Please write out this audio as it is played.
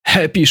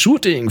Happy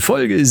Shooting,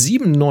 Folge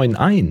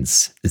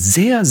 791.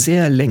 Sehr,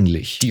 sehr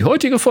länglich. Die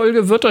heutige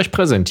Folge wird euch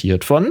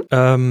präsentiert von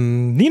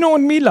Nino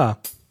und Mila.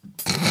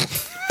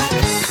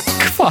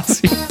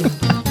 Quasi.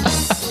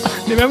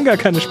 Nee, wir haben gar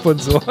keine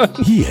Sponsoren.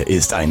 Hier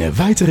ist eine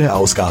weitere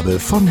Ausgabe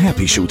von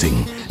Happy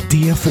Shooting,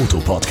 der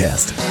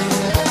Fotopodcast.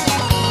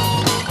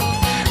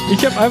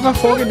 Ich habe einfach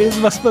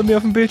vorgelesen, was bei mir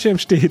auf dem Bildschirm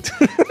steht.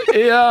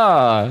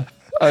 Ja,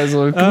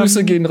 also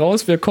Grüße gehen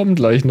raus, wir kommen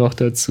gleich noch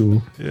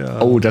dazu.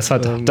 Ja, oh, das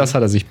hat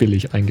er sich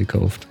billig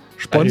eingekauft.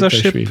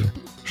 Sponsorship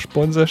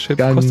Ganz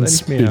kostet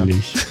eigentlich mehr.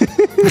 Billig.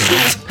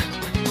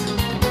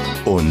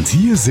 Und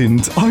hier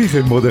sind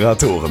eure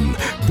Moderatoren,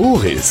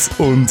 Boris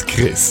und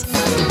Chris.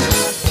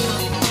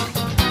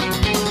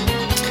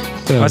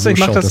 Ja, Weißt du, so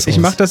ich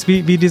mach das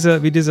wie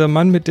dieser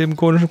Mann mit dem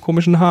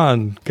komischen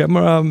Haaren.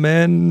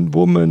 Cameraman,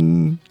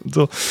 Woman und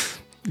so.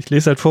 Ich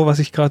lese halt vor, was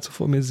ich gerade so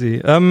vor mir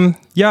sehe.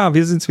 Ja,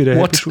 wir sind's wieder,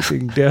 Happy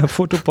Shooting, der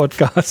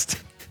Fotopodcast.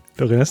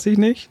 Du erinnerst dich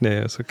nicht?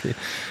 Nee, ist okay.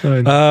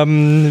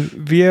 Nein.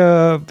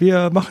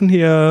 Wir machen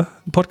hier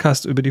einen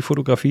Podcast über die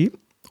Fotografie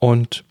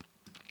und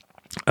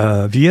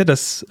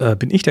das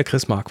bin ich, der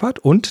Chris Marquardt,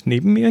 und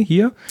neben mir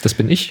hier Das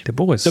bin ich. der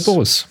Boris. Der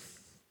Boris.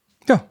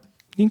 Ja,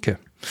 Nienke.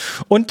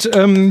 Und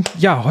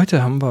ja,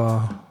 heute haben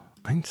wir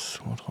 1,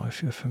 2, 3,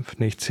 4, 5.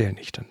 Nee, ich zähle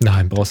nicht dann.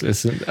 Nein, brauchst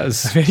es.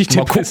 werde ich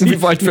Mal gucken,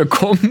 wie weit wir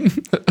kommen.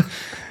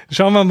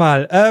 Schauen wir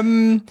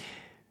mal.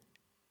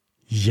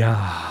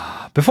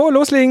 Ja, bevor wir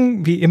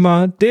loslegen, wie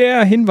immer,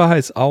 der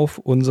Hinweis auf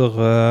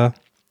unsere,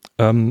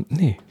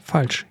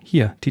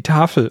 hier, die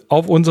Tafel,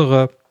 auf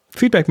unsere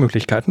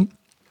Feedback-Möglichkeiten.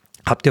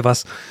 Habt ihr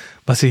was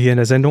ihr hier in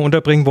der Sendung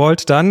unterbringen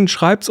wollt, dann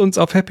schreibt's uns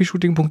auf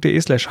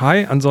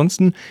happyshooting.de/hi.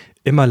 Ansonsten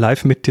immer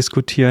live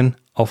mitdiskutieren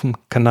auf dem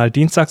Kanal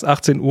dienstags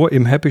 18 Uhr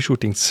im Happy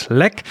Shooting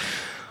Slack.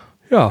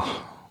 Ja,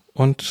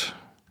 und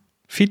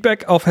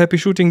Feedback auf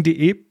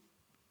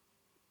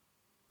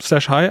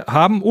happyshooting.de/hi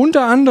haben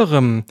unter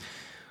anderem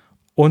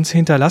uns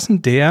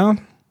hinterlassen die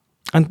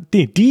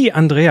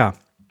Andrea.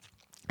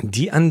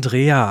 Die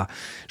Andrea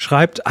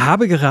schreibt,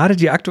 habe gerade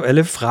die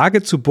aktuelle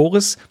Frage zu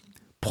Boris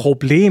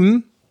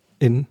Problem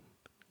in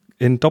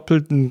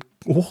doppelten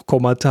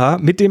Hochkommata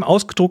mit dem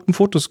ausgedruckten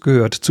Fotos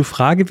gehört. Zur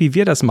Frage, wie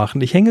wir das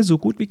machen. Ich hänge so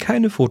gut wie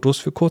keine Fotos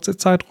für kurze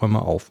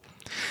Zeiträume auf.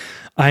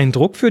 Ein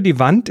Druck für die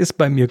Wand ist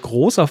bei mir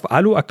groß auf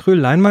Alu, Acryl,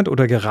 Leinwand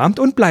oder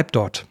gerahmt und bleibt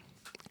dort.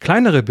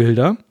 Kleinere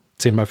Bilder,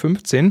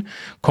 10x15,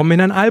 kommen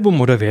in ein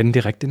Album oder werden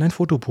direkt in ein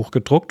Fotobuch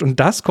gedruckt und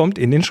das kommt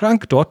in den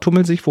Schrank. Dort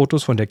tummeln sich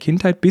Fotos von der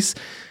Kindheit bis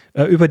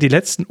über die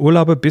letzten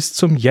Urlaube bis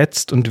zum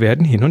Jetzt und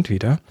werden hin und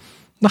wieder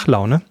nach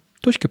Laune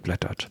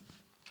durchgeblättert.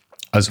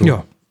 Also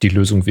Ja. Die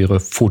Lösung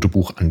wäre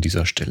Fotobuch an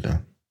dieser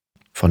Stelle.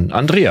 Von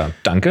Andrea.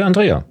 Danke,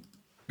 Andrea.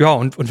 Ja,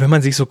 und wenn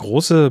man sich so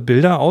große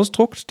Bilder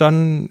ausdruckt,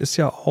 dann ist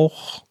ja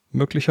auch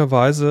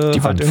möglicherweise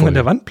Die Wand irgendwann voll.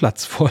 der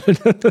Wandplatz voll.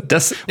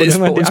 Das Oder ist bei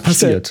irgendwann uns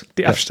passiert.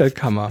 Die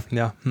Abstellkammer,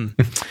 ja.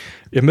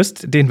 Ihr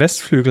müsst den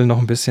Westflügel noch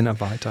ein bisschen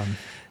erweitern.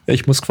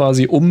 Ich muss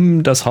quasi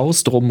um das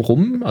Haus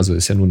drumrum, also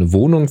ist ja nur eine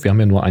Wohnung, wir haben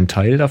ja nur einen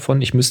Teil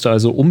davon, ich müsste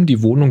also um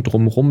die Wohnung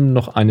drumrum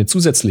noch eine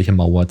zusätzliche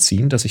Mauer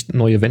ziehen, dass ich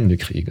neue Wände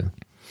kriege.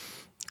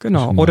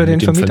 Genau, Mal oder den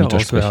mit dem Vermieter Vermieter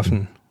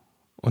rauswerfen.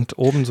 Und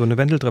oben so eine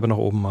Wendeltreppe nach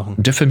oben machen.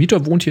 Der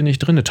Vermieter wohnt hier nicht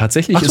drin.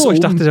 Tatsächlich Ach so, ist ich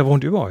oben, dachte, der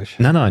wohnt über euch.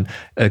 Nein.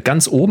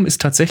 Ganz oben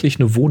ist tatsächlich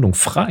eine Wohnung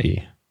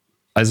frei.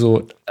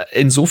 Also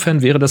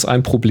insofern wäre das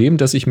ein Problem,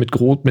 das ich mit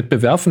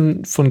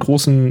Bewerfen von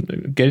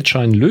großen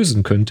Geldscheinen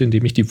lösen könnte,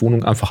 indem ich die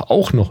Wohnung einfach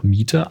auch noch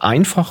miete,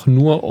 einfach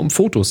nur um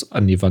Fotos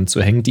an die Wand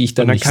zu hängen, die ich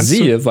dann nicht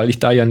sehe, weil ich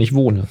da ja nicht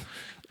wohne.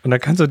 Und dann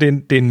kannst du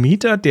den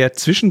Mieter, der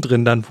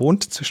zwischendrin dann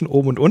wohnt, zwischen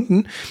oben und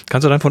unten,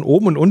 kannst du dann von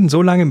oben und unten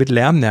so lange mit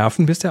Lärm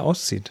nerven, bis der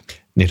auszieht.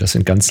 Nee, das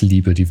sind ganz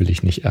Liebe, die will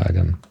ich nicht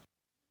ärgern.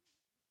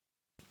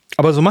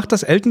 Aber so macht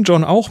das Elton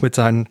John auch mit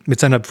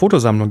seiner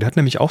Fotosammlung. Der hat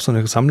nämlich auch so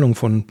eine Sammlung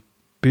von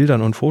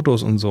Bildern und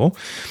Fotos und so.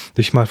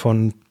 Ich mal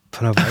von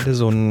einer Weile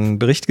so einen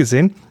Bericht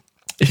gesehen.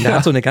 Der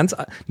hat so eine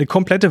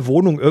komplette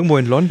Wohnung irgendwo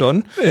in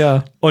London.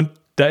 Ja. Und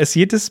da ist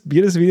jedes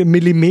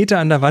Millimeter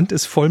an der Wand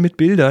ist voll mit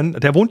Bildern.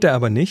 Der wohnt da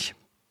aber nicht.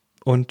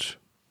 Und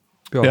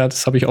ja,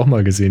 das habe ich auch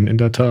mal gesehen, in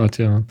der Tat,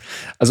 ja.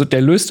 Also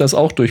der löst das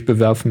auch durch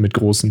Bewerfen mit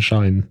großen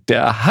Scheinen.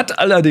 Der hat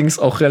allerdings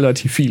auch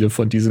relativ viele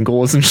von diesen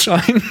großen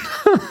Scheinen.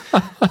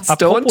 Das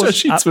ist der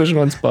Unterschied zwischen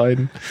uns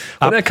beiden.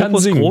 Und er kann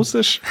singen.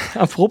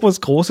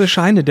 Apropos große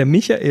Scheine, der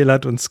Michael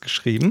hat uns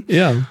geschrieben.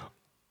 Ja.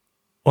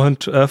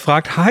 Und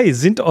fragt, hi,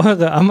 sind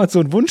eure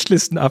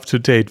Amazon-Wunschlisten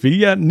up-to-date? Will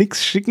ja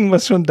nichts schicken,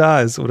 was schon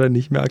da ist oder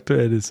nicht mehr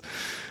aktuell ist.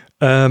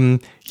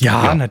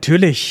 Ja,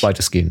 natürlich.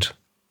 Weitestgehend.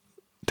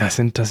 Da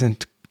sind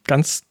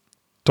ganz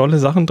tolle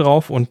Sachen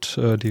drauf und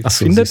die so,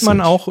 findet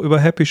man auch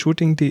über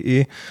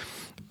happyshooting.de.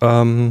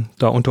 Da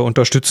unter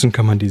Unterstützen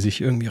kann man die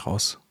sich irgendwie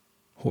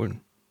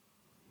rausholen.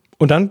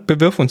 Und dann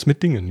bewirf uns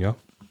mit Dingen, ja.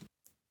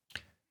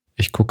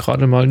 Ich gucke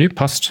gerade mal, nee,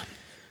 passt.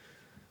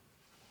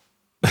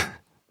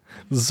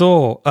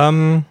 So,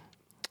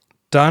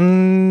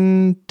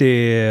 dann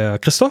der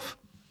Christoph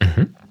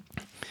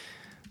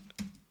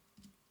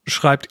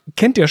schreibt,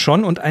 kennt ihr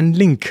schon und einen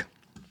Link.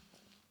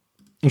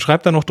 Und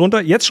schreibt dann noch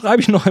drunter, jetzt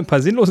schreibe ich noch ein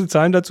paar sinnlose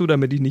Zahlen dazu,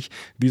 damit ich nicht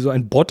wie so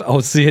ein Bot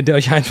aussehe, der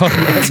euch einfach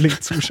nur einen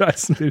Link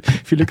zuscheißen will.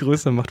 Viele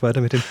Grüße, macht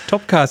weiter mit dem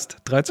Topcast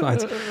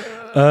 3:1.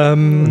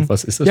 Und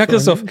was ist das? Ja,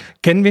 Christoph,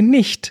 kennen wir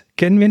nicht,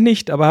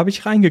 aber habe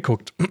ich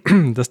reingeguckt.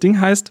 Das Ding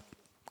heißt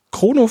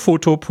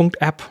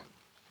chronofoto.app.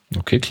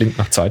 Okay, klingt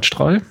nach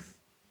Zeitstrahl.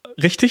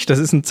 Richtig, das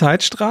ist ein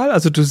Zeitstrahl.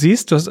 Also du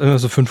siehst, du hast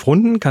so 5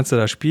 Runden, kannst du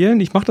da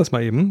spielen. Ich mach das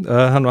mal eben.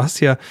 Du hast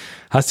hier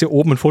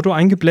oben ein Foto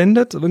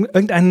eingeblendet,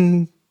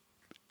 irgendein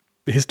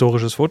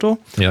historisches Foto.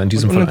 Ja, in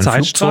diesem Fall ein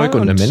Flugzeug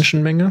und eine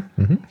Menschenmenge.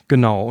 Mhm.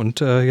 Genau, und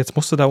jetzt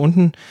musst du da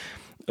unten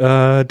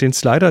den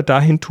Slider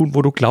dahin tun,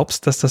 wo du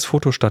glaubst, dass das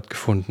Foto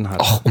stattgefunden hat.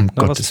 Ach, um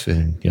Gottes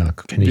Willen. Ja,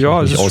 kenne ich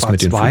mich nicht aus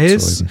mit den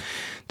Flugzeugen.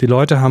 Die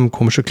Leute haben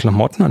komische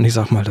Klamotten an. Ich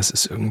sag mal, das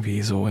ist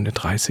irgendwie so in den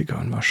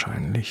 30ern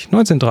wahrscheinlich.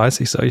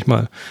 1930, sag ich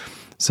mal.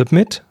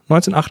 Submit.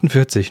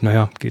 1948.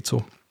 Naja, geht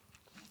so.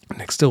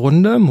 Nächste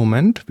Runde.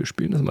 Moment, wir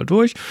spielen das mal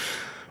durch.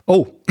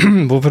 Oh,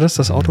 wo wird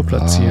das Auto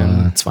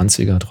platzieren?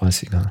 20er,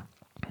 30er.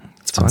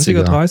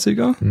 20er,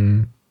 30er?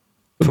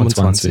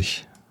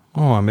 25.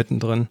 Oh,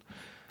 mittendrin.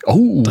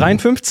 Oh.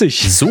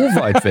 53. So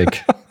weit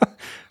weg.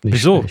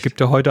 Wieso? Schlecht. Gibt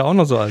ja heute auch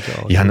noch so alte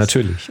Autos. Ja,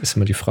 natürlich. Ist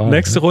immer die Frage.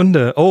 Nächste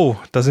Runde. Oh,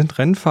 da sind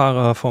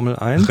Rennfahrer Formel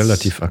 1.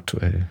 Relativ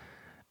aktuell.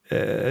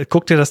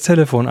 Guck dir das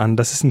Telefon an.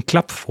 Das ist ein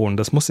Klappphone.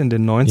 Das muss in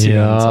den 90ern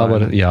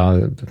sein. Ja,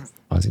 aber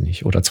weiß ich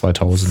nicht. Oder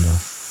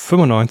 2000er.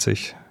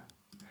 95.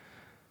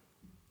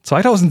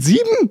 2007?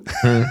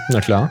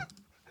 Na klar.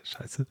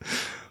 Scheiße.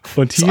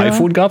 Und hier, das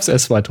iPhone gab es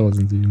erst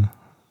 2007.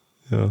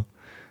 Ja.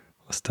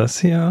 Was ist das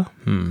hier?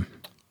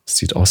 Das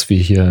sieht aus wie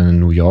hier in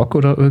New York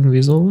oder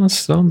irgendwie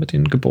sowas, da mit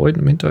den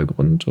Gebäuden im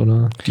Hintergrund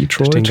oder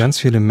Detroit. Da stehen ganz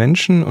viele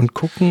Menschen und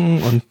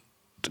gucken und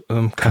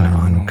keine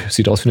Ahnung.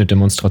 Sieht aus wie eine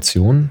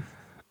Demonstration.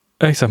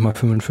 Ich sag mal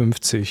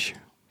 55.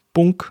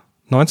 Bunk.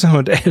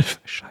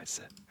 1911.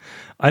 Scheiße.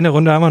 Eine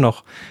Runde haben wir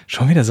noch.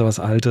 Schon wieder sowas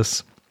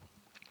Altes.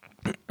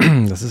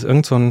 Das ist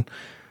irgend so ein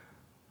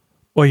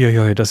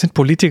Uiuiui, das sind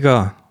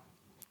Politiker,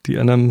 die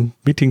an einem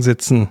Meeting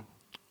sitzen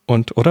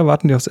oder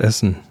warten die aufs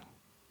Essen?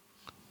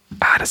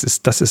 Das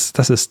ist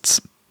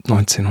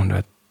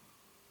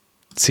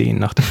 1910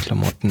 nach den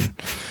Klamotten.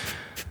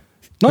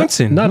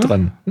 19. Nah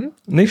dran.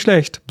 Nicht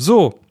schlecht.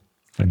 So.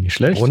 Nicht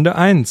schlecht. Runde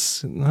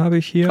 1 habe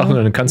ich hier. Ach,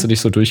 dann kannst du dich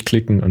so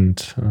durchklicken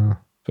und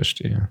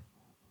verstehe.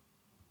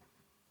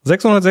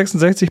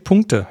 666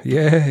 Punkte.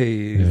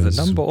 Yay. Ja, the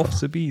number of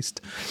the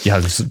beast. Ja,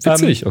 das ist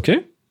witzig,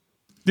 okay?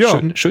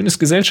 Ja. Schönes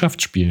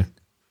Gesellschaftsspiel.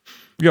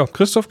 Ja,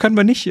 Christoph kann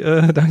man nicht.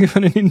 Danke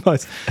für den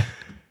Hinweis.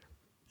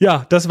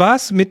 Ja, das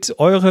war's mit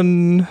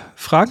euren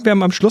Fragen. Wir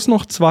haben am Schluss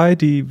noch 2,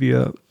 die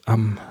wir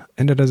am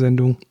Ende der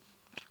Sendung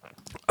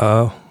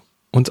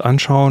uns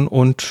anschauen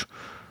und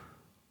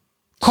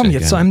kommen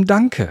jetzt zu einem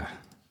Danke.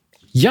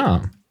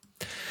 Ja.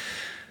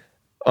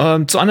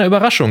 Zu einer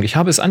Überraschung. Ich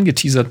habe es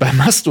angeteasert bei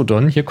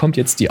Mastodon. Hier kommt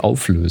jetzt die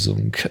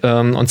Auflösung.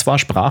 Und zwar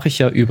sprach ich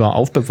ja über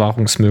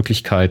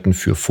Aufbewahrungsmöglichkeiten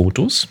für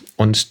Fotos.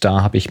 Und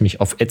da habe ich mich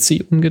auf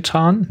Etsy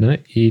umgetan. Ne?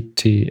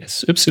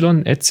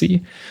 ETSY,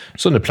 Etsy.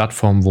 So eine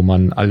Plattform, wo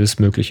man alles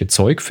mögliche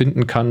Zeug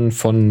finden kann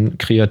von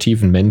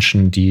kreativen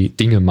Menschen, die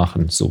Dinge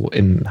machen. So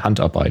in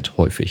Handarbeit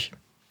häufig.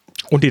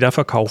 Und die da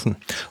verkaufen.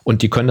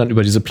 Und die können dann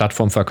über diese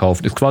Plattform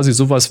verkaufen. Ist quasi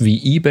sowas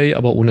wie eBay,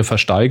 aber ohne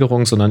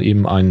Versteigerung, sondern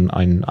eben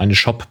eine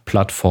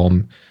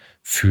Shop-Plattform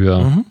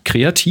für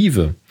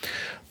Kreative.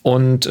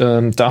 Und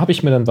da habe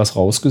ich mir dann was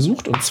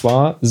rausgesucht. Und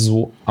zwar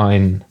so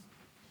ein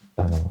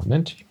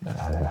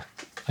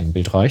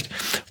Bild reicht.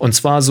 Und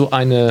zwar so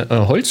eine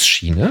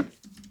Holzschiene.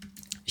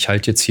 Ich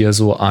halte jetzt hier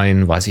so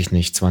ein, weiß ich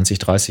nicht,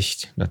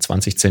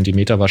 20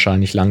 Zentimeter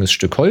wahrscheinlich langes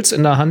Stück Holz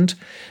in der Hand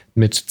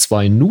mit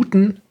 2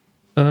 Nuten,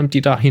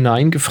 die da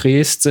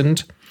hineingefräst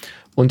sind.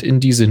 Und in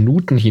diese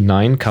Nuten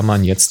hinein kann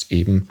man jetzt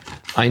eben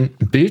ein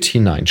Bild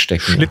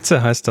hineinstecken.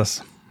 Schlitze heißt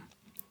das.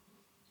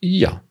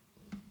 Ja.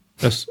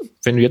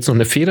 Wenn du jetzt noch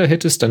eine Feder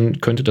hättest,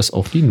 dann könnte das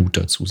auch die Nut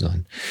dazu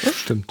sein. Das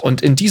stimmt.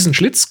 Und in diesen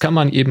Schlitz kann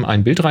man eben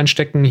ein Bild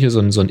reinstecken. Hier so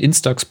ein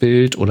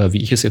Instax-Bild oder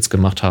wie ich es jetzt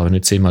gemacht habe, eine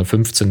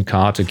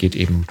 10x15-Karte geht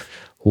eben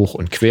hoch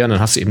und quer. Und dann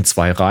hast du eben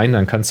 2 Reihen,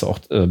 dann kannst du auch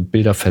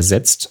Bilder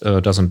versetzt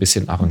da so ein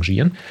bisschen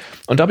arrangieren.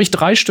 Und da habe ich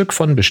 3 Stück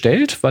von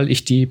bestellt, weil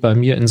ich die bei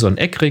mir in so ein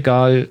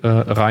Eckregal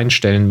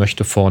reinstellen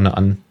möchte, vorne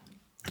an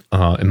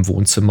im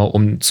Wohnzimmer,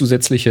 um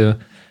zusätzliche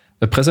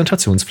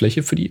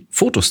Präsentationsfläche für die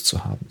Fotos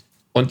zu haben.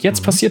 Und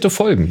jetzt passierte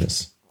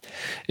Folgendes.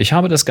 Ich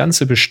habe das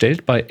Ganze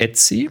bestellt bei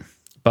Etsy,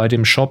 bei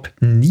dem Shop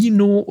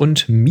Nino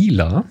und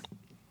Mila.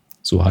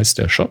 So heißt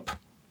der Shop.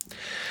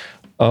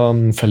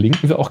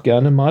 Verlinken wir auch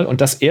gerne mal. Und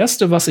das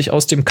Erste, was ich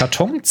aus dem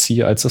Karton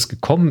ziehe, als das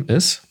gekommen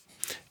ist,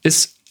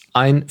 ist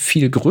ein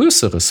viel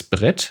größeres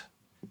Brett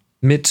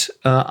mit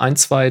 1,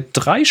 2,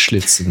 3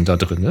 Schlitzen da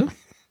drin.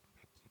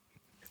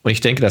 Und ich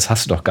denke, das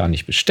hast du doch gar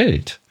nicht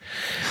bestellt.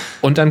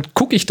 Und dann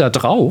gucke ich da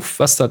drauf,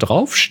 was da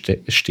drauf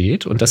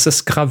steht. Und das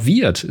ist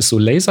graviert, ist so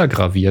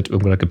lasergraviert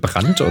oder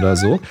gebrannt oder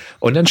so.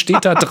 Und dann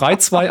steht da 3,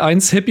 2,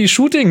 1 Happy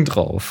Shooting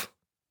drauf.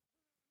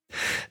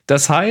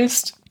 Das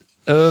heißt,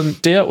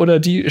 der oder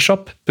die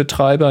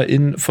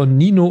Shop-Betreiberin von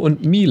Nino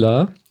und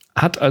Mila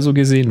hat also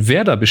gesehen,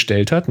 wer da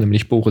bestellt hat,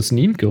 nämlich Boris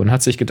Nienke, und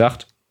hat sich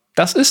gedacht,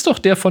 das ist doch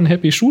der von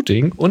Happy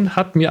Shooting, und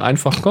hat mir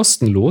einfach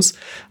kostenlos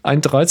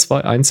ein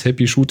 321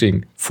 Happy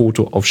Shooting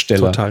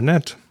Fotoaufsteller Total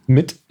nett.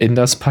 mit in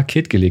das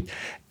Paket gelegt.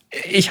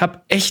 Ich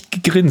habe echt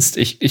gegrinst.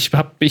 Ich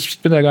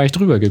bin da gar nicht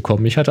drüber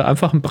gekommen. Ich hatte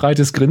einfach ein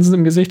breites Grinsen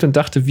im Gesicht und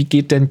dachte, wie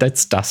geht denn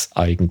jetzt das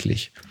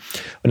eigentlich?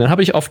 Und dann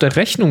habe ich auf der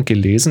Rechnung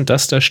gelesen,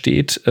 dass da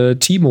steht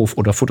Timo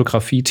oder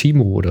Fotografie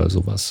Timo oder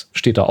sowas.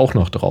 Steht da auch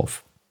noch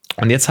drauf.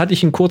 Und jetzt hatte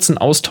ich einen kurzen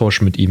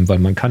Austausch mit ihm, weil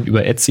man kann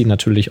über Etsy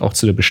natürlich auch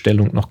zu der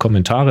Bestellung noch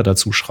Kommentare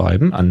dazu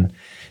schreiben an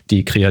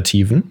die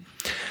Kreativen.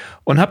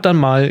 Und habe dann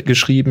mal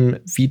geschrieben,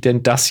 wie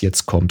denn das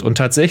jetzt kommt. Und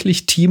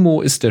tatsächlich,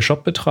 Timo ist der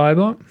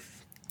Shopbetreiber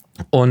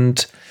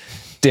und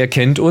der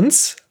kennt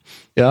uns.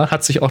 Ja,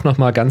 hat sich auch noch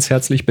mal ganz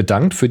herzlich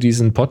bedankt für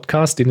diesen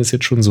Podcast, den es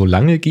jetzt schon so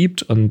lange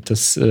gibt. Und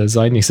das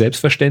sei nicht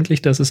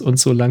selbstverständlich, dass es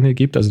uns so lange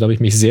gibt. Also da habe ich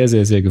mich sehr,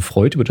 sehr, sehr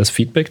gefreut über das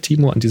Feedback,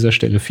 Timo. An dieser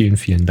Stelle vielen,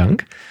 vielen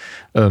Dank.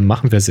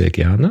 Machen wir sehr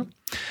gerne.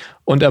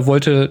 Und er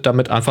wollte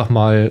damit einfach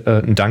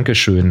mal ein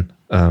Dankeschön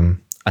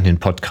an den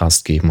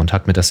Podcast geben und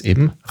hat mir das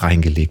eben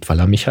reingelegt, weil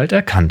er mich halt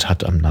erkannt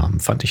hat am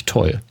Namen. Fand ich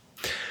toll.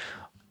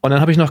 Und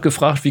dann habe ich noch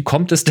gefragt, wie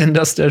kommt es denn,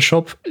 dass der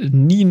Shop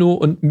Nino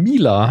und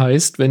Mila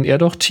heißt, wenn er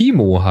doch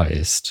Timo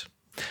heißt?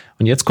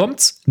 Und jetzt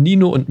kommt's,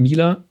 Nino und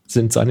Mila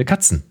sind seine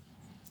Katzen.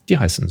 Die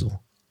heißen so.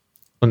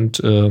 Und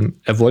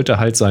er wollte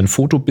halt sein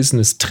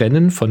Fotobusiness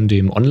trennen von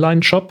dem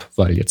Online-Shop,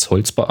 weil jetzt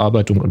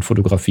Holzbearbeitung und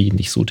Fotografie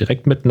nicht so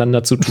direkt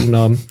miteinander zu tun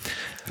haben.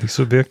 Nicht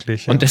so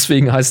wirklich. Ja. Und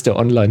deswegen heißt der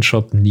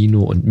Online-Shop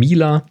Nino und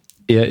Mila.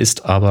 Er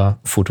ist aber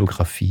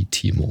Fotografie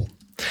Timo.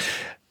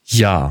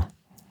 Ja,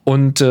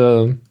 und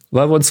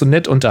weil wir uns so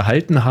nett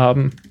unterhalten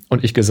haben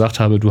und ich gesagt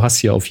habe, du hast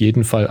hier auf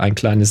jeden Fall ein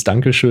kleines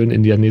Dankeschön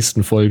in der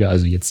nächsten Folge,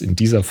 also jetzt in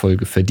dieser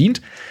Folge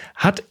verdient,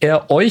 hat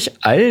er euch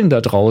allen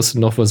da draußen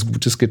noch was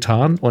Gutes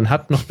getan und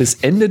hat noch bis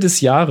Ende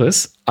des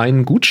Jahres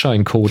einen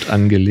Gutscheincode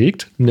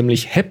angelegt,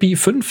 nämlich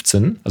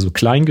Happy15, also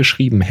klein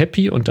geschrieben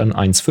Happy und dann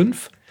 1,5,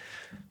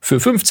 für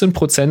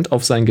 15%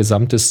 auf sein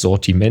gesamtes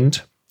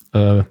Sortiment.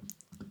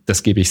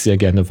 Das gebe ich sehr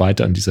gerne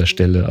weiter an dieser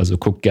Stelle. Also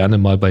guckt gerne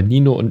mal bei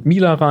Nino und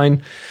Mila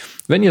rein.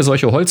 Wenn ihr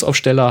solche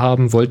Holzaufsteller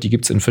haben wollt, die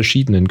gibt es in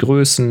verschiedenen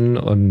Größen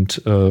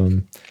und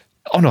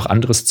auch noch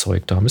anderes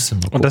Zeug. Da müsst ihr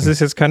mal gucken. Und das ist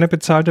jetzt keine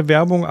bezahlte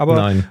Werbung,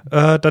 aber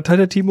das hat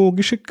der Timo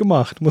geschickt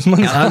gemacht, muss man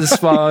sagen. Ja,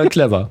 das war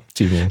clever,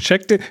 Timo.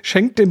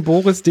 Schenkt dem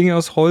Boris Dinge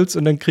aus Holz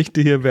und dann kriegt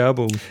ihr hier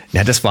Werbung.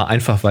 Ja, das war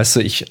einfach, weißt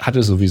du, ich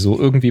hatte sowieso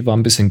irgendwie war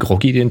ein bisschen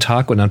groggy den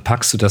Tag und dann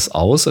packst du das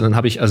aus und dann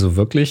habe ich also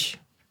wirklich,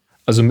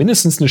 also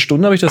mindestens eine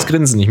Stunde habe ich das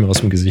Grinsen nicht mehr aus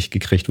dem Gesicht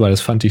gekriegt, weil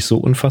das fand ich so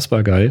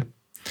unfassbar geil.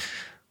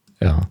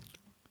 Ja.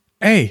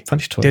 Ey,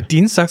 fand ich toll. Der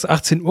Dienstags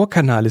 18 Uhr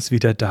Kanal ist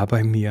wieder da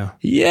bei mir.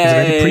 Yay. Also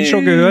wer die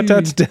Pre-Show gehört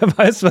hat, der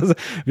weiß, was.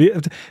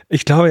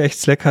 Ich glaube echt,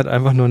 Slack hat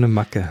einfach nur eine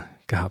Macke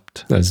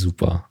gehabt. Na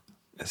super.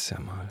 Ist ja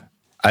mal.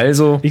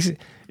 Also. Ich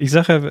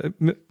sage,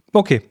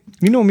 okay,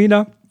 Nino,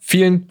 Mina.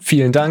 Vielen,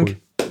 vielen Dank.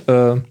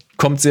 Cool.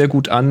 Kommt sehr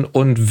gut an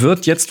und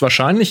wird jetzt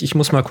wahrscheinlich, ich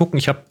muss mal gucken,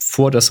 ich habe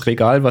vor das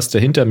Regal, was da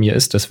hinter mir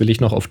ist, das will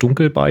ich noch auf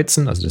dunkel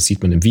beizen. Also das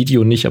sieht man im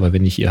Video nicht, aber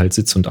wenn ich hier halt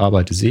sitze und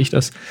arbeite, sehe ich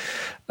das.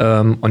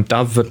 Und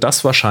da wird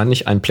das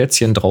wahrscheinlich ein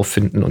Plätzchen drauf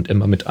finden und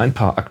immer mit ein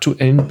paar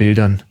aktuellen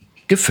Bildern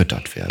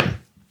gefüttert werden.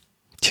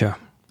 Tja.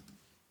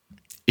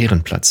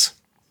 Ehrenplatz.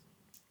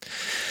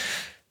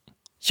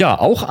 Ja,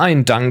 auch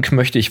einen Dank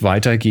möchte ich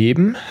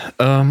weitergeben.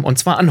 Und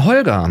zwar an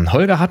Holger.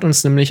 Holger hat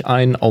uns nämlich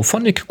ein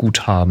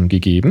Auphonic-Guthaben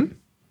gegeben.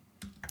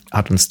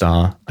 Hat uns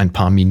da ein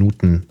paar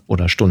Minuten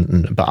oder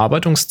Stunden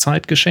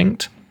Bearbeitungszeit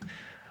geschenkt.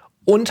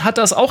 Und hat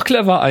das auch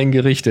clever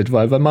eingerichtet,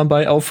 weil wenn man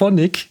bei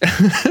Auphonic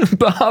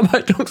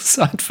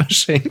Bearbeitungszeit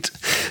verschenkt,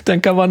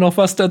 dann kann man noch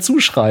was dazu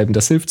schreiben.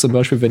 Das hilft zum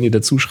Beispiel, wenn ihr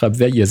dazu schreibt,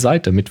 wer ihr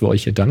seid, damit wir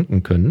euch hier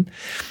danken können.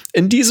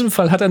 In diesem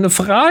Fall hat er eine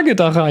Frage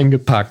da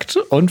reingepackt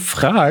und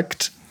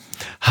fragt,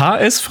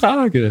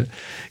 HS-Frage,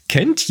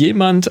 kennt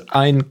jemand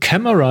ein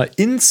Camera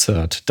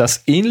Insert,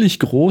 das ähnlich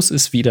groß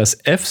ist wie das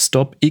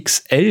F-Stop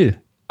XL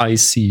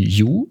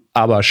ICU,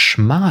 aber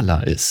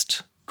schmaler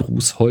ist?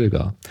 Gruß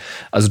Holger.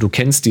 Also du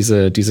kennst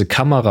diese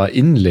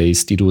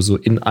Kamera-Inlays, die du so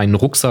in einen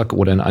Rucksack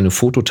oder in eine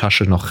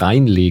Fototasche noch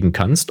reinlegen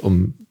kannst,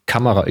 um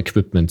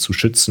Kameraequipment zu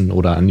schützen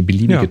oder eine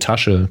beliebige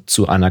Tasche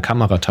zu einer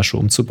Kameratasche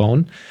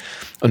umzubauen.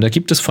 Und da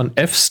gibt es von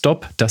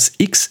F-Stop das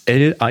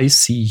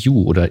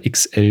XL-ICU oder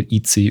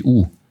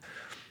XL-ICU.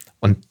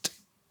 Und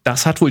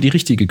das hat wohl die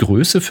richtige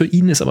Größe für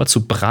ihn, ist aber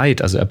zu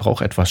breit. Also er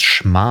braucht etwas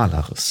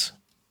Schmaleres.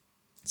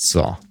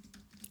 So.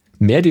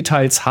 Mehr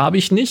Details habe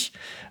ich nicht.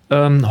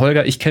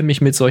 Holger, ich kenne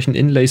mich mit solchen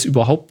Inlays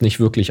überhaupt nicht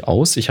wirklich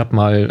aus. Ich habe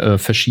mal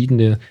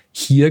verschiedene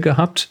hier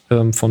gehabt,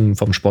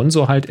 vom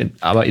Sponsor halt,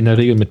 aber in der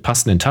Regel mit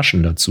passenden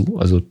Taschen dazu,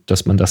 also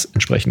dass man das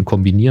entsprechend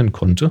kombinieren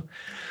konnte.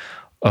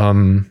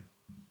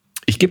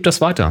 Ich gebe das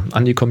weiter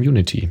an die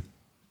Community.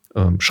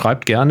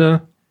 Schreibt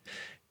gerne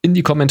in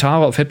die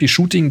Kommentare auf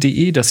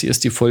happyshooting.de, das hier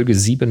ist die Folge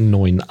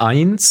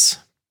 791.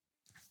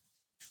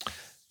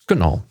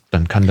 Genau,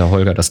 dann kann der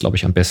Holger das, glaube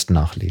ich, am besten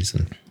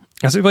nachlesen.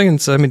 Also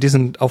übrigens mit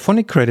diesen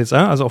Auphonic Credits,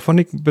 also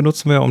Auphonic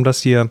benutzen wir, um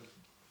das hier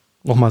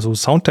noch mal so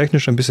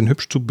soundtechnisch ein bisschen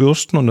hübsch zu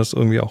bürsten und das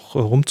irgendwie auch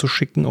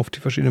rumzuschicken auf die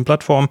verschiedenen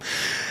Plattformen.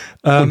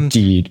 Und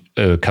die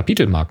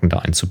Kapitelmarken da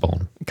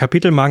einzubauen.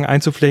 Kapitelmarken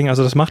einzupflegen,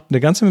 also das macht eine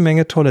ganze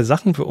Menge tolle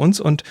Sachen für uns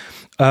und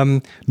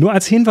nur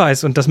als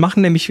Hinweis, und das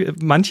machen nämlich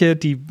manche,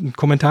 die einen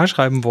Kommentar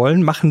schreiben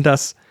wollen, machen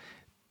das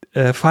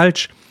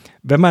falsch.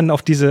 Wenn man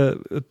auf diese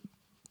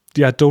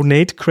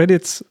Donate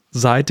Credits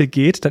Seite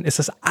geht, dann ist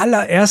das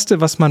allererste,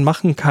 was man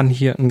machen kann,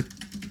 hier einen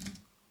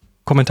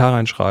Kommentar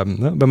reinschreiben.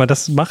 Ne? Wenn man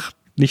das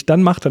nicht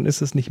dann macht, dann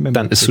ist es nicht mehr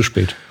möglich. Dann ist es zu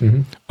spät.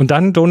 Mhm. Und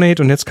dann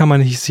Donate und jetzt kann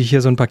man sich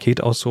hier so ein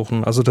Paket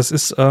aussuchen. Also das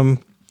ist, also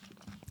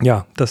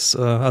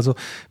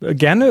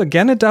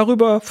gerne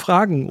darüber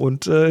Fragen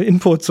und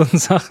Inputs und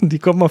Sachen, die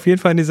kommen auf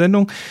jeden Fall in die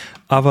Sendung,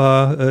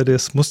 aber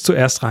das muss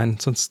zuerst rein,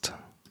 sonst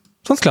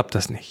klappt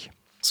das nicht.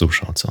 So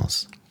schaut's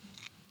aus.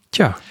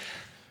 Tja.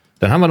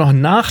 Dann haben wir noch einen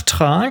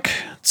Nachtrag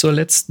zur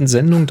letzten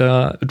Sendung. Du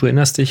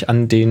erinnerst dich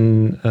an die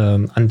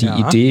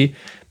Idee,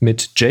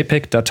 mit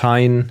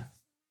JPEG-Dateien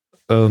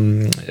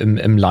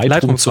im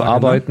Lightroom zu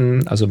arbeiten,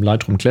 ne? Also im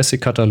Lightroom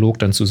Classic-Katalog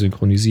dann zu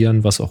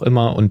synchronisieren, was auch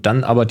immer, und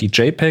dann aber die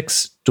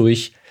JPEGs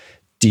durch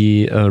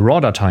die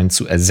RAW-Dateien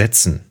zu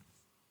ersetzen,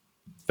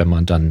 wenn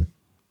man dann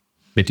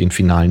mit den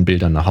finalen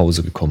Bildern nach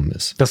Hause gekommen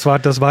ist. Das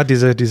war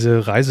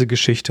diese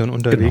Reisegeschichte und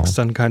unterwegs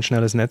dann kein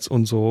schnelles Netz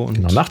und so. Und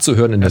genau,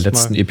 nachzuhören in der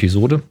letzten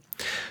Episode,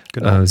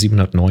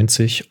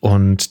 790.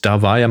 Und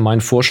da war ja mein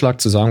Vorschlag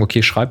zu sagen,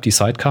 okay, schreib die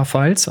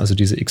Sidecar-Files, also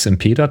diese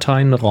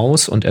XMP-Dateien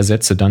raus und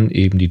ersetze dann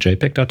eben die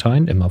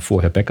JPEG-Dateien, immer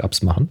vorher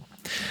Backups machen.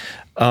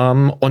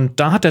 Und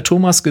da hat der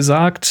Thomas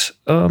gesagt,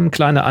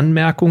 kleine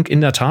Anmerkung,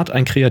 in der Tat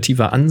ein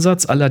kreativer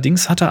Ansatz,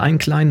 allerdings hat er einen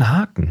kleinen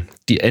Haken.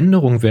 Die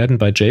Änderungen werden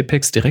bei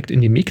JPEGs direkt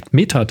in die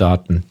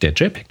Metadaten der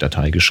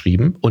JPEG-Datei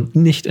geschrieben und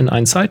nicht in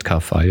ein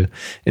Sidecar-File.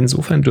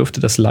 Insofern dürfte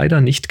das leider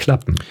nicht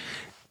klappen.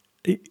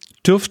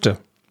 Dürfte.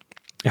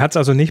 Er hat es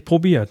also nicht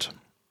probiert.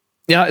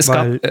 Ja, es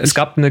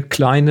gab eine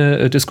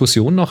kleine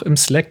Diskussion noch im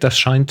Slack, das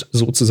scheint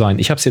so zu sein.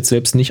 Ich habe es jetzt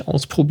selbst nicht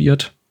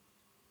ausprobiert.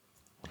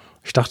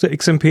 Ich dachte,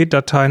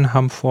 XMP-Dateien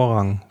haben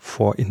Vorrang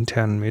vor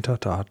internen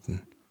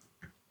Metadaten.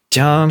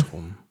 Tja,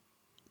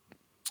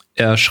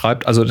 er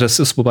schreibt, also das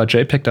ist, wo bei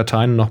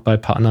JPEG-Dateien noch bei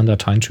ein paar anderen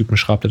Dateientypen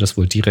schreibt er das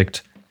wohl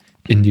direkt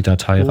in die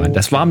Datei rein.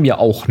 Das war mir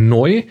auch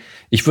neu.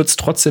 Ich würde es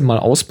trotzdem mal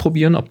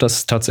ausprobieren, ob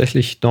das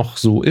tatsächlich noch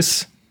so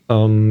ist.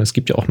 Es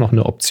gibt ja auch noch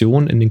eine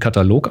Option in den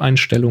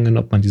Katalogeinstellungen,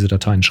 ob man diese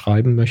Dateien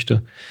schreiben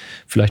möchte.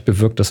 Vielleicht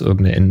bewirkt das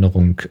irgendeine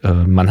Änderung.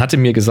 Man hatte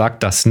mir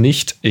gesagt, das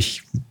nicht.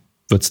 Ich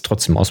würde es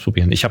trotzdem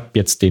ausprobieren. Ich habe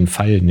jetzt den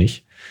Fall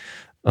nicht.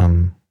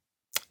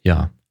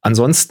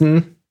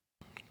 Ansonsten,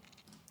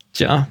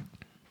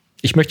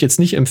 ich möchte jetzt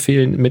nicht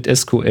empfehlen, mit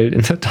SQL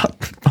in der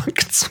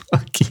Datenbank zu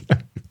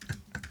agieren.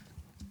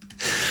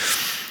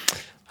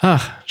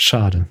 Ach,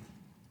 schade.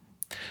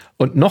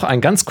 Und noch ein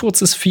ganz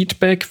kurzes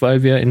Feedback,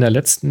 weil wir in der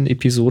letzten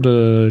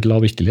Episode,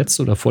 glaube ich, die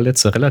letzte oder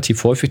vorletzte,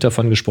 relativ häufig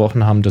davon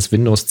gesprochen haben, dass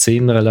Windows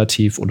 10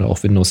 oder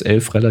auch Windows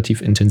 11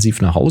 relativ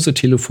intensiv nach Hause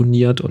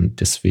telefoniert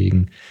und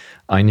deswegen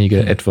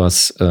einige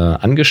etwas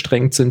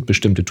angestrengt sind,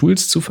 bestimmte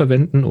Tools zu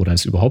verwenden oder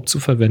es überhaupt zu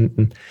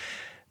verwenden.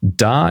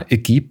 Da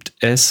gibt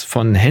es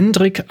von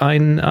Hendrik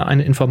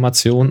eine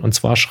Information, und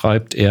zwar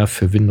schreibt er,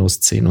 für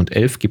Windows 10 und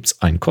 11 gibt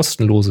es ein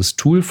kostenloses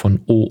Tool von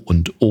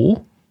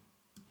O&O,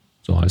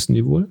 so heißen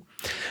die wohl.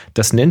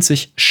 Das nennt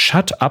sich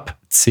Shutup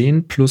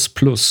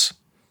 10++.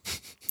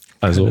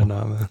 Also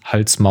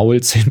Hals-Maul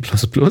 10++.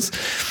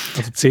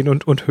 Also 10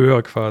 und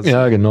höher quasi.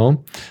 Ja,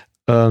 genau.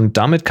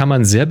 Damit kann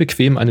man sehr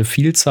bequem eine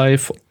Vielzahl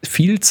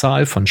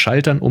von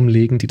Schaltern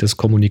umlegen, die das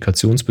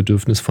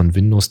Kommunikationsbedürfnis von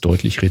Windows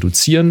deutlich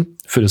reduzieren.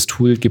 Für das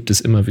Tool gibt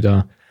es immer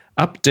wieder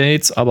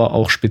Updates, aber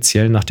auch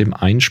speziell nach dem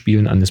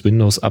Einspielen eines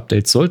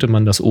Windows-Updates sollte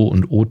man das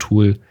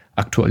O&O-Tool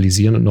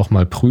aktualisieren und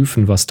nochmal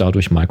prüfen, was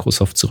dadurch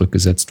Microsoft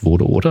zurückgesetzt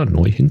wurde oder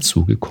neu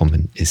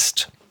hinzugekommen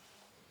ist.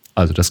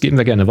 Also das geben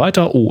wir gerne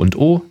weiter.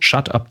 O&O,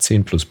 Shutup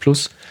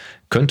 10++,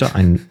 könnte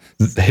ein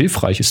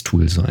hilfreiches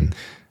Tool sein.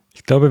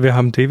 Ich glaube, wir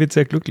haben David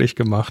sehr glücklich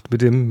gemacht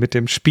mit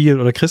dem Spiel,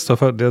 oder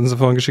Christopher, der uns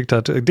vorhin geschickt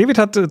hat. David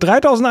hat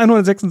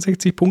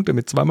 3166 Punkte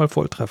mit 2-mal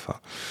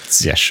Volltreffer.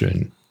 Sehr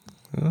schön.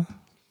 Ja,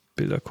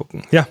 Bilder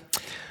gucken. Ja.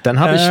 Dann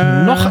habe ich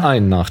noch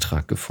einen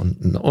Nachtrag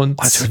gefunden.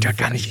 Und das hört ja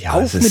gar nicht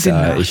auf mit den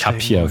Nachträgen. Ich habe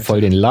hier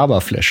voll den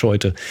Laberflash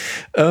heute.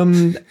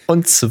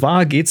 Und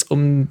zwar geht es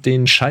um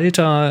den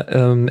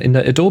Schalter in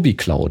der Adobe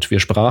Cloud. Wir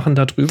sprachen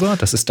darüber,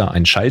 dass es da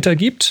einen Schalter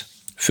gibt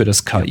für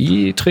das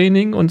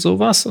KI-Training und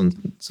sowas und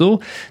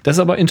so. Das ist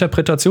aber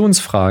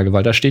Interpretationsfrage,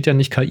 weil da steht ja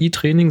nicht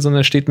KI-Training,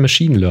 sondern steht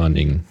Machine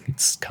Learning.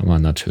 Jetzt kann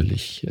man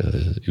natürlich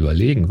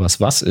überlegen,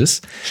 was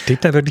ist.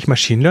 Steht da wirklich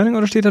Machine Learning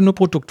oder steht da nur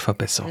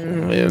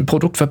Produktverbesserung?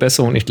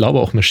 Produktverbesserung, ich glaube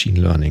auch Machine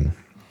Learning.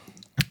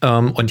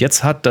 Und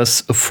jetzt hat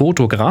das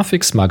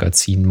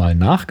Photographics-Magazin mal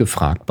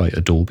nachgefragt bei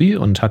Adobe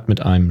und hat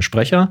mit einem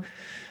Sprecher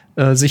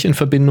sich in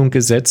Verbindung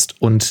gesetzt,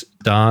 und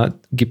da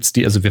gibt's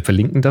also wir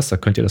verlinken das, da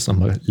könnt ihr das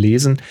nochmal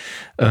lesen.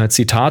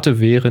 Zitate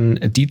wären: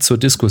 Die zur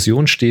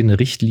Diskussion stehende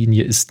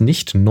Richtlinie ist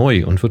nicht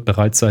neu und wird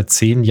bereits seit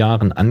 10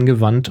 Jahren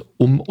angewandt,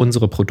 um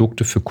unsere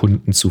Produkte für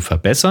Kunden zu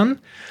verbessern.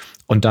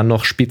 Und dann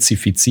noch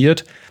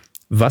spezifiziert: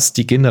 Was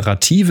die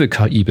generative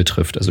KI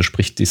betrifft, also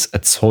sprich das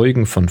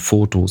Erzeugen von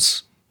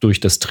Fotos durch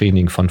das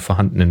Training von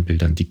vorhandenen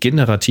Bildern, die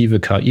generative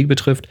KI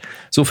betrifft,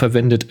 so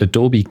verwendet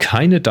Adobe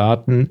keine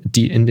Daten,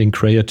 die in den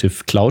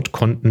Creative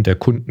Cloud-Konten der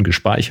Kunden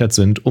gespeichert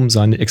sind, um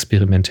seine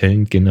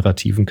experimentellen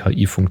generativen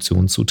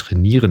KI-Funktionen zu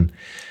trainieren.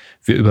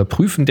 Wir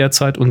überprüfen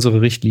derzeit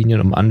unsere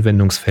Richtlinien, um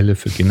Anwendungsfälle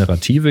für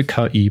generative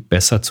KI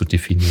besser zu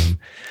definieren.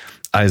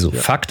 Also,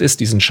 Fakt ist,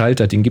 diesen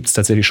Schalter, den gibt es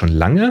tatsächlich schon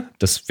lange.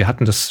 Wir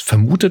hatten das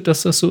vermutet,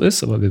 dass das so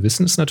ist, aber wir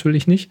wissen es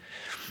natürlich nicht.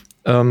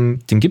 Den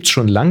gibt es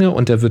schon lange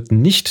und der wird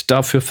nicht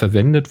dafür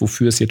verwendet,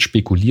 wofür es jetzt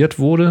spekuliert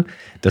wurde.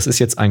 Das ist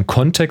jetzt ein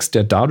Kontext,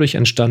 der dadurch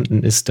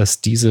entstanden ist, dass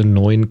diese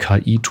neuen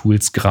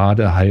KI-Tools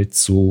gerade halt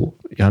so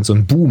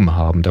einen Boom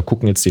haben. Da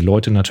gucken jetzt die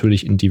Leute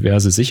natürlich in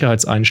diverse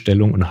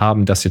Sicherheitseinstellungen und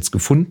haben das jetzt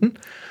gefunden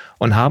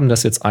und haben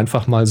das jetzt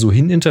einfach mal so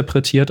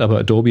hininterpretiert. Aber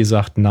Adobe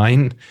sagt,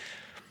 nein,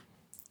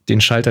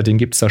 den Schalter, den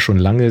gibt es da schon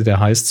lange, der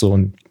heißt so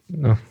und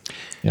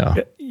ja.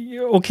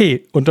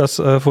 Okay, und das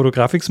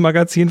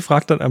Fotografics-Magazin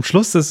fragt dann am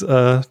Schluss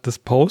des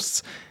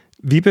Posts,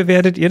 wie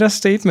bewertet ihr das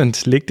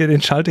Statement? Legt ihr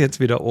den Schalter jetzt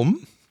wieder um?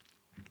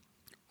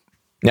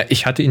 Ja,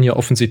 ich hatte ihn ja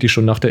offensichtlich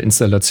schon nach der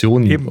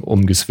Installation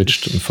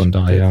umgeswitcht und von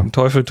daher.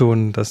 Teufel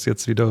tun, das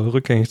jetzt wieder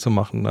rückgängig zu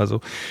machen,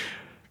 also.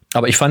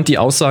 Aber ich fand die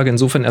Aussage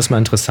insofern erstmal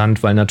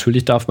interessant, weil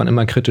natürlich darf man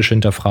immer kritisch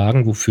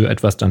hinterfragen, wofür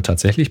etwas dann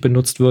tatsächlich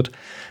benutzt wird.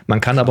 Man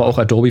kann aber auch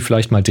Adobe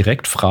vielleicht mal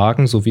direkt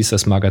fragen, so wie es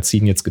das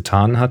Magazin jetzt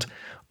getan hat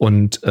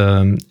und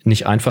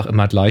nicht einfach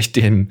immer gleich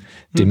dem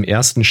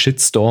ersten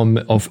Shitstorm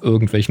auf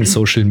irgendwelchen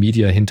Social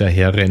Media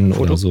hinterherrennen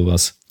oder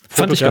sowas.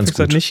 Fand ich ganz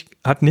gut.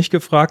 Hat nicht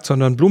gefragt,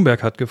 sondern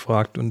Bloomberg hat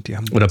gefragt und die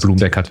haben. Oder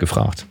Bloomberg hat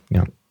gefragt,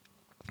 ja.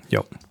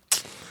 Ja.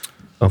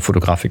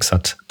 Fotografics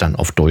hat dann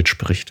auf Deutsch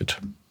berichtet.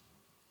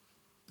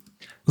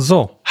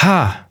 So.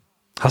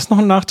 Hast du noch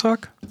einen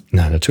Nachtrag?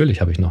 Na, natürlich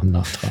habe ich noch einen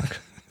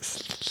Nachtrag.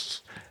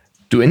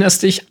 Du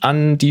erinnerst dich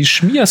an die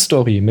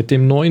Schmierstory mit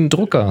dem neuen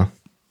Drucker?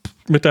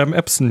 Mit deinem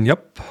Epson, ja.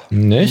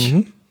 Nicht?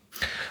 Mhm.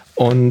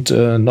 Und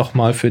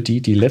nochmal für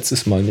die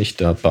letztes Mal nicht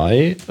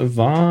dabei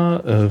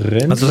war,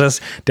 also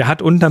der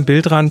hat unterm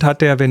Bildrand,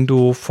 wenn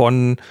du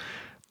vom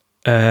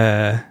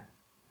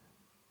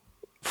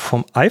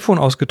iPhone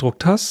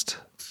ausgedruckt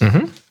hast,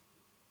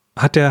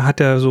 hat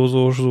er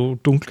so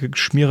dunkle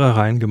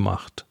Schmierereien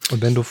gemacht.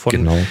 Und wenn du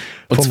vom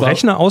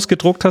Rechner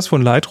ausgedruckt hast,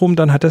 von Lightroom,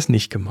 dann hat er es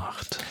nicht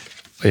gemacht.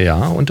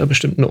 Ja, unter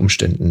bestimmten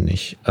Umständen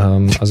nicht.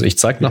 Also ich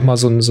zeige nochmal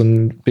so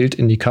ein Bild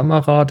in die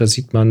Kamera, da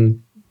sieht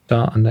man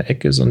da an der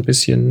Ecke so ein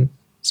bisschen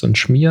so ein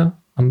Schmier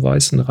am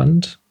weißen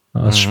Rand.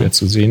 Das ist schwer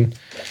zu sehen.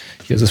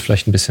 Hier ist es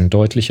vielleicht ein bisschen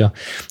deutlicher.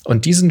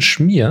 Und diesen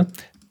Schmier,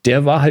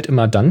 der war halt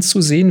immer dann zu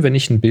sehen, wenn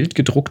ich ein Bild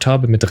gedruckt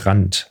habe mit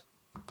Rand.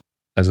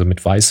 Also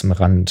mit weißem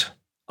Rand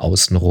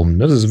außenrum.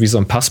 Ne? Das ist wie so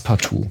ein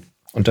Passepartout.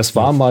 Und das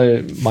war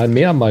mal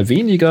mehr, mal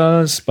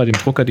weniger. Bei dem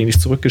Drucker, den ich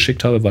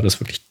zurückgeschickt habe, war das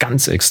wirklich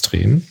ganz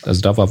extrem.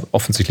 Also da war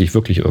offensichtlich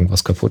wirklich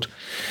irgendwas kaputt.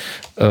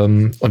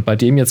 Und bei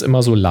dem jetzt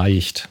immer so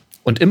leicht.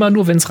 Und immer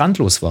nur, wenn es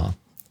randlos war.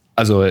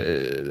 Also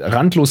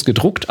randlos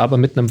gedruckt, aber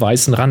mit einem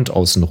weißen Rand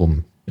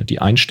außenrum. Die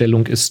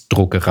Einstellung ist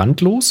Drucke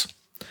randlos,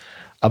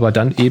 aber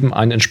dann eben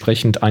ein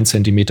entsprechend 1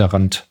 Zentimeter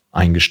Rand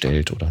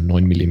eingestellt oder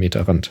 9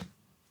 Millimeter Rand.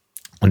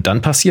 Und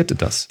dann passierte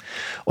das.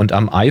 Und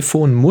am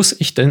iPhone muss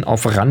ich denn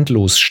auf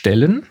randlos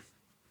stellen,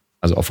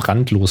 also auf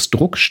randlos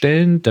Druck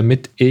stellen,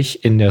 damit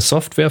ich in der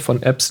Software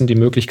von Epson die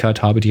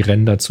Möglichkeit habe, die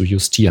Ränder zu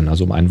justieren,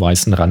 also um einen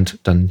weißen Rand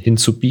dann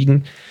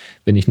hinzubiegen.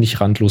 Wenn ich nicht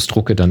randlos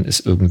drucke, dann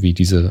ist irgendwie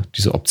diese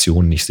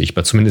Option nicht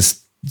sichtbar.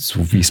 Zumindest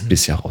so, wie ich es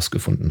bisher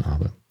herausgefunden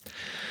habe.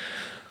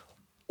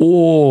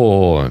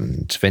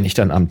 Und wenn ich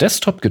dann am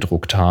Desktop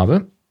gedruckt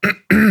habe,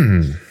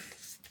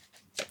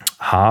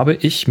 habe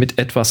ich mit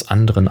etwas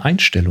anderen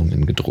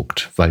Einstellungen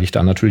gedruckt, weil ich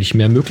da natürlich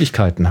mehr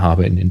Möglichkeiten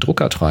habe in den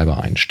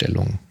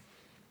Druckertreiber-Einstellungen.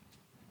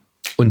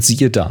 Und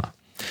siehe da,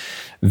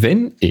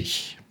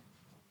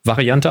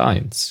 Variante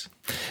 1,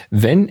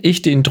 wenn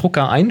ich den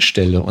Drucker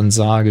einstelle und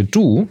sage,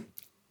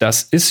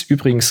 das ist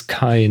übrigens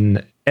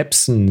kein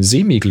Epson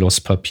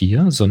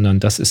Semigloss-Papier, sondern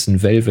das ist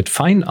ein Velvet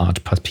Fine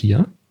Art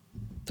Papier,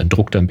 dann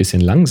druckt er ein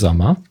bisschen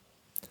langsamer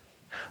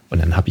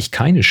und dann habe ich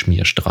keine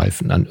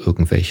Schmierstreifen an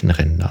irgendwelchen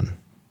Rändern.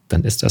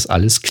 Dann ist das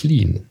alles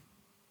clean.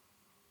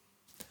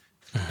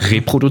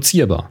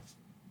 Reproduzierbar.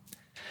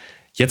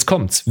 Jetzt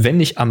kommt's. Wenn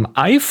ich am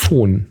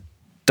iPhone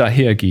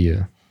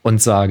dahergehe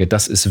und sage,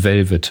 das ist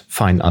Velvet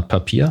Fine Art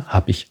Papier,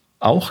 habe ich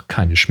auch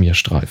keine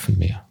Schmierstreifen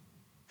mehr.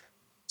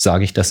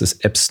 Sage ich, das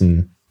ist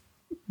Epson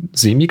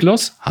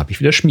Semigloss, habe ich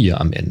wieder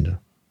Schmier am Ende.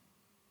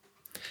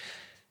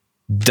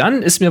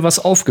 Dann ist mir was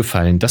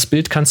aufgefallen. Das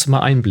Bild kannst du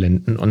mal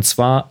einblenden. Und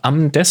zwar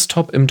am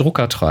Desktop im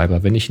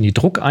Druckertreiber. Wenn ich in die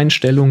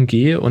Druckeinstellungen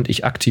gehe und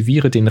ich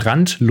aktiviere den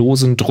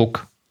randlosen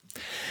Druck,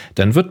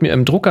 dann wird mir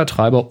im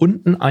Druckertreiber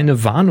unten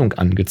eine Warnung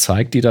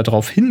angezeigt, die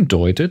darauf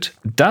hindeutet,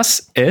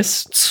 dass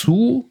es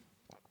zu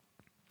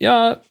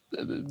da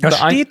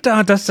steht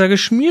da, dass da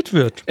geschmiert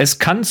wird. Es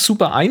kann zu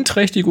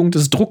Beeinträchtigung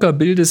des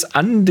Druckerbildes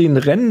an den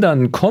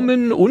Rändern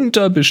kommen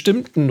unter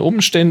bestimmten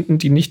Umständen,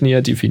 die nicht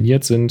näher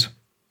definiert sind.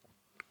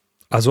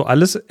 Also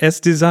alles as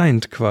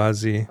designed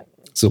quasi.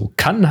 So,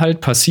 kann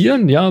halt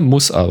passieren, ja,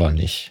 muss aber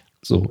nicht.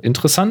 So,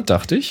 interessant,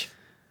 dachte ich.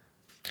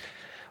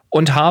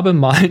 Und habe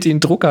mal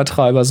den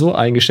Druckertreiber so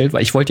eingestellt,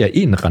 weil ich wollte ja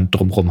einen Rand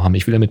drumherum haben.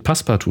 Ich will ja mit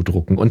Passepartout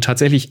drucken. Und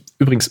tatsächlich,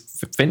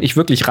 übrigens, wenn ich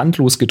wirklich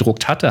randlos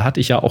gedruckt hatte, hatte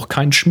ich ja auch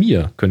keinen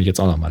Schmier. Könnte ich jetzt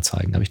auch noch mal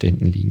zeigen, habe ich da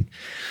hinten liegen.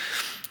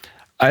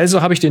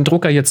 Also habe ich den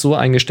Drucker jetzt so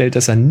eingestellt,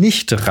 dass er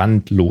nicht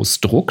randlos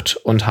druckt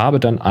und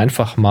habe dann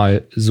einfach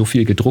mal so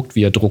viel gedruckt,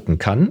 wie er drucken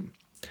kann.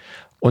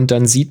 Und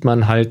dann sieht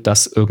man halt,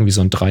 dass irgendwie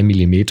so ein 3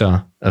 mm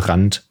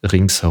Rand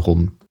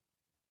ringsherum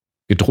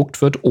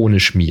gedruckt wird,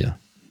 ohne Schmier.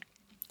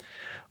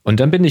 Und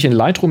dann bin ich in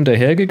Lightroom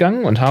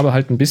dahergegangen und habe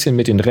halt ein bisschen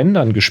mit den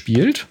Rändern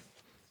gespielt,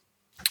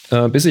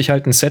 bis ich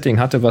halt ein Setting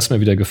hatte, was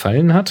mir wieder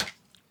gefallen hat.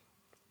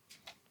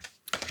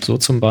 So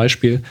zum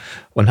Beispiel.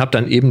 Und habe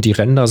dann eben die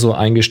Ränder so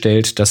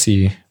eingestellt, dass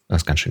sie,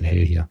 das ist ganz schön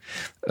hell hier,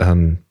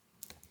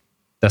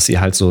 dass sie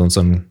halt so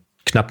einen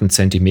knappen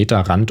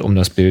Zentimeter Rand um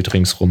das Bild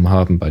ringsrum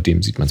haben. Bei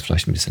dem sieht man es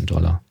vielleicht ein bisschen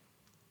doller.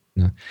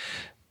 Ne?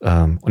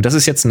 Und das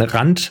ist jetzt ein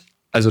Rand,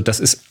 also das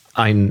ist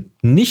ein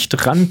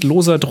nicht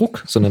randloser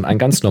Druck, sondern ein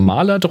ganz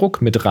normaler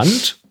Druck mit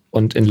Rand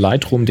und in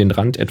Lightroom den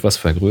Rand etwas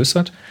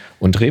vergrößert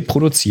und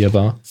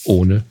reproduzierbar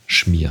ohne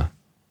Schmier.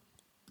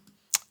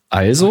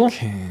 Also,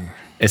 okay.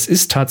 Es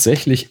ist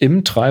tatsächlich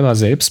im Treiber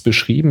selbst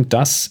beschrieben,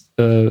 dass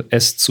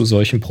es zu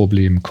solchen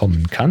Problemen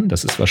kommen kann.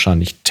 Das ist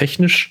wahrscheinlich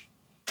technisch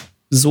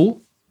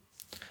so.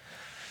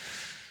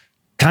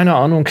 Keine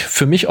Ahnung,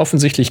 für mich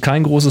offensichtlich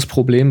kein großes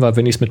Problem, weil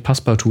wenn ich es mit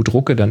Passepartout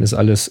drucke, dann ist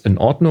alles in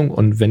Ordnung.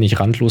 Und wenn ich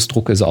randlos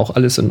drucke, ist auch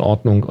alles in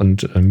Ordnung.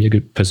 Und mir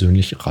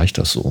persönlich reicht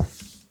das so.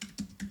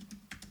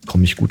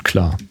 Komme ich gut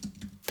klar.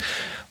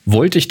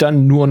 Wollte ich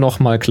dann nur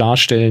noch mal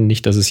klarstellen,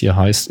 nicht, dass es hier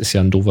heißt, ist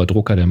ja ein doofer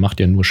Drucker, der macht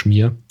ja nur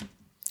Schmier.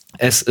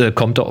 Es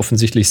kommt da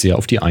offensichtlich sehr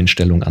auf die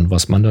Einstellung an,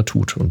 was man da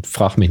tut. Und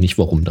frag mich nicht,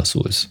 warum das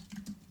so ist.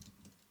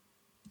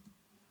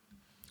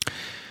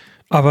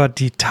 Aber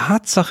die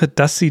Tatsache,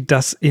 dass sie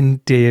das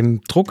in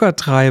dem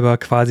Druckertreiber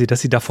quasi,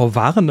 dass sie davor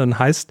warnen,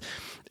 heißt,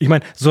 ich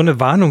meine, so eine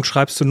Warnung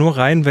schreibst du nur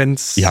rein, wenn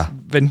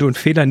du einen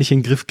Fehler nicht in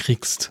den Griff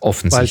kriegst.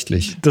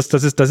 Offensichtlich. Weil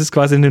das ist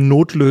quasi eine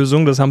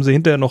Notlösung, das haben sie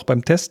hinterher noch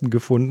beim Testen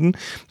gefunden,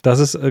 dass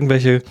es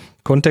irgendwelche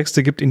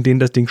Kontexte gibt, in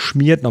denen das Ding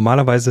schmiert.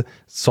 Normalerweise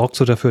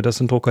sorgst du dafür, dass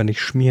ein Drucker nicht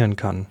schmieren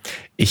kann.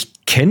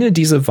 Ich kenne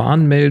diese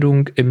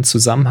Warnmeldung im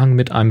Zusammenhang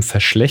mit einem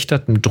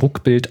verschlechterten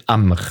Druckbild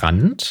am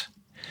Rand,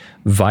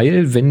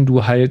 weil wenn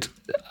du halt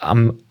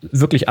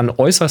wirklich an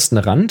äußersten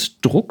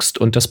Rand druckst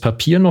und das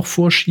Papier noch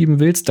vorschieben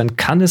willst, dann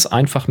kann es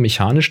einfach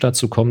mechanisch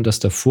dazu kommen, dass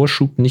der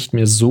Vorschub nicht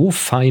mehr so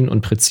fein und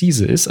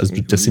präzise ist. Also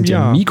das sind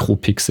ja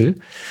Mikropixel.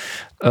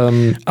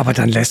 Aber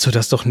dann lässt du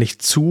das doch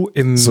nicht zu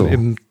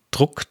im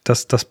Druck,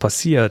 dass das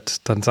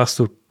passiert. Dann sagst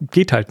du,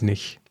 geht halt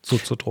nicht, so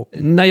zu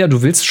drucken. Naja,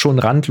 du willst schon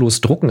randlos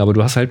drucken, aber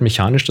du hast halt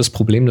mechanisch das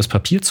Problem, das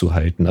Papier zu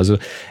halten. Also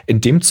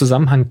in dem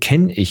Zusammenhang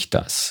kenne ich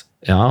das.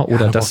 Ja,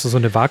 oder das brauchst du so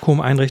eine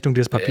Vakuumeinrichtung,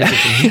 die das Papier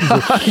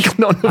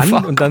so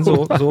an und dann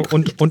so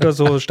unter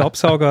so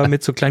Staubsauger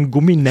mit so kleinen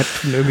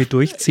Gumminäpfen irgendwie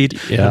durchzieht.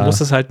 Ja. Dann musst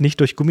du es halt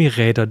nicht durch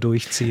Gummiräder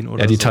durchziehen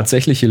oder die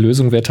tatsächliche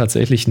Lösung wäre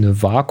tatsächlich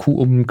eine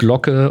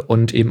Vakuumglocke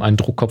und eben ein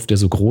Druckkopf, der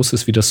so groß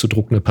ist wie das zu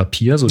druckende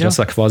Papier, sodass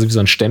er quasi wie so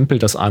ein Stempel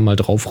das einmal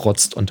drauf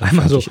rotzt und dann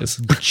einmal fertig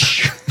ist.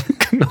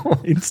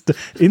 Genau.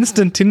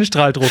 Instant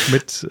Tintenstrahldruck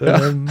mit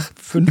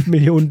 5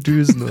 Millionen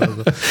Düsen oder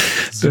so.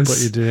 Super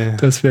Idee.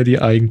 Das wäre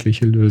die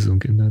eigentliche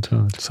Lösung in der Tat.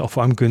 Das ist auch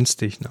vor allem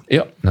günstig, ne?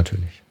 Ja,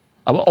 natürlich.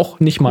 Aber auch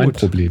nicht mein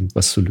Problem,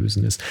 was zu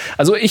lösen ist.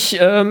 Also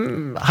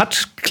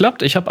hat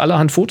geklappt. Ich habe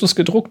allerhand Fotos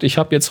gedruckt. Ich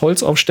habe jetzt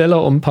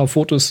Holzaufsteller, um ein paar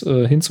Fotos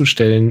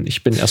hinzustellen.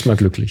 Ich bin erstmal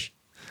glücklich.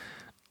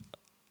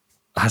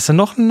 Hast du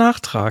noch einen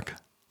Nachtrag?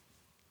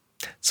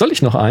 Soll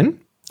ich noch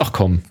einen? Ach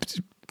komm.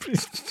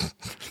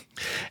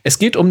 Es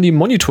geht um die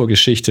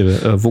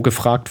Monitorgeschichte, wo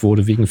gefragt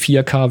wurde wegen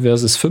 4K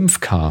versus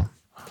 5K.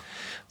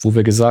 Wo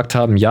wir gesagt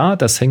haben, ja,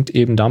 das hängt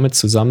eben damit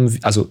zusammen,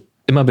 also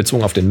immer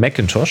bezogen auf den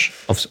Macintosh,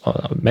 auf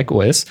Mac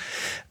OS.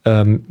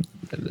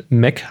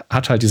 Mac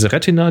hat halt diese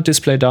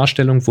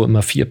Retina-Display-Darstellung, wo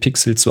immer 4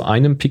 Pixel zu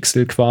einem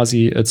Pixel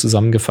quasi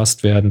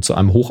zusammengefasst werden, zu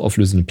einem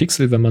hochauflösenden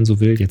Pixel, wenn man so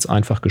will, jetzt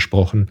einfach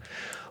gesprochen.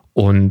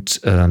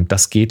 Und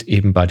das geht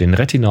eben bei den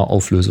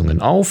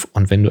Retina-Auflösungen auf.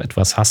 Und wenn du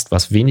etwas hast,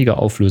 was weniger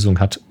Auflösung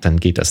hat, dann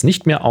geht das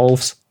nicht mehr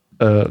auf,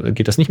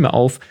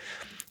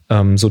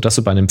 sodass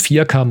du bei einem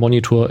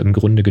 4K-Monitor im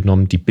Grunde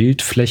genommen die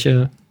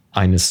Bildfläche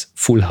eines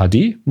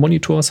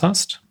Full-HD-Monitors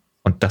hast.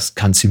 Und das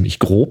kann ziemlich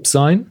grob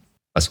sein.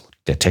 Also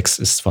der Text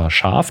ist zwar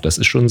scharf, das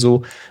ist schon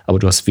so, aber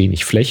du hast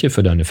wenig Fläche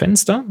für deine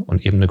Fenster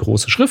und eben eine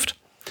große Schrift.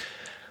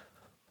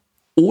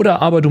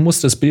 Oder aber du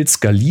musst das Bild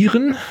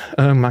skalieren.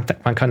 Man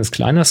kann es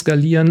kleiner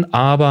skalieren,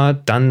 aber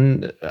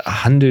dann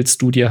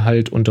handelst du dir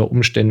halt unter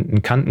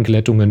Umständen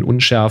Kantenglättungen,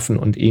 Unschärfen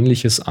und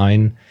Ähnliches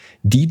ein,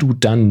 die du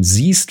dann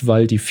siehst,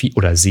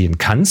 oder sehen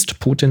kannst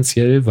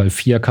potenziell, weil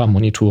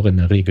 4K-Monitore in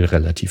der Regel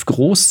relativ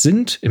groß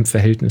sind im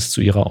Verhältnis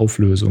zu ihrer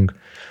Auflösung.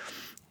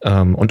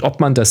 Und ob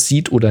man das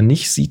sieht oder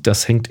nicht sieht,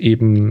 das hängt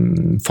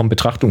eben vom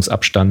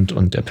Betrachtungsabstand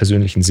und der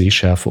persönlichen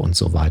Sehschärfe und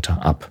so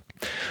weiter ab.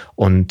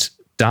 Und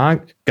Da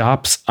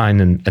gab es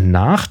einen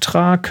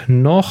Nachtrag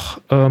noch,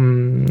 da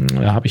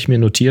habe ich mir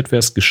notiert, wer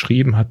es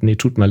geschrieben hat. Nee,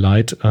 tut mir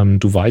leid,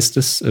 du weißt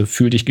es,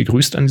 fühl dich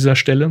gegrüßt an dieser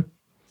Stelle.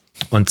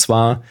 Und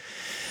zwar,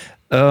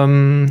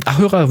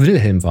 Hörer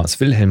Wilhelm war es.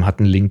 Wilhelm hat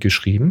einen Link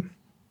geschrieben.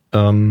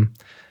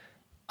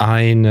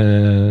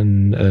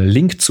 Einen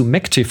Link zu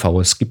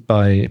MacTV. Es gibt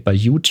bei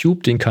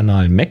YouTube den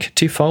Kanal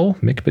MacTV,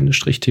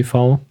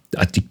 Mac-TV.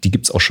 Die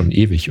gibt es auch schon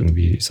ewig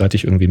irgendwie. Seit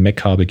ich irgendwie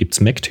Mac habe, gibt es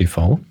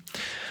MacTV.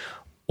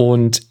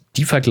 Und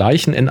die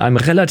vergleichen in einem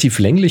relativ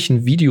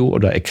länglichen Video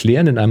oder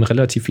erklären in einem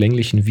relativ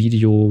länglichen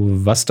Video,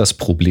 was das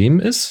Problem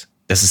ist.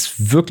 Das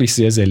ist wirklich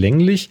sehr, sehr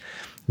länglich.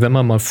 Wenn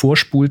man mal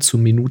vorspult zu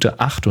Minute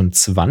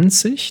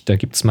 28, da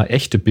gibt es mal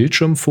echte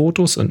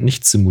Bildschirmfotos und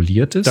nichts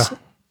Simuliertes. Da.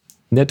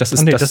 Ne, das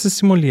ist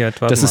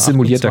simuliert. Warte das ist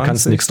simuliert, da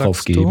kannst du nichts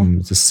drauf geben.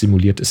 Das ist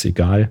simuliert, ist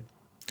egal.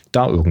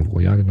 Da irgendwo,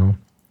 ja, genau.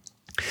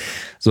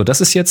 So,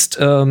 das ist jetzt,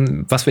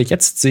 was wir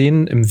jetzt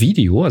sehen im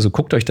Video. Also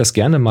guckt euch das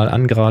gerne mal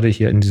an, gerade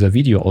hier in dieser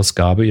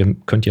Videoausgabe. Ihr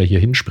könnt ja hier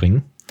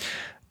hinspringen.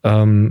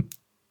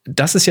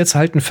 Das ist jetzt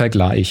halt ein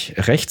Vergleich.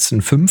 Rechts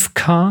ein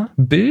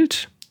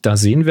 5K-Bild. Da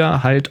sehen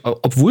wir halt,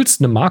 obwohl es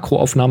eine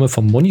Makroaufnahme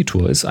vom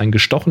Monitor ist, ein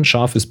gestochen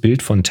scharfes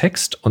Bild von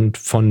Text und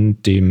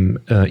von dem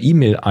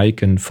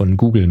E-Mail-Icon von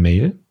Google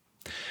Mail.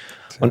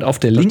 Und auf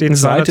der linken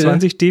Seite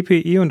 220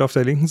 dpi und auf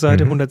der linken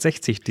Seite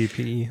 160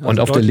 dpi. Also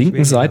und auf der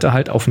linken Seite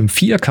halt auf einem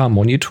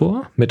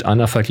 4K-Monitor mit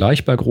einer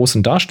vergleichbar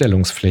großen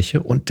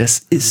Darstellungsfläche. Und das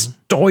ist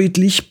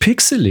deutlich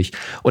pixelig.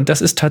 Und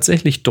das ist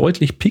tatsächlich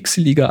deutlich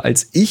pixeliger,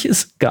 als ich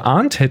es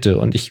geahnt hätte.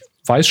 Und ich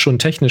weiß schon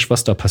technisch,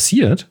 was da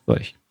passiert,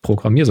 weil ich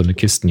programmiere so eine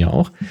Kisten ja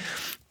auch.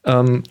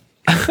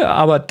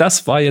 Aber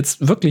das war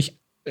jetzt wirklich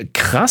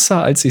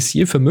krasser, als ich es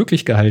je für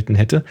möglich gehalten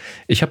hätte.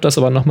 Ich habe das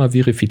aber nochmal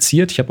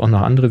verifiziert. Ich habe auch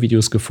noch andere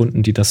Videos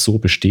gefunden, die das so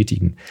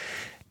bestätigen.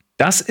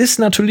 Das ist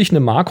natürlich eine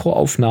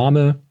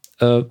Makroaufnahme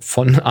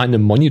von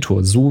einem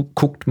Monitor. So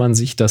guckt man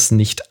sich das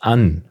nicht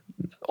an.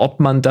 Ob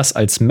man das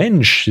als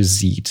Mensch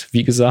sieht,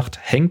 wie gesagt,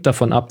 hängt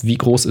davon ab, wie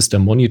groß ist der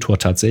Monitor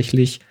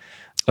tatsächlich,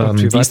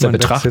 wie ist der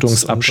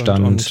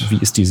Betrachtungsabstand, und wie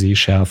ist die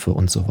Sehschärfe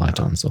und so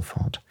weiter und so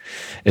fort.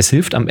 Es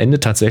hilft am Ende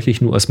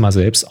tatsächlich nur, es mal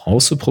selbst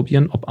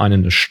auszuprobieren, ob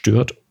einen es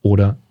stört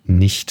oder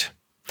nicht.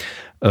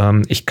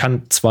 Ich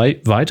kann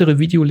 2 weitere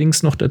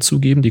Videolinks noch dazu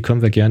geben, die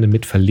können wir gerne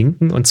mit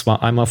verlinken, und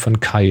zwar einmal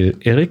von Kyle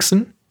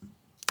Erickson.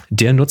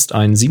 Der nutzt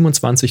einen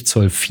 27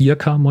 Zoll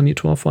 4K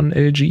Monitor von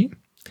LG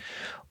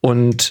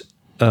und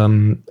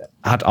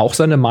hat auch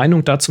seine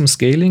Meinung da zum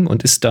Scaling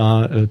und ist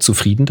da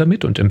zufrieden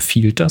damit und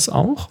empfiehlt das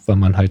auch, weil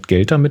man halt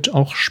Geld damit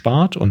auch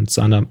spart und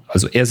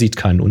also er sieht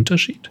keinen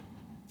Unterschied.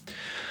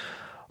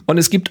 Und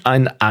es gibt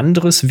ein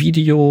anderes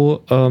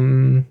Video,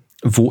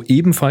 wo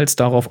ebenfalls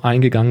darauf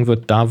eingegangen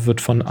wird, da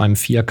wird von einem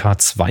 4K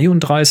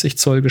 32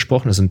 Zoll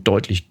gesprochen, das ist ein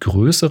deutlich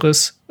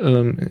größeres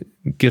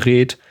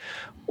Gerät,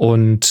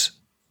 und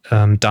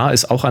da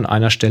ist auch an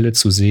einer Stelle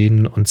zu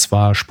sehen, und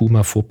zwar spul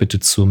mal vor bitte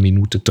zur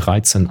Minute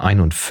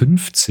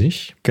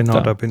 13:51. Genau,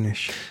 da bin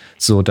ich.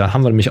 So, da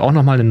haben wir nämlich auch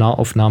nochmal eine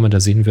Nahaufnahme. Da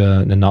sehen wir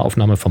eine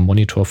Nahaufnahme vom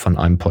Monitor von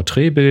einem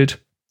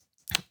Porträtbild.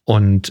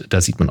 Und da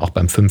sieht man auch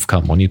beim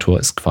 5K-Monitor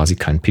ist quasi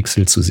kein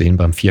Pixel zu sehen.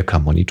 Beim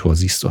 4K-Monitor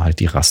siehst du halt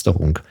die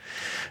Rasterung.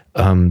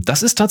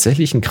 Das ist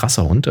tatsächlich ein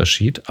krasser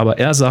Unterschied. Aber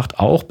er sagt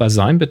auch, bei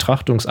seinem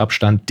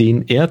Betrachtungsabstand,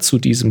 den er zu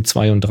diesem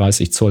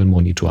 32 Zoll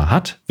Monitor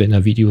hat, wenn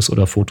er Videos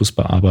oder Fotos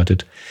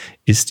bearbeitet,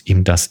 ist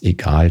ihm das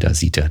egal. Da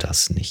sieht er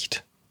das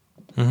nicht.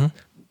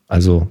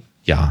 Also,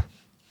 ja.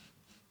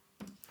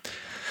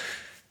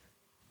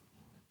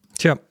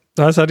 Tja,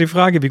 da ist halt die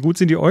Frage, wie gut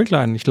sind die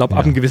Äuglein? Ich glaube,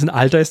 ab einem gewissen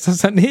Alter ist das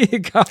dann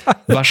egal.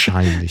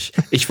 Wahrscheinlich.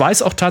 Ich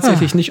weiß auch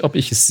tatsächlich nicht, ob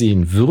ich es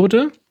sehen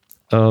würde.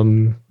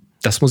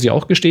 Das muss ich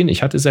auch gestehen.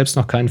 Ich hatte selbst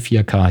noch keinen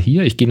 4K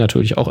hier. Ich gehe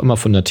natürlich auch immer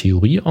von der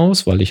Theorie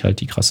aus, weil ich halt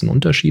die krassen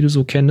Unterschiede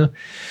so kenne.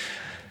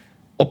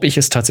 Ob ich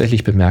es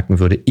tatsächlich bemerken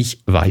würde,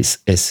 ich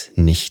weiß es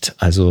nicht.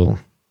 Also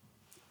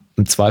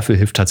im Zweifel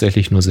hilft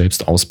tatsächlich nur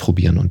selbst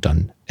ausprobieren und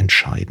dann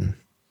entscheiden.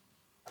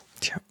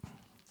 Tja.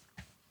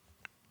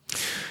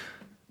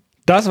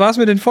 Das war's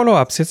mit den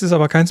Follow-ups. Jetzt ist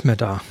aber keins mehr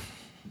da.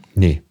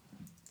 Nee.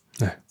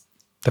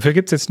 Dafür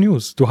gibt's jetzt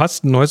News. Du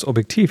hast ein neues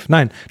Objektiv.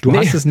 Nein, du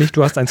hast es nicht,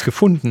 du hast eins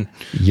gefunden.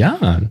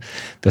 Ja,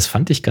 das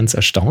fand ich ganz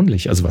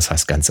erstaunlich. Also was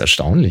heißt ganz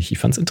erstaunlich? Ich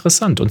fand es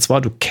interessant. Und zwar,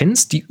 du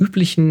kennst die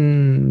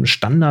üblichen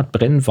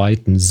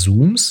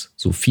Standard-Brennweiten-Zooms,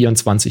 so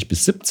 24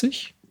 bis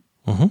 70.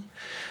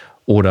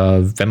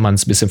 Oder wenn man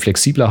es ein bisschen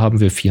flexibler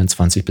haben will,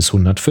 24 bis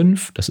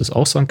 105. Das ist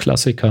auch so ein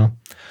Klassiker.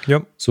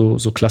 Ja. So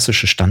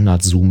klassische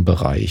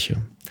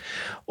Standard-Zoom-Bereiche.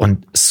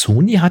 Und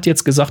Sony hat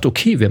jetzt gesagt,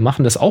 okay, wir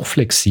machen das auch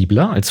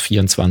flexibler als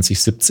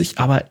 24-70,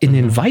 aber in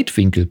den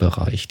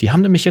Weitwinkelbereich. Die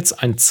haben nämlich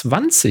jetzt ein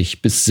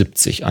 20 bis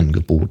 70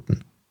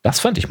 angeboten. Das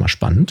fand ich mal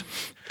spannend.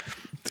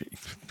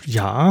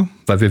 Ja.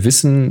 Weil wir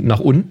wissen,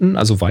 nach unten,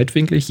 also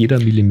weitwinklig, jeder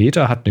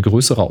Millimeter hat eine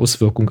größere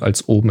Auswirkung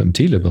als oben im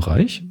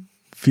Telebereich.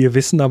 Wir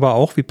wissen aber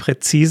auch, wie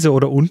präzise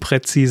oder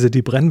unpräzise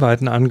die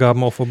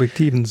Brennweitenangaben auf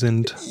Objektiven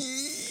sind.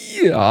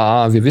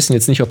 Ja, wir wissen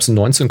jetzt nicht, ob es ein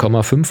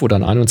 19,5 oder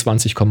ein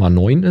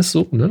 21,9 ist,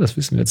 so, ne? Das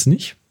wissen wir jetzt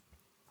nicht.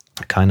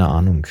 Keine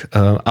Ahnung.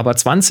 Aber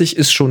 20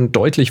 ist schon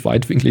deutlich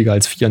weitwinkliger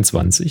als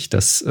 24.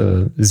 Das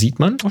sieht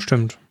man. Das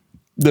stimmt.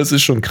 Das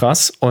ist schon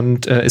krass.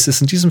 Und es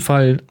ist in diesem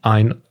Fall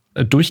ein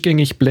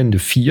durchgängig Blende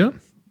 4.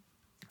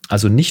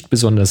 Also nicht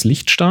besonders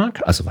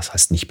lichtstark. Also was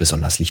heißt nicht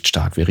besonders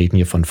lichtstark? Wir reden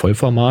hier von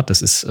Vollformat.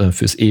 Das ist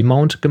fürs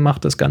E-Mount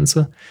gemacht, das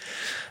Ganze.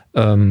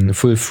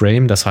 Full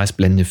Frame, das heißt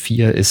Blende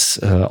 4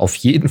 ist auf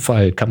jeden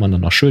Fall, kann man dann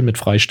noch schön mit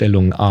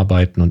Freistellungen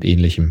arbeiten und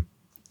ähnlichem.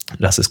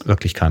 Das ist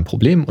wirklich kein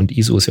Problem und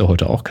ISO ist ja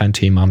heute auch kein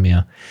Thema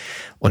mehr.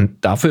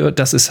 Und dafür,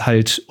 dass es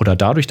halt, oder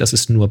dadurch, dass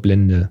es nur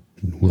Blende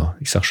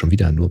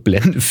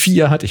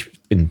 4 hat, ich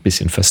bin ein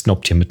bisschen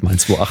versnobbt hier mit meinen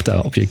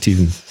 2.8er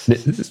Objektiven.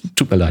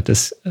 Tut mir leid,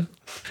 das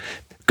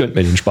gönnt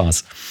mir den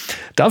Spaß.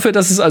 Dafür,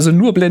 dass es also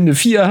nur Blende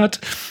 4 hat,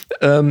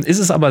 ist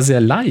es aber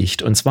sehr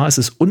leicht. Und zwar ist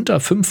es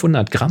unter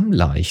 500 Gramm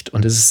leicht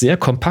und es ist sehr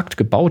kompakt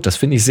gebaut. Das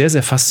finde ich sehr,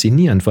 sehr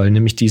faszinierend, weil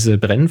nämlich diese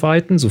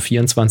Brennweiten, so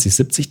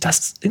 24-70,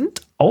 das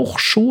sind auch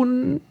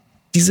schon,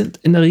 die sind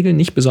in der Regel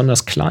nicht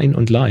besonders klein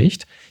und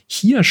leicht.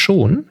 Hier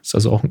schon, ist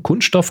also auch ein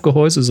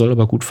Kunststoffgehäuse, soll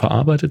aber gut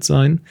verarbeitet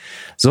sein,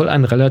 soll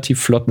einen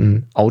relativ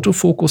flotten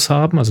Autofokus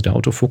haben, also der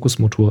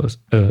Autofokusmotor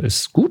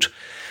ist gut.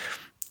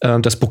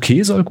 Das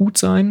Bokeh soll gut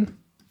sein.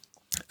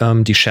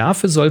 Die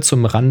Schärfe soll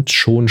zum Rand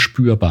schon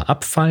spürbar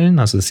abfallen.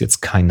 Also ist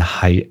jetzt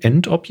kein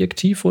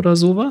High-End-Objektiv oder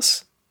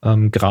sowas.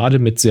 Gerade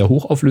mit sehr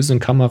hochauflösenden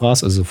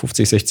Kameras, also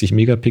 50, 60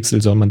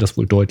 Megapixel, soll man das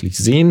wohl deutlich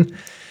sehen.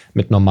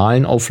 Mit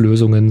normalen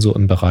Auflösungen, so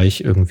im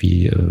Bereich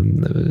irgendwie,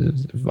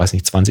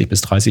 20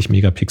 bis 30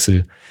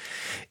 Megapixel,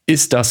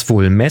 ist das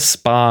wohl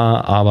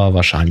messbar, aber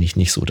wahrscheinlich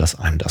nicht so, dass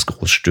einem das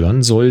groß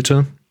stören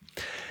sollte.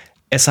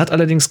 Es hat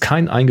allerdings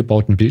keinen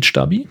eingebauten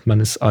Bildstabi.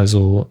 Man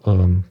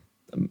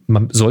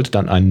sollte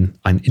dann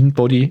einen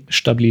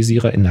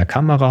In-Body-Stabilisierer in der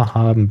Kamera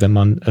haben, wenn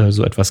man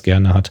so etwas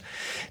gerne hat.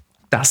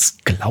 Das,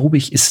 glaube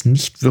ich, ist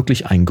nicht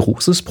wirklich ein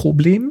großes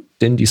Problem,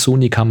 denn die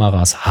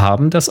Sony-Kameras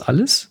haben das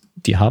alles.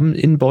 Die haben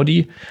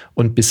In-Body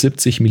und bis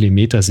 70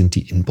 mm sind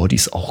die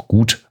In-Bodies auch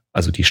gut.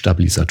 Also die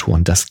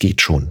Stabilisatoren, das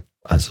geht schon.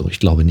 Also ich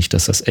glaube nicht,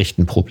 dass das echt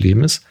ein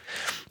Problem ist.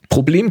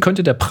 Problem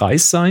könnte der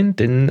Preis sein,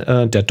 denn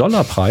der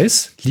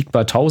Dollarpreis liegt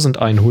bei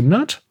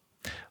 1100.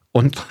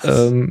 Und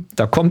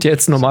da kommt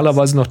jetzt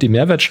normalerweise noch die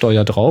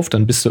Mehrwertsteuer drauf,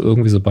 dann bist du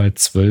irgendwie so bei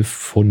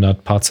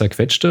 1200 paar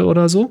zerquetschte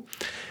oder so.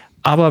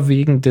 Aber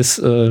wegen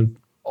des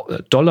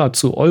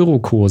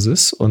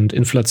Dollar-zu-Euro-Kurses und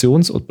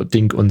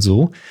Inflationsding und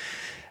so,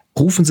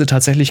 rufen sie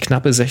tatsächlich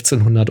knappe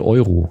 1600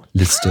 Euro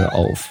Liste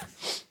auf.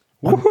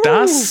 Und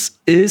das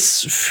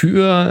ist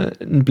für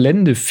ein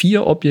Blende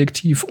 4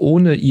 Objektiv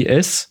ohne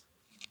IS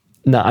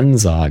eine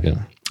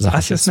Ansage.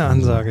 Das ist eine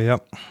Ansage, ja.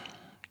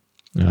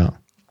 Ja.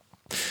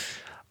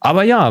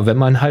 Aber ja, wenn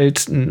man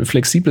halt ein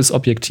flexibles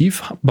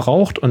Objektiv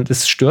braucht und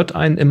es stört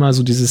einen immer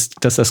so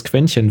dass das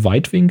Quäntchen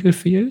Weitwinkel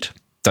fehlt,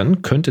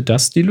 dann könnte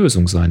das die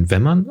Lösung sein,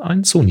 wenn man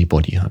ein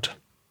Sony-Body hat.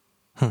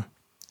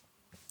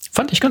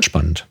 Fand ich ganz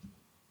spannend.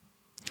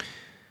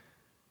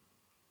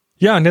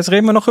 Ja, und jetzt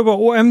reden wir noch über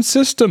OM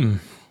System.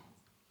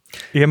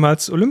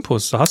 Ehemals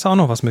Olympus, da hast du auch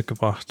noch was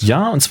mitgebracht.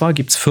 Ja, und zwar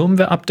gibt es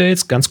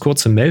Firmware-Updates, ganz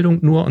kurze Meldung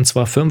nur, und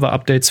zwar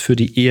Firmware-Updates für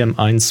die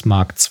EM1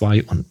 Mark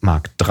II und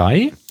Mark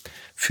III.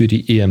 Für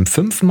die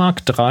EM5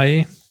 Mark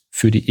III,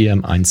 für die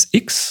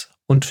EM1X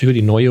und für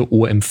die neue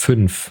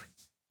OM5.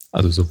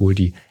 Also sowohl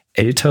die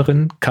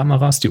älteren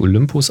Kameras, die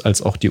Olympus,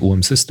 als auch die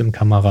OM System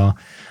Kamera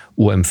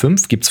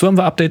OM5. Gibt es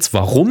Firmware-Updates?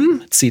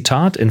 Warum?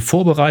 Zitat: In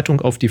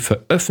Vorbereitung auf die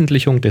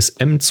Veröffentlichung des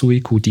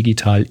M2IQ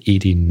Digital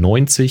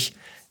ED90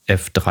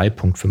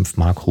 f3.5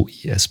 Makro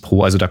IS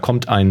Pro. Also da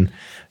kommt ein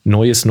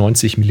neues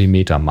 90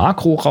 mm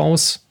Makro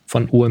raus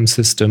von OM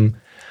System.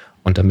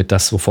 Und damit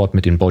das sofort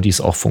mit den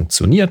Bodies auch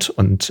funktioniert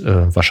und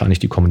wahrscheinlich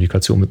die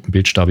Kommunikation mit dem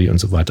Bildstabi und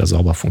so weiter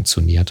sauber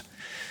funktioniert,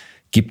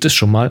 gibt es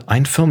schon mal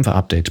ein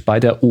Firmware-Update. Bei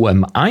der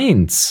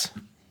OM1,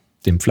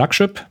 dem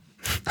Flagship,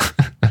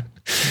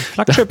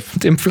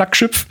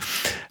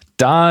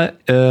 da,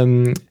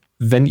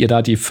 wenn ihr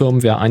da die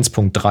Firmware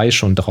 1.3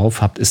 schon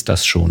drauf habt, ist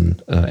das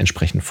schon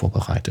entsprechend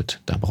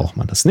vorbereitet. Da braucht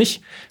man das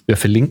nicht. Wir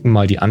verlinken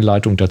mal die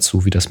Anleitung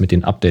dazu, wie das mit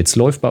den Updates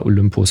läuft bei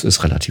Olympus.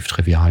 Ist relativ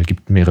trivial,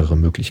 gibt mehrere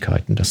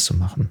Möglichkeiten, das zu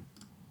machen.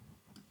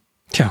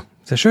 Tja,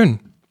 sehr schön.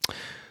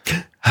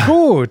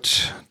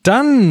 Gut,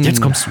 dann...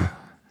 Jetzt kommst du.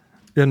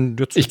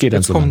 Ich gehe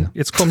dann so lange.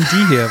 Jetzt kommen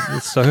die hier.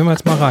 Da hören wir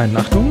jetzt mal rein.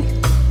 Achtung.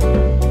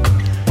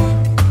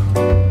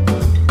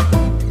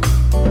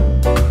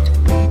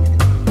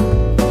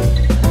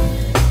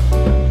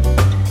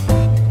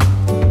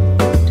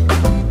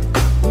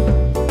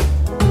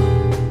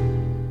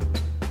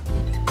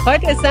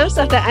 Heute ist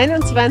Samstag, der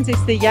 21.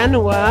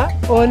 Januar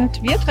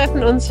und wir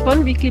treffen uns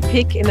von Weekly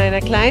Pick in einer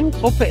kleinen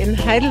Gruppe in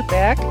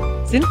Heidelberg,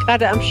 sind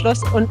gerade am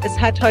Schloss und es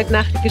hat heute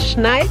Nacht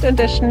geschneit und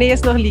der Schnee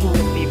ist noch liegen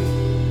geblieben.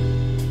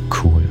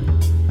 Cool.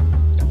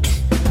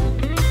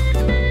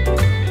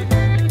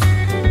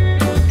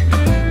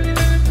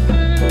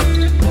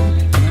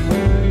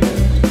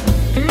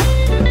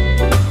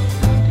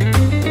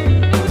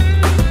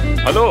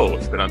 Hallo,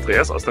 ich bin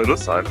Andreas aus der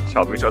Lustheim. Ich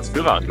habe mich als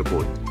Führer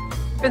angeboten.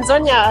 Ich bin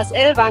Sonja aus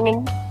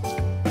Ellwangen.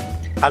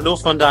 Hallo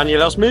von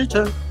Daniel aus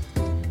Milte.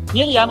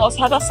 Miriam aus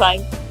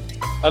Hattersheim.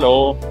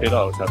 Hallo,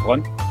 Peter aus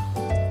Heilbronn.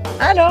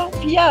 Hallo,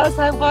 Pia aus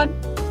Heilbronn.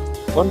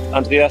 Und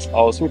Andreas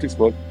aus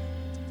Ludwigsburg.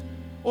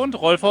 Und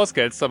Rolf aus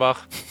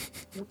Gelsterbach.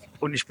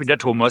 Und ich bin der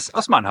Thomas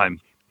aus Mannheim.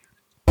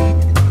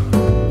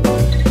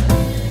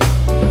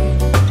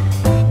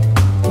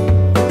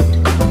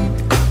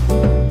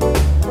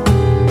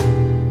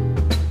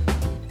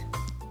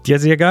 Ja,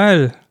 sehr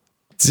geil.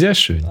 Sehr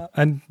schön.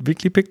 Ein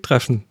Weekly Pick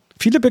Treffen.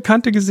 Viele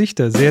bekannte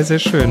Gesichter. Sehr, sehr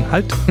schön.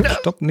 Halt,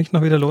 stopp, nicht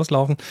noch wieder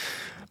loslaufen.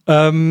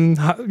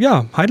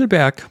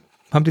 Heidelberg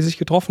haben die sich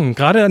getroffen.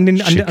 Gerade an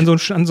so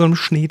einem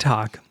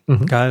Schneetag.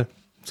 Geil.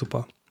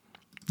 Super.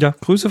 Ja,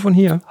 Grüße von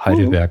hier.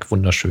 Heidelberg,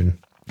 wunderschön.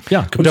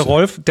 Ja, Grüße. Und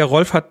der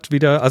Rolf hat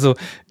wieder, also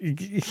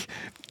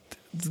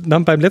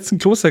beim letzten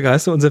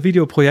Klostergeister, unser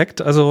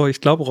Videoprojekt, also ich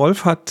glaube,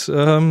 Rolf hat,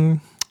 das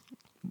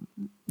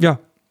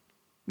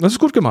ist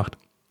gut gemacht.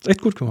 Ist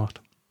echt gut gemacht.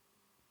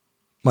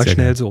 Mal Sehr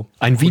schnell gut. so.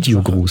 Ein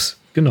Videogruß.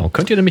 Genau,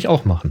 könnt ihr nämlich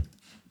auch machen.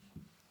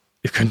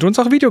 Ihr könnt uns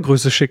auch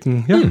Videogrüße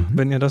schicken. Ja,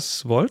 wenn ihr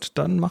das wollt,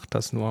 dann macht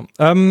das nur.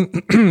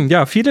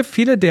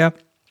 Viele der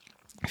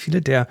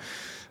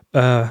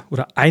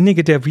oder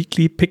einige der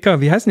Weekly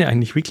Picker, wie heißen die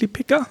eigentlich? Weekly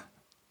Picker?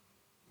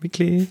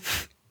 Weekly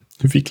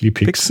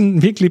Picks. Pixen.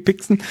 Sind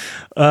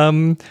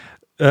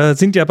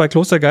ja bei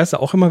Klostergeister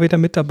auch immer wieder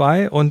mit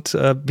dabei. Und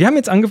wir haben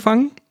jetzt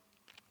angefangen,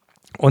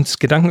 uns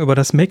Gedanken über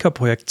das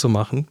Maker-Projekt zu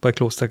machen bei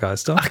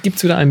Klostergeister. Ach,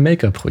 gibt's wieder ein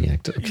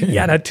Maker-Projekt? Okay.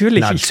 Ja,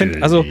 natürlich. Ich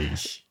finde, also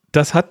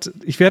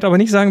ich werde aber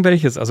nicht sagen,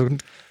 welches. Also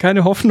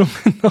keine Hoffnung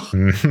noch.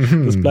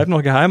 Das bleibt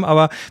noch geheim.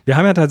 Aber wir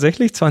haben ja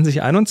tatsächlich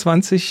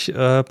 2021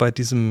 bei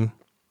diesem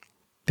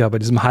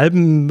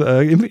halben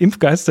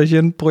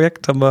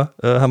Impfgeisterchen-Projekt haben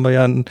wir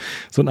ja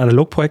so ein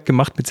Analogprojekt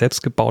gemacht mit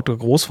selbstgebauter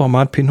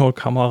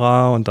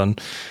Großformat-Pinhole-Kamera und dann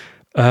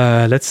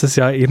letztes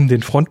Jahr eben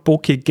den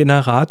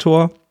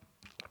Front-Bokeh-Generator,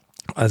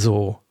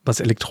 also was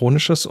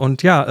Elektronisches.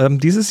 Und ja,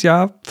 dieses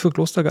Jahr für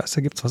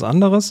Klostergeister gibt es was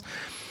anderes.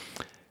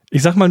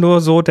 Ich sag mal nur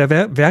so, der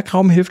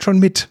Werkraum hilft schon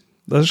mit.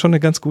 Das ist schon eine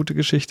ganz gute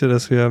Geschichte,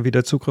 dass wir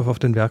wieder Zugriff auf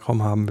den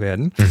Werkraum haben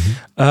werden.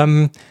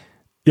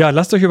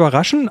 Lasst euch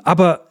überraschen,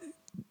 aber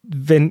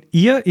wenn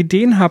ihr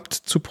Ideen habt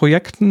zu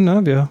Projekten,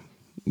 ne, wir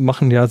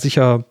machen ja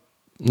sicher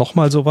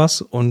nochmal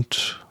sowas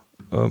und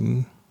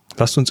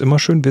lasst uns immer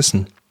schön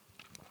wissen.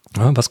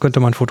 Ja, was könnte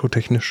man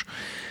fototechnisch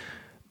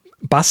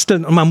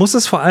basteln? Und man muss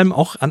es vor allem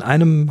auch an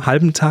einem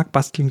halben Tag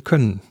basteln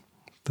können.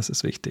 Das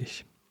ist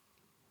wichtig.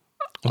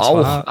 Und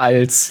auch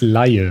als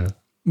Laie.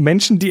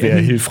 Menschen,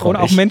 hilfreich.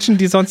 oder auch Menschen,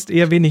 die sonst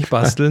eher wenig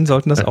basteln,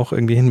 sollten das auch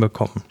irgendwie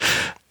hinbekommen.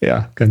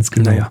 Ja, ganz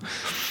genau. Naja.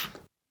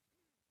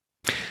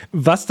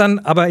 Was dann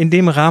aber in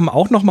dem Rahmen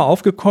auch nochmal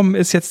aufgekommen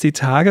ist jetzt die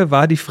Tage,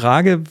 war die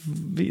Frage,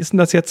 wie ist denn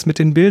das jetzt mit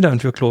den Bildern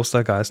für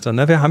Klostergeister?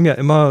 Ne? Wir haben ja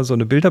immer so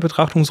eine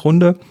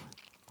Bilderbetrachtungsrunde.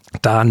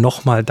 Da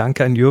nochmal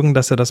danke an Jürgen,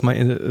 dass er das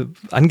mal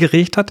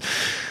angeregt hat.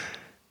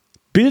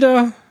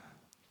 Bilder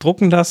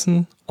drucken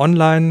lassen,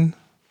 online.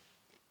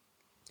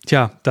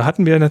 Tja, da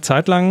hatten wir eine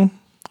Zeit lang,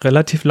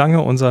 relativ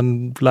lange,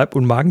 unseren Leib-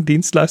 und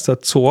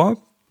Magendienstleister Zohr.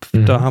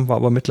 Da haben wir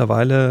aber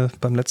mittlerweile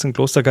beim letzten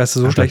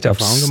Klostergeister so schlechte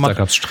Erfahrungen gemacht. Da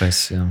gab es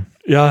Stress, ja.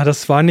 Ja,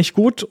 das war nicht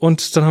gut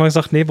und dann haben wir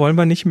gesagt, nee, wollen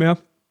wir nicht mehr.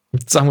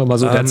 Sagen wir mal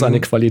so, der hat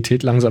seine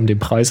Qualität langsam dem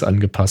Preis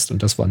angepasst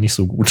und das war nicht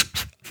so gut.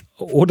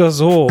 Oder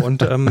so.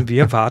 Und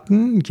wir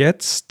warten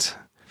jetzt,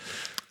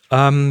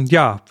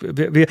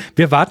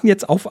 wir warten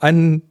jetzt auf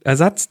einen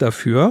Ersatz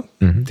dafür,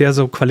 der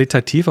so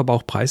qualitativ, aber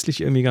auch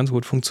preislich irgendwie ganz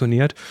gut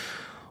funktioniert.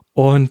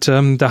 Und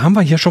da haben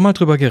wir hier schon mal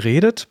drüber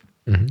geredet.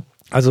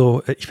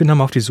 Also ich bin da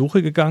mal auf die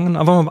Suche gegangen,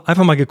 aber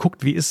einfach mal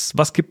geguckt,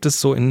 was gibt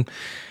es so in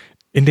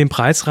dem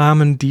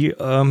Preisrahmen,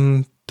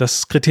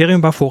 das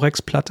Kriterium war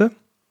Forex-Platte.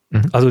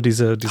 Also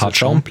diese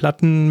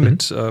Schaumplatten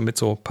mit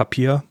so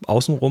Papier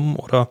außenrum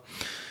oder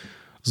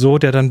so,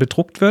 der dann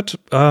bedruckt wird.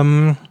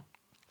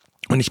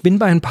 Und ich bin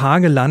bei ein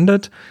paar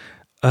gelandet.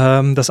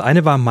 Das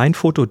eine war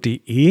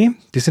meinfoto.de.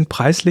 Die sind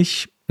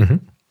preislich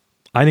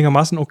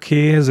einigermaßen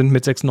okay, sind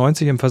mit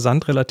 6,90 im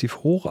Versand relativ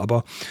hoch,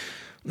 aber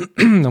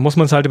da muss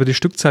man es halt über die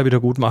Stückzahl wieder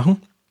gut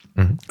machen.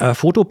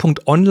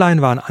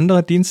 Foto.online war ein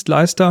anderer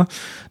Dienstleister.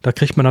 Da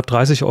kriegt man ab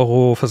 30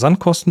 €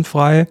 Versandkosten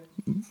frei.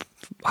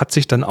 Hat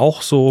sich dann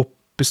auch so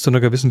bis zu einer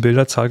gewissen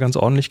Bilderzahl ganz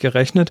ordentlich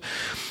gerechnet.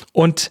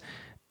 Und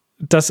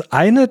das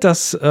eine,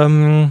 das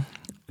wir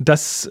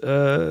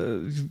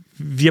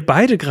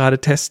beide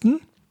gerade testen,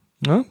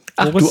 ne?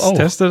 Ach, Boris du auch.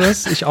 teste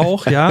das, ich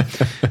auch, ja,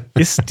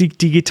 ist die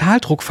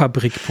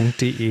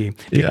digitaldruckfabrik.de.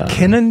 Wir Ja.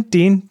 kennen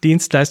den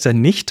Dienstleister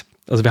nicht.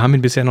 Also wir haben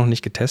ihn bisher noch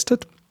nicht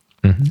getestet,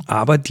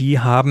 aber die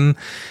haben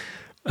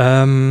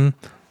ein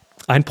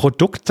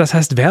Produkt, das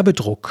heißt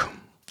Werbedruck.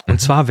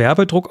 Und zwar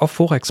Werbedruck auf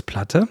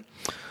Forex-Platte.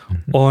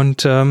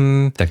 Und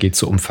Da geht es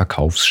so um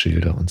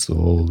Verkaufsschilder und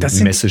so, Das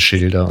sind-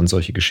 Messeschilder und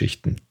solche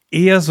Geschichten.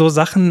 eher so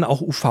Sachen,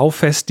 auch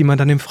UV-fest, die man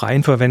dann im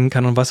Freien verwenden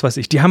kann und was weiß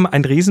ich. Die haben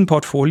ein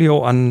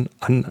Riesenportfolio an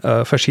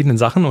verschiedenen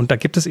Sachen und da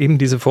gibt es eben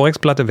diese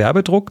Forex-Platte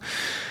Werbedruck.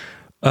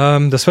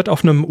 Das wird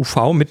auf einem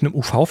mit einem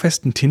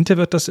UV-festen Tinte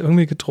wird das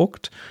irgendwie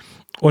gedruckt.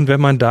 Und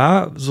wenn man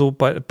da so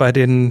bei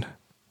den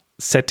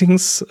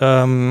Settings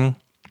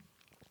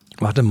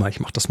warte mal, ich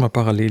mache das mal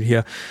parallel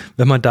hier.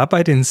 Wenn man da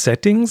bei den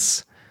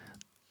Settings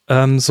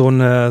so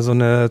eine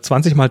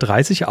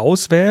 20x30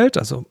 auswählt,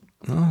 also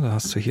da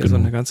hast du hier so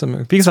eine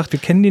ganze, wie gesagt, wir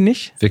kennen die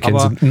nicht. Wir kennen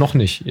sie noch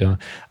nicht, ja.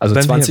 Also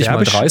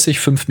 20x30,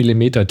 5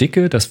 mm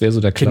Dicke, das wäre so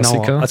der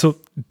Klassiker. Genau, also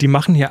die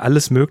machen hier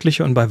alles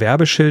Mögliche und bei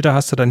Werbeschilder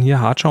hast du dann hier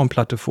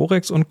Hartschaumplatte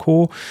Forex und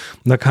Co.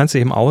 Und da kannst du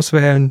eben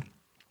auswählen,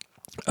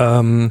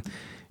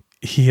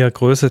 hier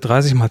Größe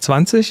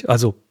 30x20,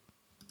 also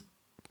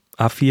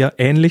A4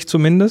 ähnlich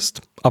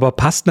zumindest, aber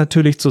passt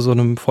natürlich zu so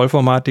einem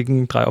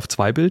vollformatigen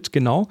 3:2 Bild,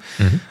 genau.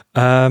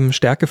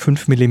 Stärke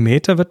 5 mm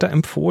wird da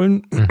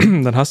empfohlen.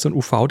 Dann hast du einen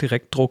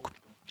UV-Direktdruck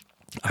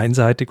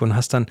einseitig und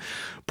hast dann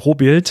pro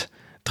Bild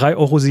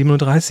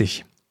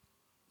 3,37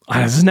 €.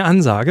 Das ist eine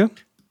Ansage.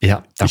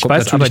 Ja, da ich kommt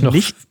weiß natürlich aber noch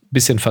nicht, ein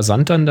bisschen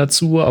Versand dann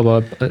dazu,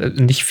 aber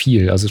nicht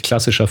viel. Also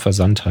klassischer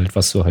Versand halt,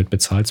 was du halt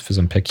bezahlst für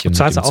so ein Päckchen. du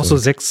zahlst auch so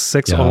 6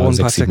 Ja, Euro und ein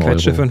 6, paar 7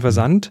 zerquetschte Euro. für den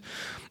Versand.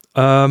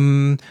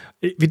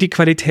 Wie die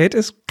Qualität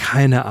ist,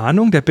 keine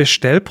Ahnung. Der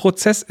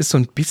Bestellprozess ist so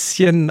ein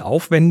bisschen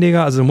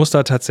aufwendiger. Also du musst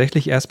da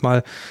tatsächlich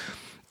erstmal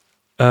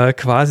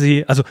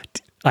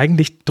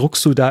eigentlich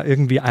druckst du da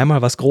irgendwie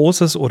einmal was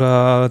Großes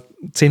oder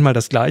 10-mal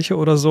das Gleiche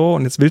oder so.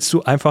 Und jetzt willst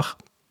du einfach,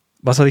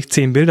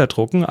 10 Bilder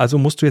drucken. Also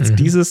musst du jetzt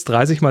dieses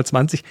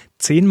 30x20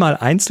 10-mal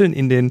einzeln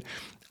in den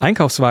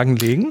Einkaufswagen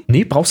legen.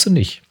 Nee, brauchst du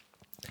nicht.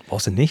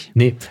 Brauchst du nicht?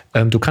 Nee,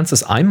 du kannst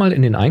es einmal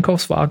in den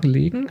Einkaufswagen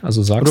legen.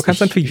 Also sagst, Und du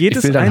kannst dann für jedes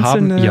ich will dann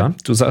einzelne... haben,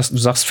 du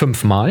sagst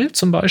 5-mal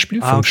zum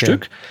Beispiel, 5 okay.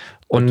 Stück.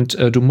 Und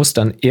du musst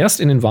dann erst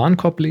in den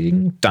Warenkorb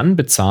legen, dann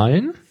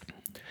bezahlen.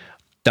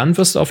 Dann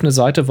wirst du auf eine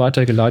Seite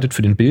weitergeleitet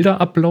für den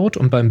Bilder-Upload.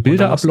 Und beim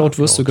Bilder-Upload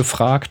wirst du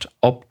gefragt,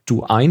 ob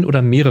du ein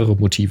oder mehrere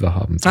Motive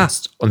haben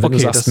willst. Und wenn du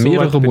sagst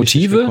mehrere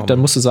Motive, dann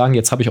musst du sagen,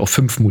 jetzt habe ich auch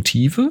 5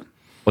 Motive.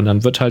 Und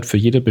dann wird halt für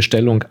jede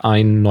Bestellung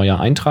ein neuer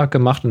Eintrag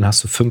gemacht und dann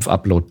hast du 5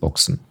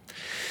 Upload-Boxen.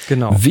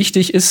 Genau.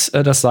 Wichtig ist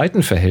das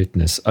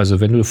Seitenverhältnis. Also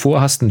wenn du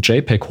vorhast, ein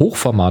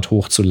JPEG-Hochformat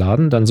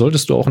hochzuladen, dann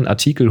solltest du auch einen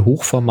Artikel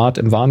Hochformat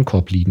im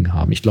Warenkorb liegen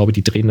haben. Ich glaube,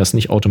 die drehen das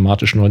nicht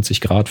automatisch 90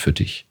 Grad für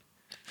dich.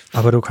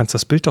 Aber du kannst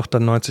das Bild doch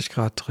dann 90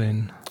 Grad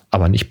drehen.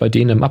 Aber nicht bei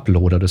denen im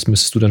Uploader. Das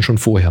müsstest du dann schon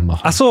vorher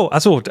machen. Ach so,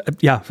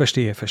 ja,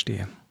 verstehe.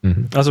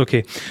 Also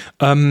okay.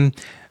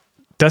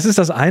 Das ist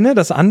das eine.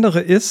 Das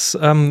andere ist,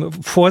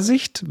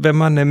 Vorsicht, wenn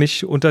man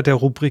nämlich unter der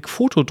Rubrik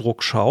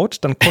Fotodruck schaut,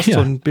 dann kostet so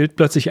ein Bild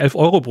plötzlich 11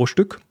 Euro pro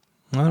Stück.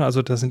 Ja,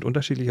 also das sind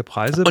unterschiedliche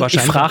Preise. Und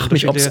ich frage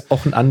mich, ob es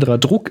auch ein anderer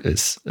Druck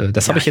ist.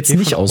 Das habe ich jetzt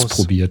nicht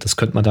ausprobiert. Das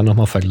könnte man dann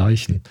nochmal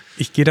vergleichen.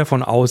 Ich gehe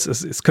davon aus.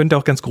 Es könnte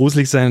auch ganz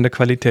gruselig sein in der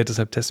Qualität,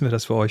 deshalb testen wir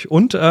das für euch.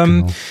 Und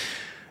was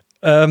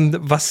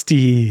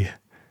den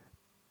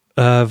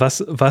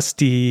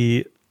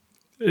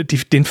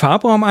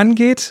Farbraum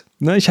angeht,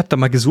 ne, ich habe da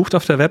mal gesucht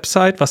auf der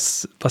Website,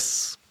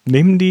 was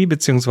nehmen die,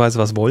 beziehungsweise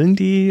was wollen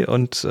die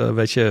und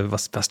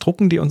was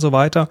drucken die und so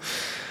weiter.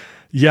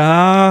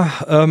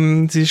 Ja,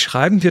 sie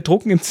schreiben, wir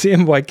drucken im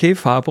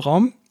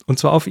CMYK-Farbraum und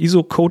zwar auf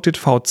ISO-Coated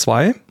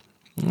V2.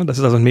 Das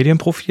ist also ein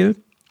Medienprofil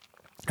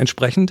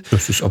entsprechend.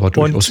 Das ist aber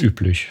durchaus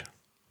üblich.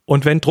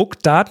 Und wenn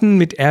Druckdaten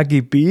mit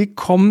RGB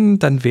kommen,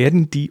 dann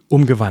werden die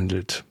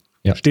umgewandelt.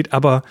 Ja. Steht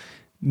aber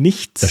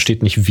nichts. Da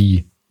steht nicht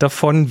wie.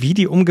 Davon, wie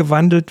die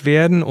umgewandelt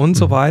werden und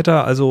so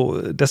weiter.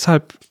 Also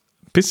deshalb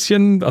ein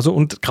bisschen,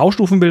 und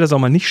Graustufenbilder soll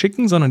man nicht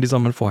schicken, sondern die soll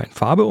man vorher in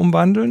Farbe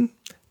umwandeln.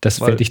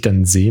 Das werde ich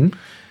dann sehen.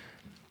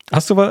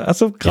 Hast du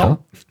Grau? Ja.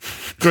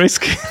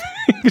 Grayscale?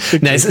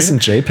 Na, es ist ein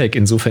JPEG,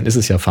 insofern ist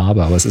es ja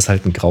Farbe, aber es ist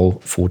halt ein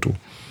Graufoto.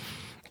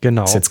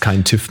 Genau. Ist jetzt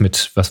kein TIFF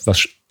mit, was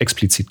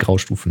explizit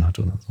Graustufen hat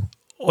oder so.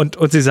 Und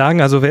sie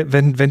sagen, also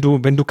wenn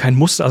du kein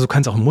Muster, also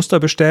kannst auch ein Muster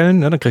bestellen,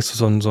 ne, dann kriegst du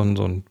so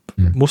einen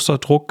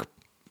Musterdruck.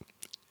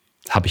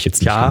 Habe ich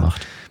jetzt nicht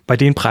gemacht. Bei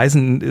den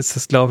Preisen ist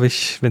es, glaube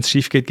ich, wenn es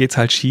schief geht, geht es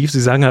halt schief.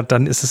 Sie sagen halt,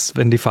 dann ist es,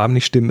 wenn die Farben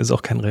nicht stimmen, ist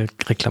auch kein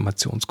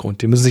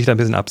Reklamationsgrund. Die müssen sich da ein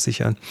bisschen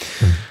absichern.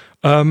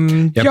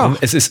 Komm,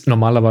 es ist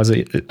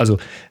normalerweise, also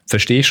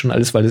verstehe ich schon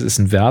alles, weil es ist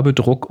ein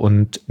Werbedruck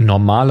und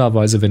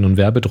normalerweise, wenn du einen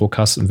Werbedruck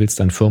hast und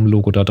willst dein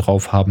Firmenlogo da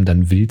drauf haben,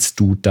 dann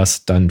willst du,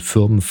 dass deine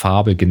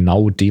Firmenfarbe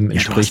genau dem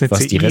entspricht,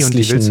 was die restlichen. Und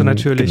die willst du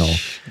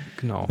natürlich,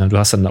 genau. Ja, du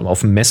hast dann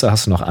auf dem Messer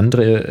hast du noch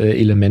andere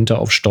Elemente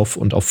auf Stoff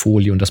und auf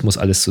Folie und das muss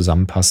alles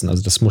zusammenpassen.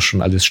 Also das muss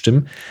schon alles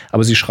stimmen.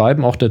 Aber sie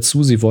schreiben auch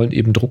dazu, sie wollen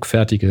eben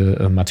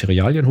druckfertige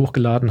Materialien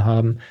hochgeladen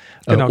haben.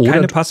 Genau,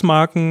 keine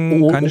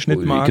Passmarken, keine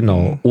Schnittmarken.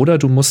 Genau. Oder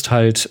du musst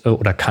halt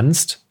oder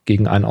kannst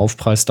gegen einen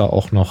Aufpreis da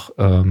auch noch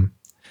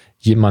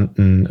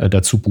jemanden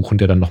dazu buchen,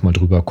 der dann nochmal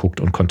drüber guckt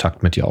und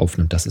Kontakt mit dir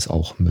aufnimmt. Das ist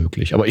auch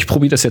möglich. Aber ich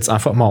probiere das jetzt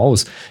einfach mal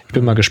aus. Ich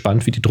bin mal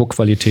gespannt, wie die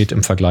Druckqualität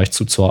im Vergleich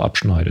zu Zor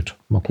abschneidet.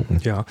 Mal gucken.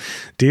 Ja.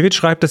 David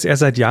schreibt, dass er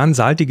seit Jahren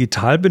Saal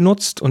Digital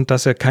benutzt und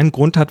dass er keinen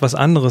Grund hat, was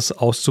anderes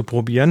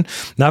auszuprobieren.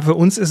 Na, für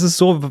uns ist es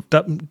so,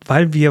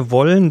 weil wir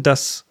wollen,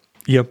 dass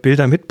ihr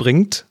Bilder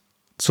mitbringt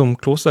zum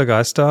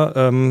Klostergeister,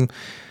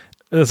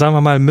 sagen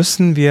wir mal,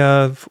 müssen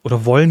wir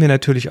oder wollen wir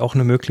natürlich auch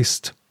eine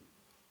möglichst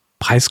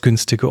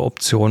preisgünstige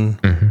Option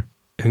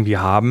irgendwie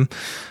haben.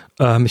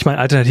 Ich meine,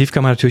 alternativ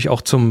kann man natürlich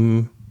auch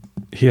zum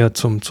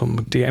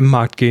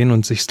DM-Markt gehen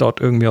und sich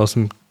dort irgendwie aus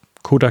dem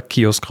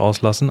Kodak-Kiosk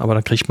rauslassen, aber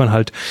dann kriegt man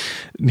halt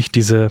nicht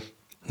diese,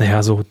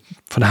 so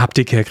von der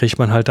Haptik her kriegt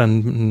man halt dann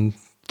ein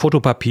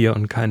Fotopapier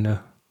und keine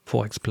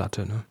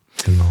Forex-Platte. Ne?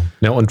 Genau.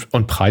 Ja,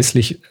 und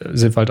preislich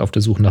sind wir halt auf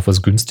der Suche nach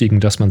was Günstigem,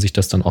 dass man sich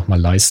das dann auch mal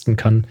leisten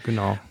kann.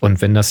 Genau.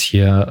 Und wenn das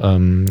hier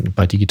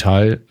bei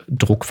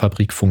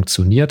Digitaldruckfabrik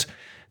funktioniert,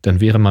 dann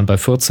wäre man bei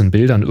 14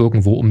 Bildern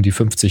irgendwo um die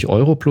 50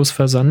 € plus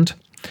Versand.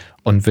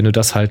 Und wenn du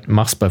das halt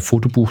machst bei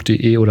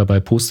fotobuch.de oder bei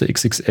Poster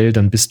XXL,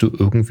 dann bist du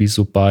irgendwie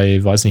so bei,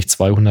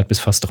 200 bis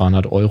fast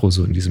 300 €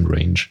 so in diesem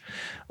Range.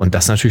 Und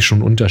das ist natürlich schon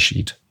ein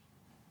Unterschied.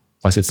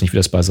 Weiß jetzt nicht, wie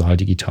das bei Saal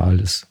Digital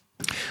ist.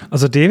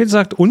 Also David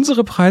sagt,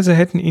 unsere Preise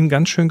hätten ihn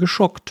ganz schön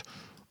geschockt.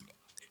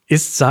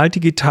 Ist Saal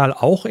Digital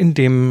auch in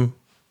dem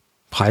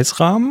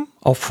Preisrahmen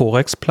auf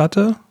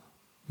Forex-Platte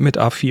mit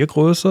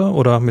A4-Größe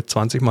oder mit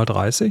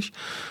 20x30?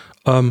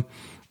 Her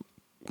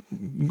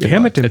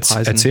mit den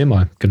Preisen. Erzähl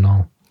mal,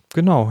 genau.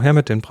 Genau, her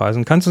mit den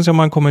Preisen. Kannst uns ja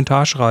mal einen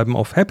Kommentar schreiben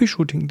auf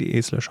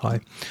happyshooting.de/hi.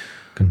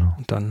 Genau.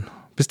 Und dann,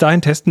 bis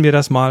dahin testen wir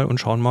das mal und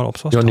schauen mal, ob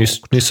es was taugt.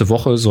 Nächste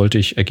Woche sollte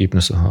ich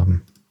Ergebnisse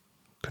haben.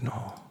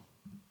 Genau.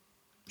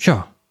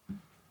 Ja.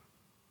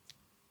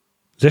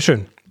 Sehr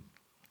schön.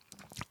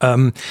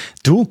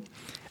 Du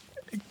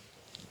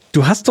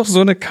hast doch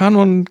so eine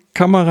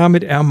Canon-Kamera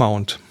mit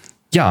R-Mount.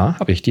 Ja,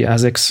 habe ich, die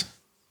R6.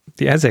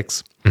 Die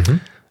R6.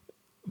 Mhm.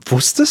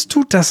 Wusstest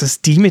du, dass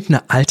es die mit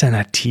einer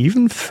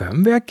alternativen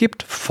Firmware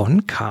gibt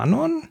von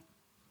Canon?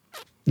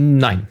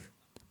 Nein.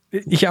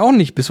 Ich auch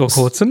nicht bis vor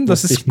kurzem.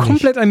 Das ist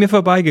komplett an mir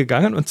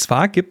vorbeigegangen. Und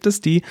zwar gibt es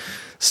die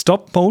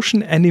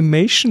Stop-Motion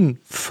Animation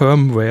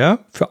Firmware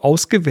für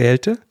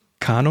ausgewählte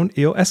Canon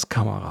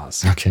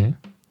EOS-Kameras. Okay.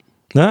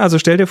 Na, also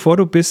stell dir vor,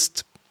 du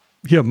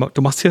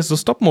machst hier so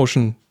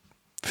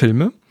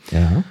Stop-Motion-Filme.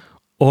 Ja.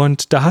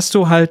 Und da hast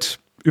du halt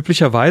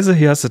üblicherweise,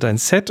 hier hast du dein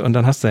Set und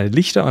dann hast du deine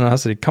Lichter und dann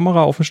hast du die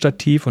Kamera auf dem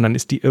Stativ und dann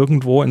ist die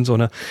irgendwo in so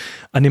eine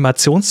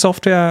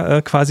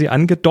Animationssoftware quasi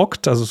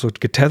angedockt, also so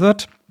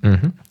getethert.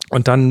 Mhm.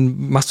 Und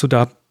dann machst du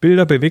da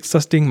Bilder, bewegst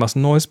das Ding, machst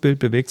ein neues Bild,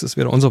 bewegst es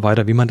wieder und so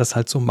weiter, wie man das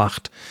halt so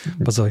macht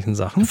bei solchen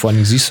Sachen. Vor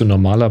allem siehst du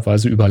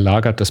normalerweise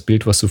überlagert das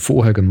Bild, was du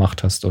vorher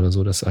gemacht hast oder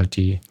so, dass halt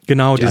die dieses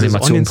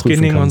Animation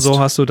Onion-Skinning und so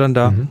hast du dann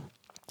da. Mhm.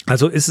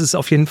 Also ist es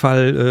auf jeden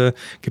Fall,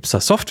 gibt es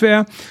da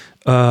Software.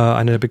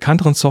 Eine der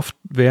bekannteren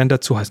Software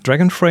dazu heißt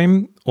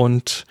DragonFrame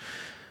und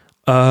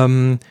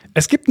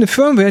es gibt eine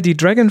Firmware, die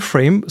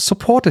DragonFrame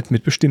supportet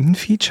mit bestimmten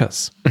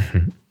Features.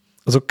 Mhm.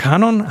 Also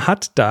Canon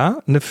hat da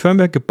eine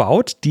Firmware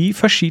gebaut, die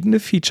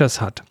verschiedene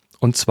Features hat.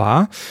 Und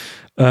zwar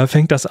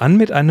fängt das an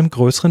mit einem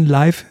größeren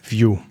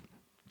Live-View.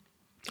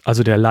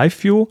 Also der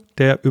Live-View,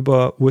 der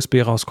über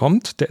USB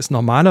rauskommt, der ist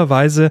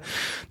normalerweise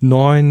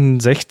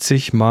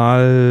 960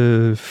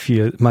 mal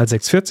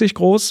 640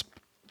 groß.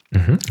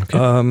 Mhm,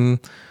 okay.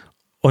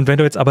 Und wenn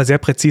du jetzt aber sehr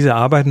präzise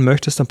arbeiten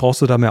möchtest, dann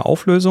brauchst du da mehr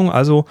Auflösung.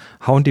 Also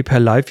hauen die per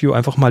Live-View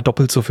einfach mal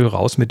doppelt so viel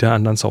raus mit der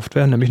anderen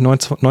Software, nämlich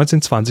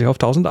 1920 auf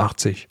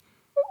 1080.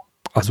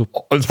 Also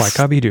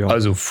 2K Video.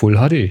 Also Full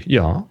HD,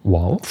 ja,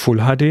 wow. Full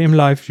HD im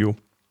Live-View.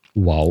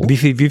 Wow. Wie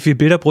viel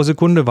Bilder pro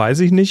Sekunde, weiß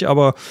ich nicht,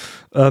 aber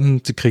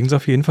sie kriegen es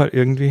auf jeden Fall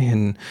irgendwie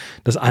hin.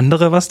 Das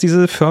andere, was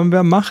diese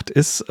Firmware macht,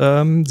 ist,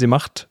 sie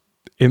macht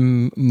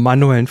im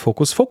manuellen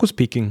Fokus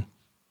Peaking.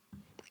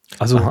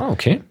 Also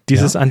okay.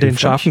 dieses ja, an den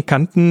hilfreich. scharfen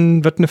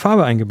Kanten wird eine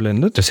Farbe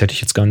eingeblendet. Das hätte ich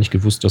jetzt gar nicht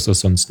gewusst, dass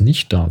das sonst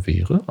nicht da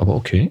wäre, aber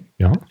okay,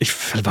 ja.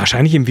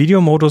 Wahrscheinlich im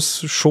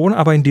Videomodus schon,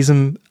 aber in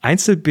diesem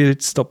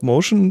Einzelbild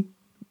Stop-Motion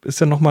ist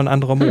ja nochmal ein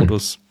anderer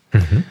Modus.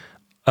 Mhm.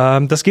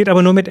 Das geht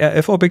aber nur mit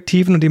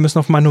RF-Objektiven und die müssen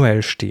auf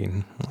manuell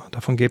stehen.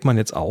 Davon geht man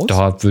jetzt aus.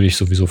 Da würde ich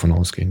sowieso von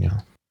ausgehen,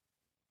 ja.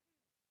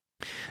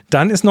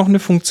 Dann ist noch eine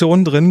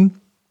Funktion drin,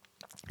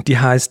 die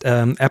heißt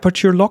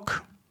Aperture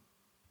Lock.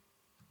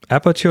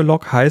 Aperture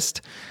Lock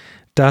heißt,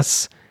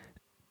 dass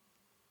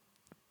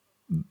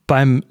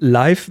beim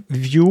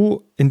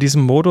Live-View in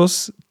diesem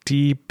Modus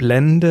die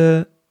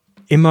Blende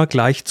immer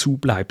gleich zu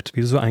bleibt,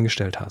 wie du so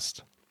eingestellt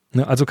hast.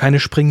 Ne, also keine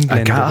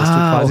Springblende, dass du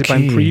quasi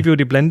beim Preview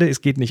die Blende,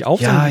 es geht nicht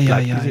auf, sondern die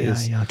bleibt, wie sie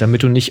ist. Ja.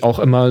 Damit du nicht auch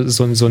immer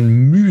so eine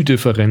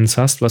Mühdifferenz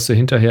hast, was du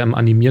hinterher im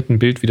animierten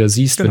Bild wieder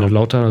siehst, wenn du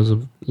lauter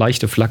so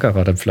leichte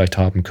Flackerer dann vielleicht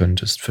haben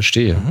könntest.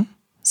 Verstehe. Mhm.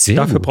 Sehr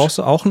Dafür gut. brauchst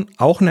du auch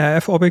ein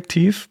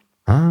RF-Objektiv.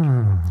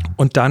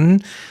 Und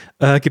dann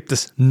gibt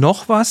es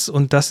noch was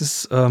und das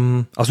ist,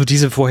 also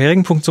diese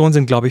vorherigen Funktionen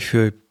sind, glaube ich,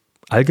 für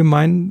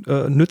allgemein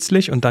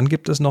nützlich und dann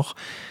gibt es noch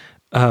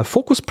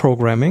Focus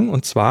Programming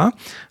und zwar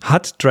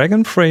hat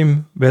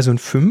DragonFrame Version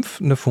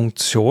 5 eine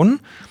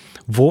Funktion,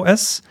 wo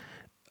es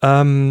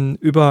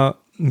über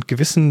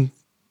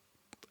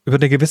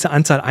eine gewisse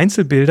Anzahl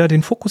Einzelbilder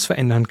den Fokus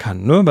verändern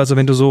kann. Ne? Also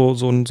wenn du so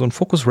ein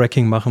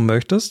Focus-Racking machen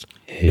möchtest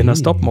in der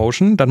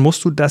Stop-Motion, dann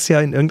musst du das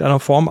ja in irgendeiner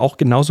Form auch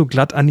genauso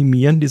glatt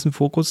animieren, diesen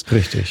Fokus.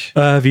 Richtig.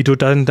 Wie du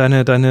dann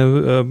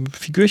deine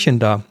Figürchen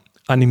da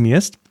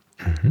animierst.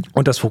 Mhm.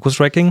 Und das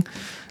Focus-Racking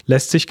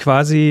lässt sich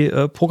quasi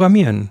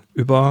programmieren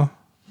über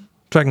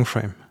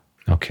DragonFrame.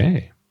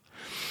 Okay.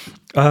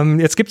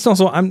 Jetzt gibt es noch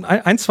so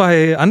ein,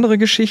 zwei andere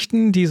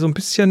Geschichten, die so ein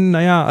bisschen,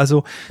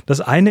 also das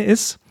eine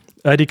ist,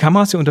 die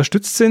Kameras, die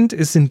unterstützt sind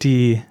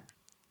die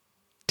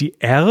die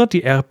R,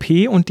 die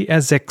RP und die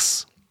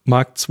R6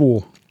 Mark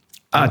II.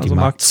 Ah, die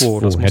Mark II.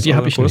 Das muss die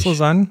habe ich größer nicht.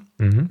 sein.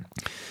 Mhm.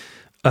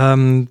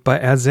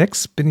 Bei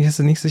R6 bin ich jetzt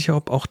nicht sicher,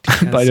 ob auch die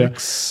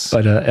R6...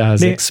 Bei der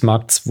R6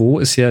 Mark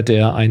II ist ja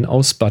der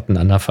Ein-Aus-Button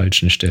an der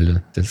falschen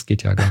Stelle. Das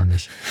geht ja gar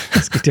nicht.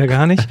 Das geht ja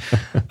gar nicht.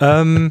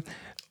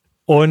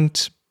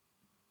 Und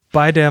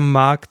bei der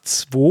Mark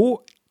II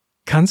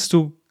kannst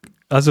du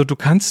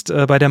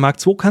bei der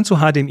Mark II kannst du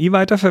HDMI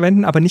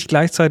weiterverwenden, aber nicht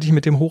gleichzeitig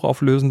mit dem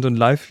hochauflösenden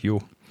Live-View.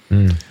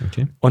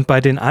 Okay. Und bei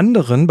den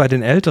anderen, bei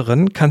den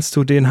älteren, kannst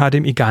du den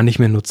HDMI gar nicht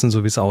mehr nutzen,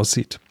 so wie es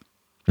aussieht.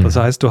 Das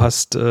heißt, du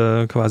hast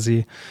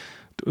quasi,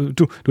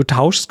 du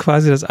tauschst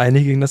quasi das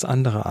eine gegen das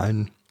andere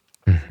ein.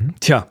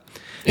 Tja,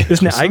 ist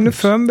eine eigene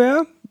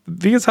Firmware.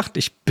 Wie gesagt,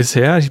 ich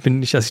bin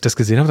nicht, als ich das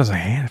gesehen habe, dachte so,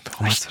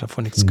 warum hast du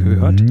davon nichts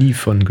gehört? Nie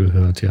von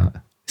gehört, ja.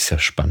 Ist ja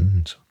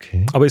spannend,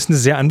 okay. Aber ist eine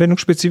sehr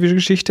anwendungsspezifische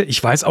Geschichte.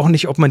 Ich weiß auch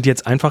nicht, ob man die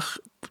jetzt einfach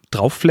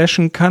drauf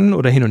flashen kann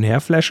oder hin und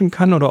her flashen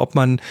kann oder ob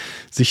man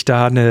sich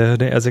da eine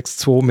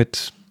R6 II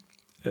mit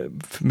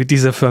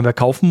dieser Firmware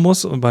kaufen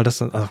muss und weil das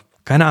dann, also,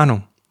 keine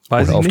Ahnung.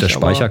 Weiß oder ich auf nicht, der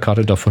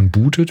Speicherkarte davon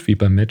bootet, wie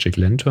beim Magic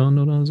Lantern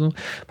oder so.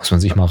 Muss man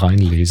sich mal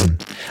reinlesen.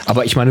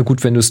 Aber ich meine,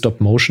 gut, wenn du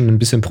Stop-Motion ein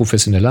bisschen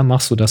professioneller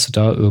machst, sodass du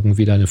da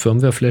irgendwie deine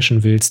Firmware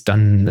flashen willst,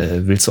 dann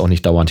willst du auch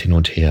nicht dauernd hin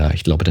und her.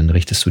 Ich glaube, dann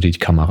richtest du dir die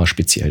Kamera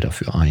speziell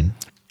dafür ein.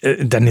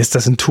 Dann ist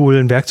das ein Tool,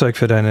 ein Werkzeug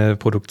für deine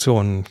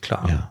Produktion,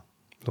 klar. Ja.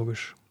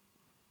 Logisch.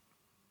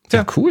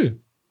 Ja, cool.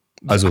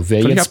 Also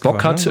wer völlig jetzt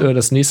Bock hat, abgefahren,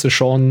 das nächste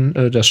Sean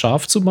das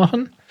Schaf zu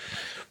machen,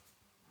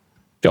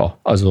 ja,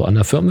 also an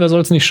der Firmware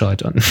soll es nicht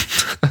scheitern.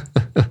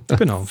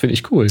 Genau. Finde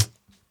ich cool.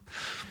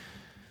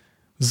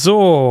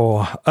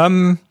 So,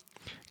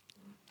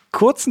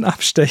 kurzen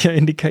Abstecher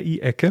in die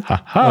KI-Ecke.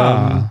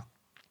 Haha.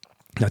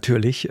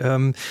 Natürlich.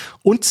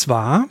 Und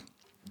zwar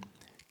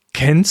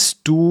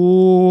kennst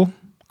du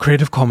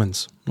Creative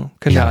Commons. Ne?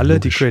 Kennen ja alle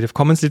logisch. die Creative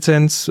Commons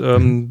Lizenz.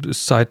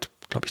 Ist seit,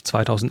 glaube ich,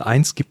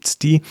 2001 gibt es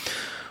die.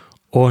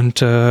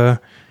 Und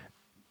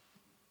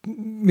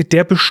mit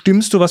der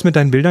bestimmst du, was mit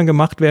deinen Bildern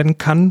gemacht werden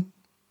kann.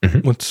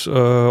 Und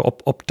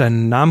ob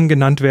dein Namen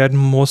genannt werden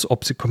muss,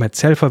 ob sie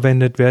kommerziell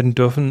verwendet werden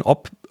dürfen,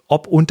 ob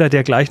unter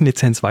der gleichen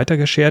Lizenz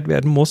weitergeshared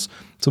werden muss,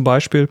 zum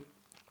Beispiel.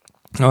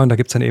 Ja, und da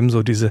gibt es dann eben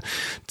so diese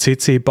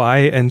CC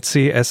BY,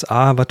 NC,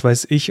 SA, was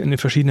weiß ich, in den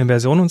verschiedenen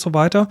Versionen und so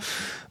weiter.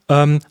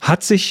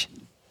 Hat sich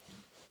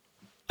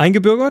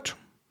eingebürgert,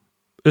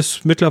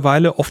 ist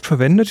mittlerweile oft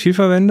verwendet, viel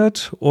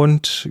verwendet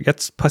und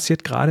jetzt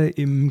passiert gerade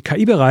im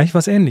KI-Bereich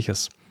was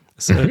Ähnliches.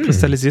 Es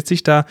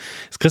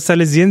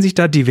kristallisieren sich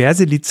da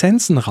diverse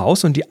Lizenzen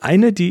raus und die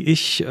eine,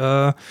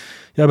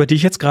 über die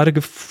ich jetzt gerade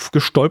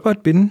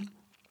gestolpert bin,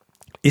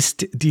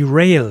 ist die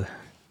RAIL,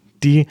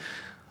 die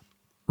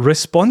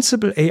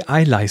Responsible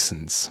AI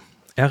License,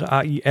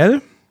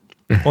 RAIL.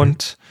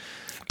 Und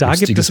da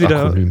gibt es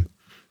wieder, Akronym.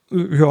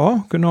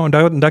 ja, genau, und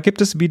da gibt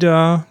es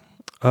wieder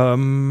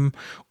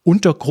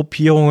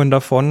Untergruppierungen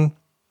davon,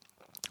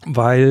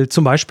 weil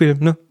zum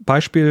Beispiel,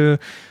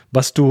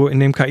 was du in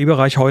dem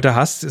KI-Bereich heute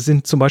hast,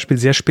 sind zum Beispiel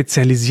sehr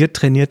spezialisiert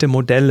trainierte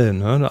Modelle.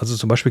 Ne? Also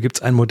zum Beispiel gibt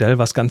es ein Modell,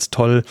 was ganz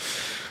toll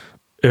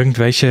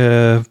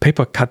irgendwelche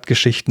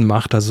Paper-Cut-Geschichten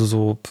macht, also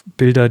so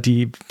Bilder,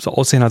 die so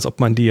aussehen, als ob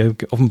man die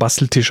auf dem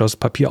Basteltisch aus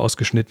Papier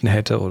ausgeschnitten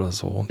hätte oder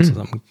so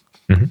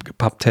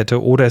zusammengepappt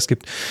hätte. Oder es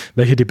gibt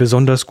welche, die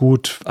besonders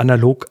gut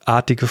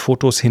analogartige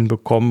Fotos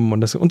hinbekommen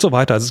und so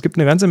weiter. Also es gibt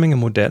eine ganze Menge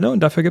Modelle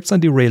und dafür gibt es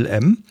dann die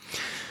RAIL-M,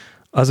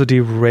 also die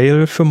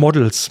RAIL für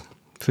Models,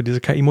 für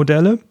diese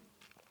KI-Modelle.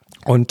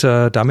 Und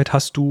damit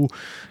hast du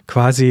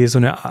quasi so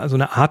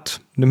eine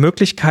Art, eine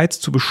Möglichkeit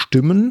zu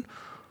bestimmen,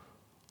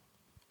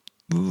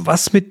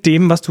 was mit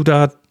dem, was du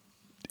da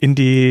in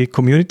die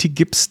Community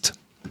gibst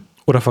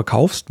oder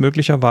verkaufst,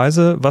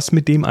 möglicherweise, was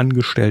mit dem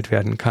angestellt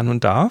werden kann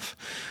und darf.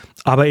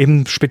 Aber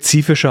eben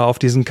spezifischer auf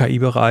diesen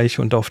KI-Bereich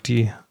und auf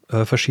die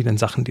verschiedenen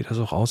Sachen, die da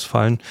so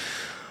rausfallen.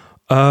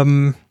 Ja,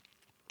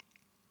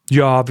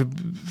 wir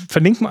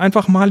verlinken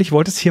einfach mal. Ich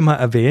wollte es hier mal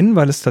erwähnen,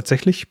 weil es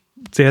tatsächlich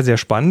sehr, sehr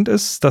spannend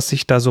ist, dass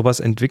sich da sowas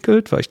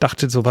entwickelt, weil ich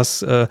dachte,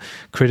 sowas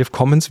Creative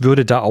Commons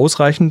würde da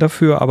ausreichen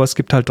dafür, aber es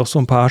gibt halt doch so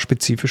ein paar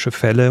spezifische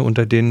Fälle,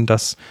 unter denen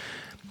das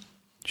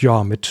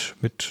ja mit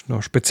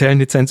einer speziellen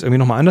Lizenz irgendwie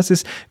nochmal anders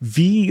ist.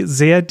 Wie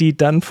sehr die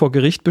dann vor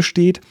Gericht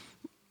besteht,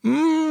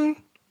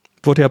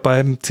 wurde ja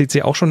beim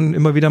CC auch schon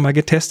immer wieder mal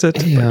getestet,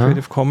 bei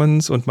Creative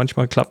Commons, und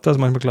manchmal klappt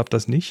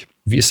das nicht.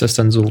 Wie ist das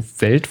dann so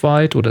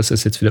weltweit oder ist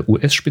das jetzt wieder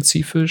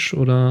US-spezifisch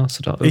oder hast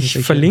du da irgendwelche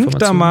Ich verlinke da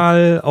Informationen?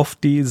 mal auf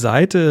die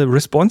Seite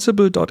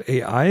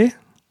responsible.ai,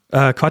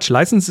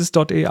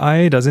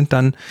 licenses.ai, da sind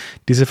dann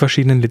diese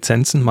verschiedenen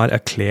Lizenzen mal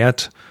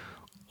erklärt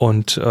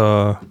und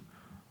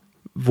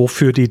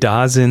wofür die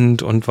da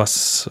sind und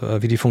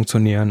wie die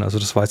funktionieren. Also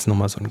das war jetzt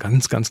nochmal so ein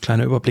ganz, ganz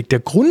kleiner Überblick. Der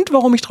Grund,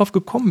 warum ich drauf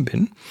gekommen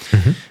bin,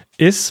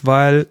 ist,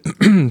 weil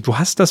du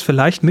hast das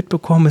vielleicht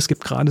mitbekommen, es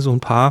gibt gerade so ein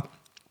paar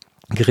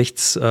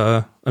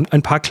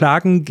ein paar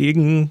Klagen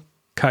gegen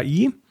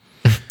KI.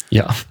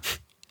 Ja.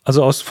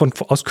 Also aus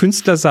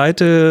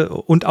Künstlerseite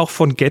und auch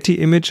von Getty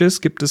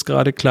Images gibt es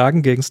gerade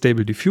Klagen gegen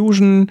Stable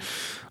Diffusion.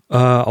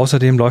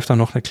 Außerdem läuft da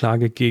noch eine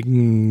Klage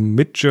gegen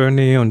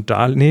Midjourney und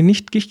DALL-E. Nee,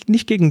 nicht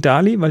gegen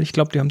DALL-E, weil ich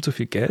glaube, die haben zu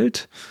viel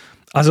Geld.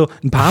 Also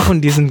ein paar von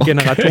diesen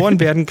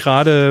Generatoren werden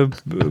gerade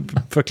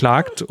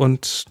verklagt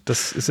und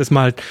das ist jetzt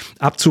mal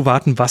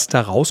abzuwarten, was da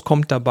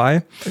rauskommt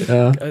dabei.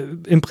 Ja.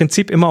 Im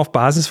Prinzip immer auf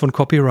Basis von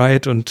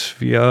Copyright und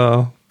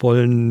wir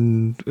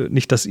wollen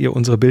nicht, dass ihr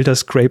unsere Bilder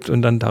scrapt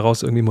und dann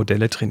daraus irgendwie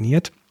Modelle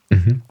trainiert.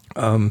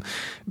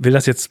 Will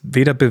das jetzt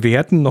weder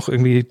bewerten noch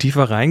irgendwie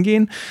tiefer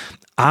reingehen,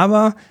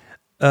 aber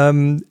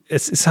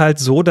es ist halt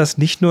so, dass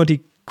nicht nur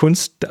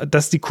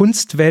dass die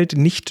Kunstwelt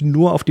nicht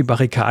nur auf die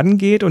Barrikaden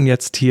geht und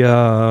jetzt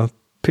hier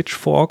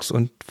Pitchforks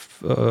und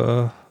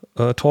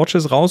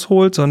Torches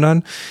rausholt,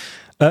 sondern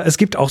es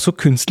gibt auch so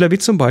Künstler wie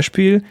zum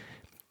Beispiel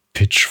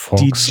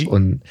Pitchforks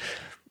und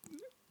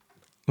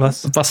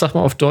was sagt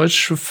man auf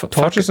Deutsch?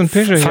 Torches und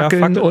Pitcher,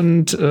 Fackeln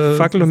und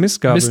Fackel und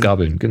Mistgabeln.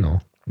 Mistgabeln,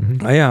 genau.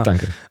 Ja.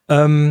 Danke.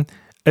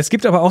 Es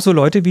gibt aber auch so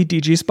Leute wie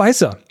DJ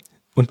Spicer.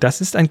 Und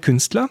das ist ein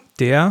Künstler,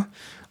 der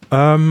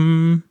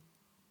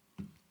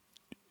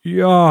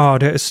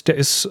der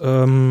ist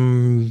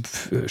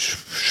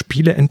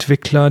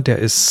Spieleentwickler, der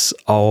ist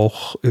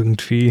auch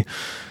irgendwie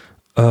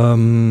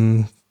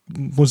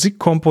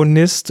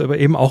Musikkomponist, aber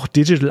eben auch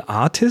Digital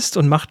Artist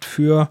und macht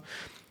für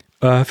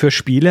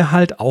Spiele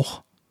halt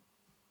auch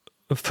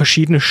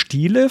verschiedene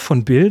Stile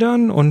von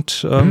Bildern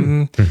und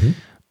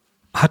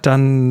hat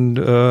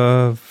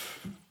dann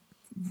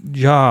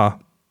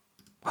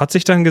hat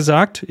sich dann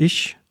gesagt,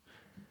 ich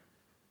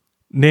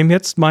nehme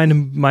jetzt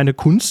meine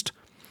Kunst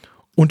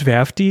und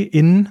werfe die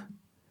in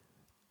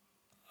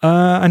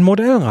ein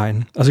Modell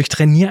rein. Also ich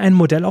trainiere ein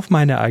Modell auf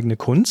meine eigene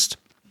Kunst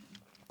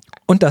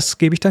und das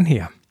gebe ich dann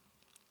her.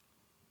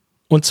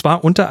 Und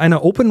zwar unter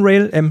einer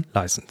OpenRail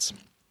License.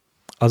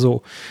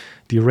 Also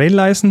die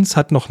Rail-License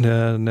hat noch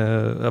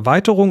eine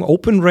Erweiterung,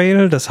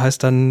 OpenRail, das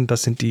heißt dann,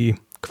 das sind die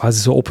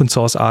quasi so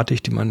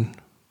Open-Source-artig, die man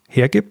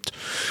hergibt.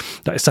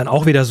 Da ist dann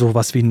auch wieder so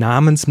was wie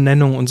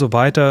Namensnennung und so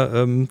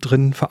weiter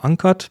drin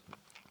verankert.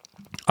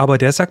 Aber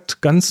der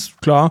sagt ganz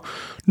klar,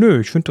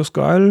 nö, ich finde das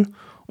geil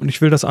und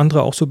ich will, dass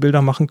andere auch so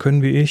Bilder machen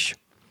können wie ich.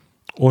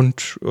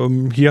 Und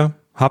hier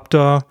habt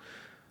ihr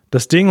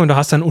das Ding und da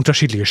hast dann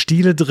unterschiedliche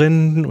Stile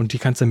drin und die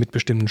kannst du mit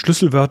bestimmten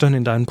Schlüsselwörtern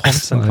in deinen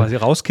Prompts dann quasi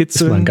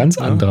rauskitzeln. Das ist mal ein ganz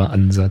anderer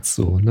Ansatz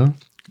so, ne?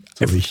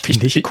 So,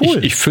 Finde ich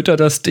cool. Ich fütter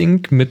das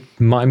Ding mit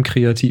meinem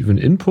kreativen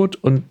Input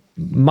und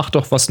mach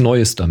doch was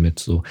Neues damit.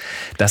 So.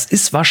 Das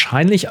ist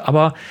wahrscheinlich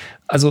aber,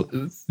 also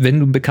wenn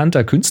du ein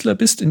bekannter Künstler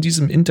bist in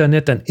diesem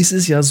Internet, dann ist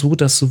es ja so,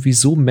 dass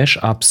sowieso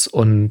Mashups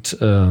und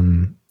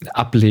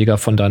Ableger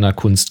von deiner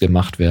Kunst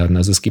gemacht werden.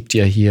 Also es gibt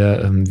ja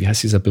hier, wie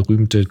heißt dieser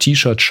berühmte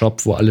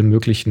T-Shirt-Shop, wo alle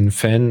möglichen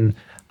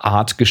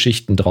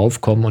Fan-Art-Geschichten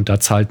draufkommen und da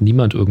zahlt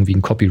niemand irgendwie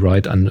ein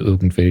Copyright an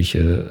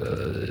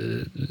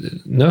irgendwelche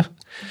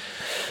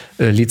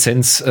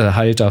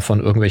Lizenzhalter von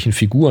irgendwelchen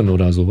Figuren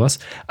oder sowas.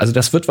 Also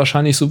das wird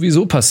wahrscheinlich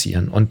sowieso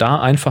passieren. Und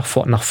da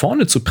einfach nach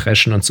vorne zu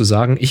preschen und zu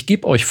sagen, ich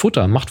gebe euch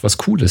Futter, macht was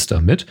Cooles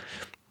damit,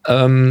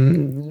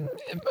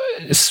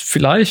 ist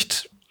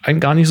vielleicht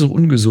ein gar nicht so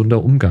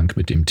ungesunder Umgang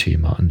mit dem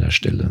Thema an der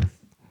Stelle.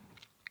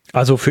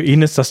 Also für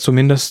ihn ist das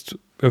zumindest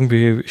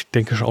irgendwie, ich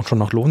denke auch schon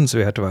noch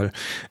lohnenswert, weil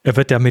er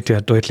wird damit ja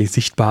deutlich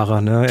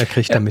sichtbarer, ne? Er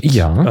kriegt damit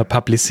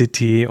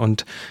Publicity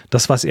und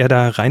das, was er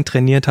da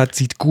reintrainiert hat,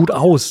 sieht gut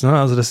aus, ne?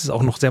 Also das ist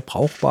auch noch sehr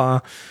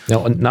brauchbar. Ja,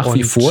 und nach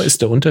wie vor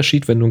ist der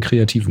Unterschied, wenn du einen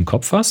kreativen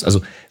Kopf hast,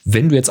 also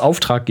wenn du jetzt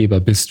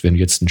Auftraggeber bist, wenn du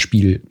jetzt ein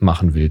Spiel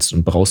machen willst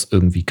und brauchst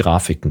irgendwie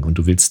Grafiken und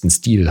du willst einen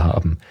Stil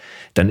haben,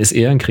 dann ist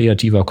er ein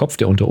kreativer Kopf,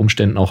 der unter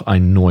Umständen auch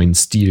einen neuen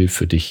Stil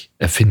für dich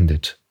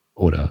erfindet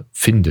oder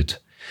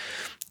findet.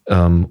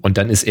 Und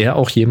dann ist er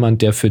auch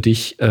jemand, der für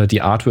dich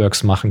die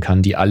Artworks machen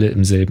kann, die alle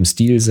im selben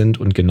Stil sind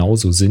und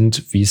genauso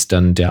sind, wie es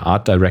dann der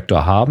Art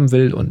Director haben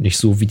will und nicht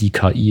so, wie die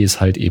KI es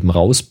halt eben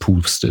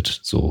rauspustet.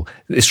 So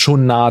ist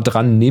schon nah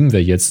dran, nehmen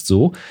wir jetzt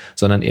so,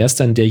 sondern er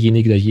ist dann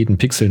derjenige, der jeden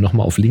Pixel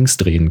nochmal auf links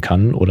drehen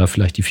kann oder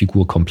vielleicht die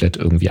Figur komplett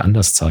irgendwie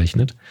anders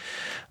zeichnet.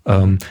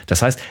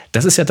 Das heißt,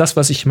 das ist ja das,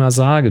 was ich immer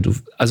sage.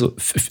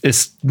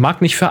 Es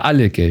mag nicht für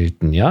alle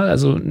gelten, ja.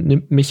 Also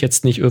nimmt mich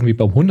jetzt nicht irgendwie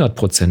beim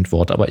 100%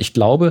 Wort, aber ich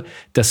glaube,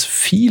 dass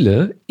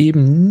viele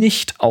eben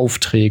nicht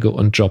Aufträge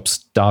und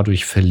Jobs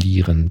dadurch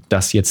verlieren,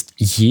 dass jetzt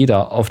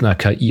jeder auf einer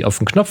KI auf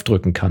den Knopf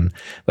drücken kann.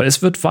 Weil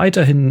es wird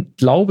weiterhin,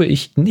 glaube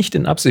ich, nicht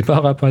in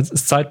absehbarer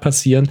Zeit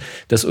passieren,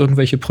 dass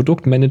irgendwelche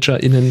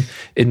ProduktmanagerInnen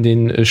in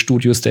den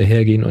Studios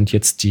dahergehen und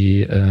jetzt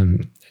die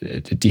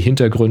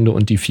Hintergründe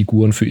und die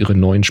Figuren für ihre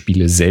neuen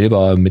Spiele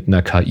selber mit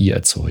einer KI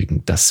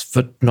erzeugen. Das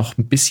wird noch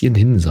ein bisschen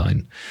hin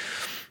sein.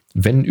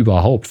 Wenn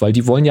überhaupt, weil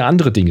die wollen ja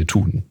andere Dinge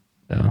tun.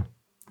 Ja.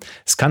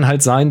 Es kann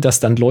halt sein, dass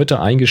dann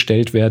Leute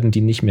eingestellt werden,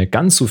 die nicht mehr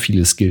ganz so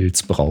viele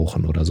Skills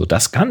brauchen oder so.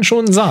 Das kann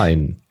schon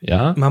sein.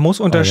 Ja. Man muss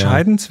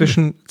unterscheiden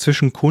zwischen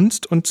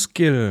Kunst und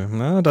Skill.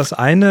 Ne? Das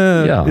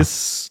eine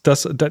ist,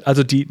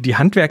 also die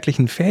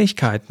handwerklichen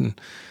Fähigkeiten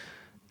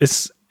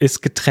ist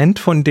getrennt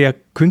von der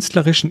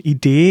künstlerischen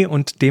Idee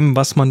und dem,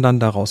 was man dann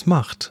daraus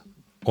macht.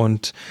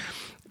 Und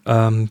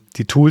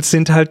die Tools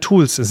sind halt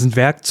Tools. Es sind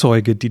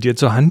Werkzeuge, die dir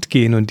zur Hand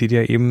gehen und die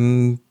dir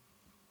eben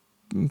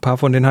ein paar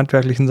von den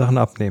handwerklichen Sachen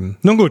abnehmen.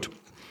 Nun gut,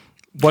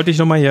 wollte ich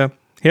nochmal hier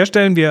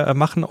herstellen. Wir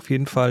machen auf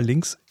jeden Fall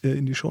Links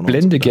in die Shownotes.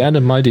 Blende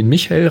gerne mal den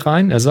Michael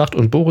rein. Er sagt,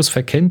 und Boris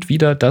verkennt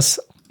wieder,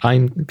 dass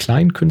ein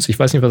Kleinkünstler, ich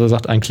weiß nicht, was er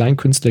sagt, ein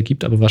Kleinkünstler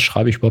gibt, aber was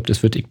schreibe ich überhaupt,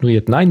 es wird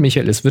ignoriert. Nein,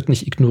 Michael, es wird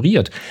nicht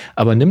ignoriert.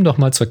 Aber nimm doch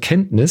mal zur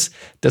Kenntnis,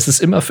 dass es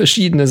immer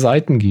verschiedene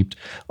Seiten gibt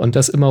und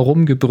dass immer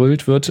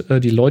rumgebrüllt wird,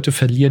 die Leute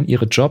verlieren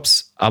ihre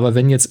Jobs. Aber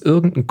wenn jetzt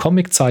irgendeine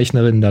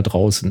Comiczeichnerin da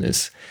draußen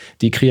ist,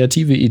 die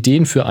kreative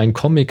Ideen für einen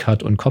Comic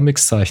hat und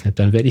Comics zeichnet,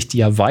 dann werde ich die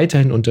ja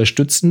weiterhin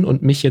unterstützen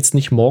und mich jetzt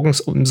nicht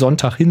morgens um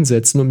Sonntag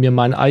hinsetzen und mir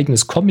mein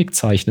eigenes Comic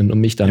zeichnen und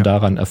mich dann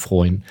daran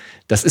erfreuen.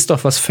 Das ist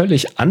doch was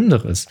völlig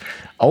anderes.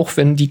 Auch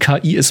wenn die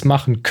KI es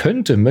machen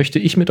könnte, möchte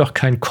ich mir doch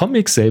kein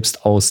Comic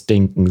selbst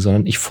ausdenken,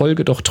 sondern ich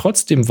folge doch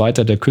trotzdem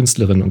weiter der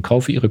Künstlerin und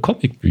kaufe ihre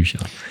Comicbücher.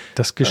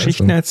 Das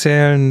Geschichten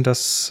erzählen,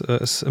 das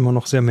ist immer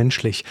noch sehr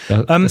menschlich.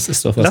 Das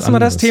ist doch was lassen wir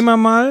anderes. das Thema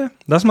mal.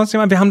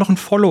 Wir haben noch ein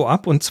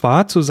Follow-up und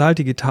zwar zu Saal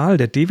Digital.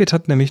 Der David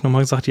hat nämlich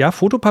nochmal gesagt, ja,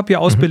 Fotopapier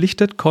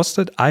ausbelichtet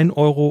kostet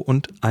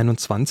 1,21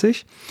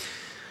 €.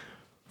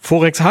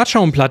 Forex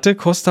Hartschaumplatte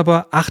kostet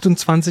aber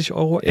 28,11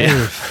 €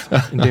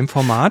 in dem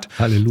Format.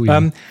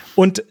 Halleluja.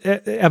 Und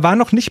er war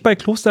noch nicht bei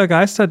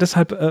Klostergeister,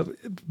 deshalb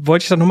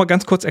wollte ich da nochmal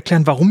ganz kurz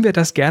erklären, warum wir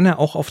das gerne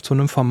auch auf so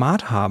einem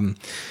Format haben.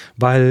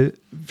 Weil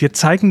wir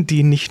zeigen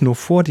die nicht nur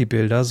vor, die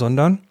Bilder,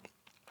 sondern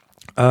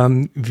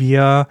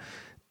wir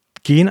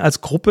gehen als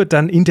Gruppe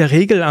dann in der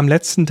Regel am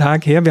letzten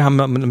Tag her. Wir haben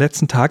am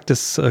letzten Tag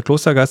des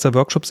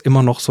Klostergeister-Workshops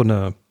immer noch so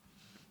eine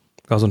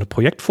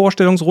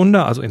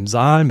Projektvorstellungsrunde, also im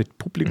Saal mit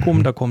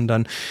Publikum. Da kommen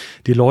dann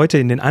die Leute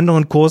in den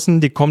anderen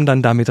Kursen, die kommen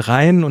dann damit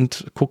rein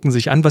und gucken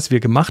sich an, was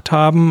wir gemacht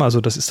haben. Also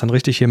das ist dann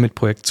richtig hier mit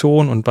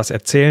Projektion und was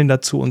erzählen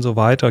dazu und so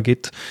weiter.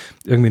 Geht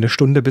irgendwie eine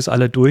Stunde, bis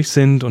alle durch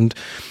sind und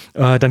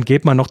dann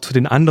geht man noch zu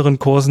den anderen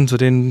Kursen, zu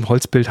den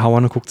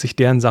Holzbildhauern und guckt sich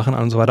deren Sachen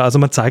an und so weiter. Also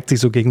man zeigt sich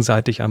so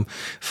gegenseitig am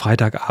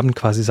Freitagabend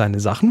quasi seine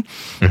Sachen.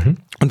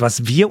 Und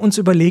was wir uns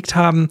überlegt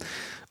haben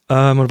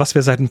und was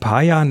wir seit ein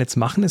paar Jahren jetzt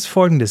machen, ist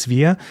Folgendes.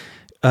 Wir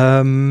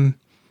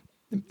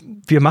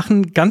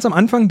machen ganz am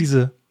Anfang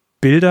diese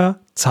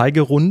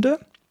Bilder-Zeigerunde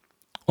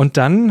und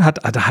dann hat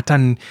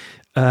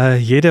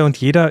jeder und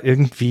jeder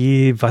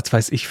irgendwie, was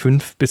weiß ich,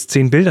 5 bis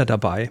 10 Bilder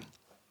dabei.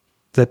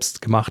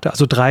 Selbstgemachte.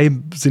 Also 3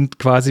 sind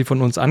quasi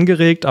von uns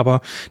angeregt,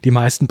 aber die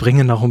meisten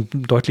bringen noch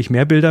deutlich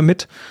mehr Bilder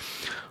mit.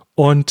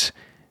 Und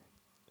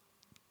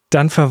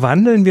dann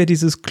verwandeln wir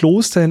dieses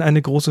Kloster in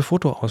eine große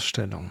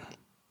Fotoausstellung.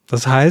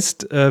 Das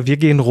heißt, wir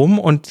gehen rum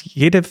und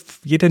jede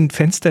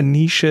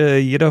Fensternische,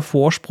 jeder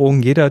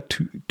Vorsprung, jeder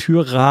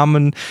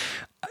Türrahmen,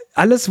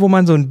 alles, wo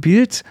man so ein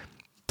Bild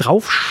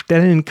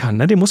draufstellen kann,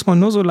 ne, den muss man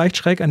nur so leicht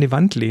schräg an die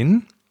Wand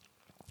lehnen,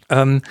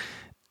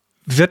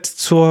 wird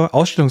zur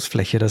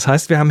Ausstellungsfläche. Das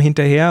heißt, wir haben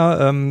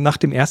hinterher nach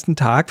dem ersten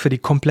Tag für die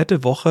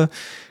komplette Woche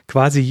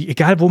quasi,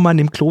 egal wo man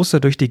im Kloster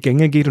durch die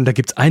Gänge geht, und da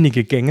gibt es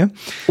einige Gänge,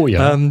 oh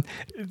ja.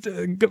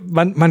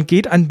 Man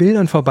geht an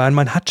Bildern vorbei und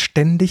man hat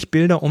ständig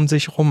Bilder um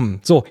sich rum.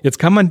 So, jetzt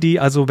kann man die,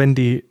 also wenn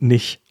die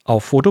nicht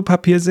auf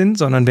Fotopapier sind,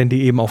 sondern wenn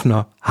die eben auf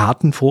einer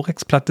harten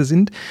Forex-Platte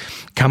sind,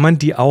 kann man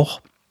die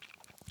auch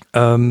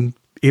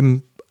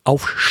eben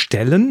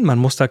aufstellen. Man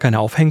muss da keine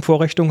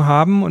Aufhängvorrichtung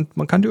haben und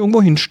man kann die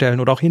irgendwo hinstellen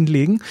oder auch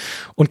hinlegen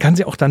und kann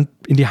sie auch dann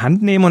in die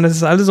Hand nehmen und das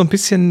ist alles so ein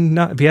bisschen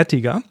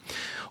wertiger.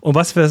 Und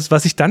was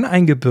sich dann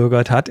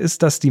eingebürgert hat,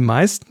 ist, dass die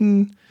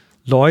meisten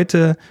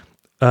Leute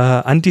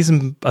an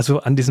diesem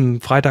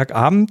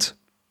Freitagabend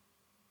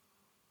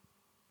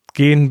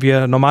gehen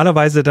wir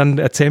normalerweise, dann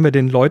erzählen wir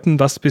den Leuten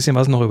bisschen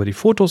was noch über die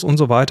Fotos und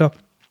so weiter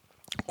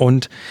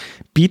und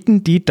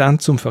bieten die dann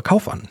zum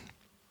Verkauf an.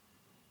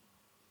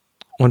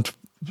 Und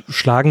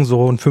schlagen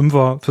so ein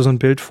Fünfer für so ein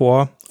Bild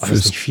vor. Also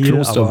Fürs nicht viel,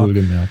 Kloster aber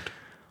wohlgemerkt.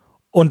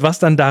 Und was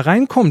dann da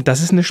reinkommt,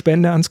 das ist eine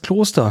Spende ans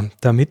Kloster,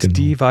 damit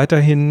die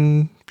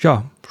weiterhin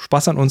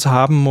Spaß an uns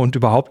haben und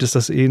überhaupt ist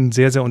das ein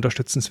sehr, sehr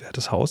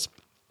unterstützenswertes Haus.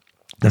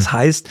 Das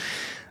heißt,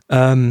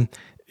 in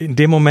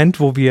dem Moment,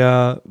 wo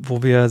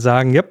wir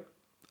sagen, ja,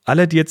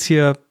 alle, die jetzt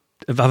hier,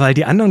 weil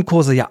die anderen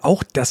Kurse ja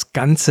auch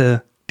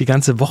die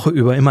ganze Woche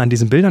über immer an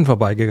diesen Bildern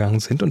vorbeigegangen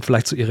sind und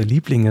vielleicht so ihre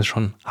Lieblinge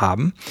schon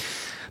haben.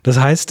 Das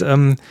heißt,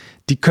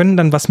 die können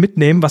dann was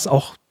mitnehmen, was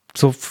auch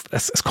so,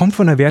 es kommt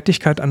von der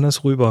Wertigkeit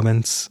anders rüber, wenn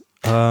es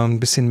ein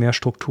bisschen mehr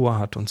Struktur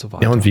hat und so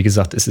weiter. Ja, und wie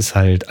gesagt, es ist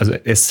halt, also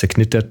es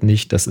zerknittert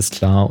nicht, das ist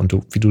klar. Und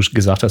wie du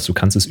gesagt hast, du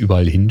kannst es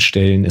überall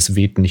hinstellen, es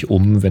weht nicht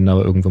um, wenn da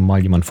irgendwann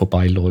mal jemand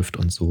vorbeiläuft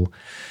und so.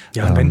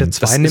 Ja, und wenn du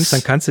 2 nimmst,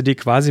 dann kannst du die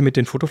quasi mit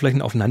den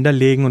Fotoflächen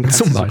aufeinanderlegen und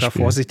kannst sie sogar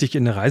vorsichtig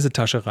in eine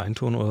Reisetasche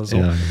reintun oder so.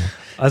 Ja, genau.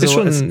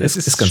 Also es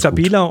ist ganz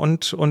stabiler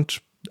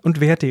und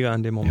wertiger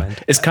in dem Moment.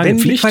 Ja. Ist keine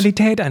Pflicht. Die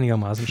Qualität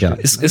einigermaßen stimmt.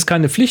 Ja, ist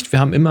keine Pflicht. Wir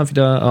haben immer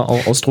wieder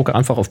Ausdrucke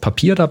einfach auf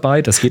Papier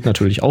dabei. Das geht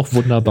natürlich auch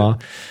wunderbar.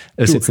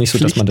 Es ist jetzt nicht so,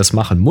 dass man das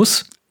machen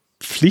muss.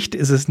 Pflicht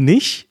ist es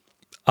nicht,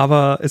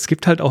 Aber es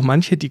gibt halt auch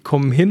manche, die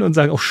kommen hin und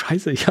sagen, oh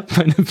Scheiße, ich habe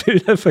meine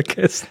Bilder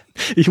vergessen.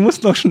 Ich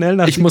muss noch schnell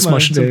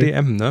zum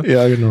DM, ne?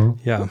 Ja, genau.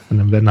 Ja. Und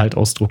dann werden halt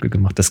Ausdrucke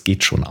gemacht. Das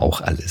geht schon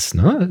auch alles,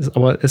 ne?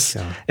 Aber es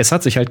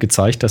hat sich halt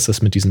gezeigt, dass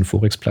das mit diesen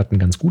Forex-Platten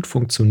ganz gut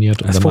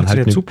funktioniert. Und das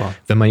funktioniert halt super.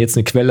 Wenn man jetzt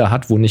eine Quelle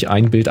hat, wo nicht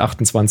ein Bild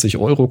 28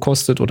 €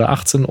 kostet oder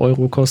 18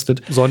 €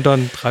 kostet,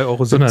 sondern 3,70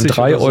 €. Sondern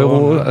 3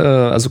 Euro, so,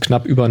 also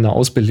knapp über eine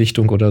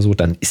Ausbelichtung oder so,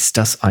 dann ist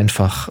das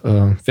einfach,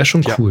 wäre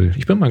schon cool.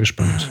 Ich bin mal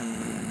gespannt.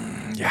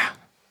 Ja.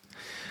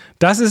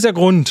 Das ist der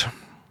Grund.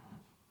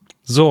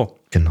 So.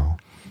 Genau.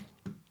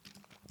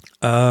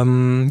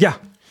 Ja.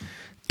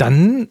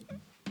 Dann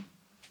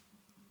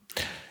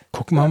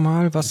gucken wir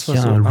mal, was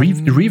wir so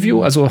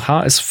Review, also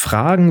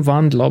HS-Fragen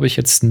waren, glaube ich,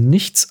 jetzt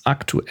nichts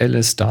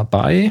Aktuelles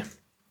dabei.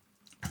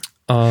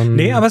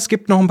 Nee, aber es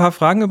gibt noch ein paar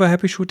Fragen über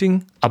Happy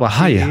Shooting. Aber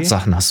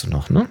Hi-Sachen hast du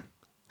noch, ne?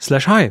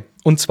 /Hi.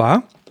 Und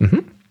zwar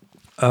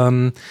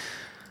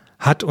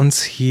hat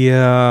uns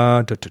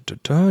hier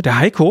der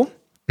Heiko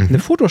eine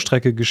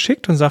Fotostrecke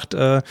geschickt und sagt,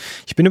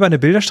 ich bin über eine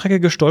Bilderstrecke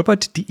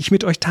gestolpert, die ich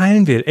mit euch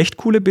teilen will. Echt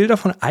coole Bilder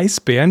von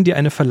Eisbären, die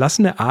eine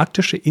verlassene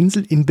arktische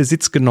Insel in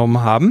Besitz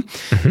genommen haben.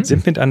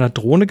 Sind mit einer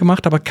Drohne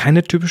gemacht, aber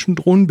keine typischen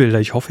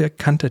Drohnenbilder. Ich hoffe, ihr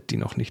kanntet die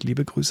noch nicht.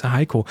 Liebe Grüße,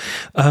 Heiko.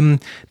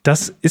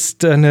 Das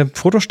ist eine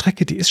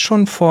Fotostrecke, die ist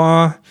schon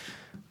vor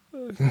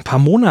ein paar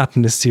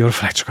Monaten ist die, oder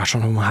vielleicht sogar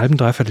schon um einem halben,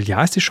 dreiviertel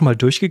Jahr ist die schon mal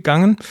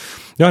durchgegangen.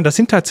 Ja, und das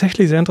sind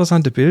tatsächlich sehr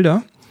interessante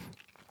Bilder,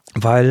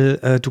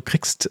 weil du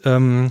kriegst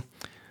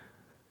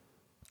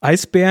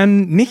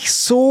Eisbären nicht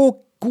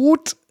so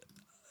gut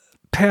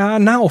per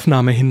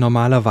Nahaufnahme hin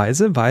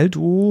normalerweise, weil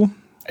du...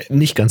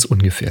 Nicht ganz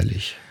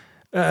ungefährlich.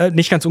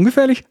 Nicht ganz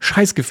ungefährlich,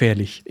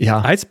 scheißgefährlich.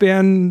 Ja.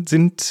 Eisbären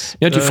sind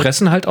ja, die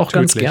fressen halt auch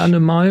tödlich. Ganz gerne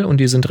mal und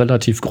die sind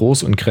relativ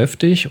groß und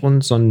kräftig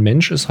und so ein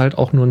Mensch ist halt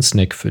auch nur ein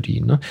Snack für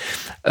die. Ne?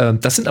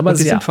 Das sind aber und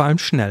sie sind vor allem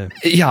schnell.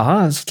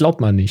 Ja, das glaubt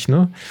man nicht,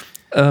 ne?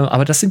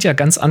 Aber das sind ja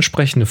ganz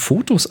ansprechende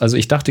Fotos. Also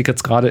ich dachte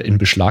jetzt gerade in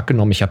Beschlag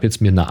genommen, ich habe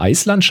jetzt mir eine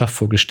Eislandschaft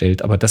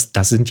vorgestellt, aber das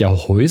sind ja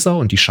Häuser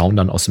und die schauen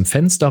dann aus dem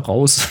Fenster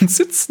raus und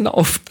sitzen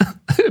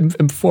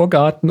im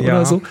Vorgarten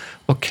oder so.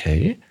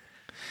 Okay.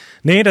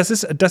 Nee, das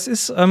ist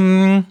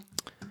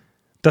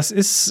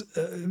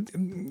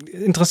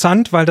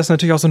interessant, weil das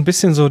natürlich auch so ein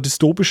bisschen so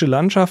dystopische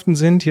Landschaften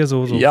sind. Hier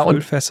so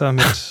Füllfässer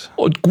mit.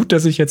 Und gut,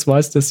 dass ich jetzt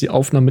weiß, dass die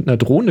Aufnahmen mit einer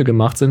Drohne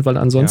gemacht sind, weil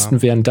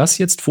ansonsten wären das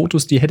jetzt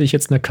Fotos, die hätte ich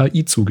jetzt einer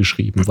KI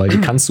zugeschrieben, weil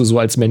die kannst du so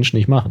als Mensch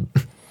nicht machen.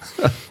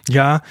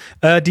 Ja,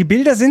 die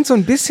Bilder sind so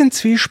ein bisschen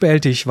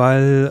zwiespältig,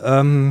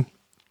 weil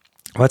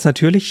es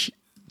natürlich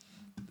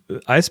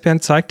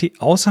Eisbären zeigt, die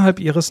außerhalb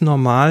ihrer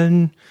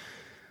normalen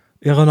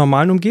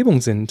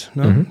Umgebung sind.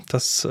 Ne?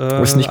 Das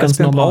ist nicht ganz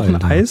Eisbären normal,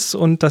 brauchen Eis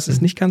und das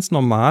ist nicht ganz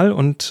normal.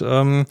 Und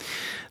dann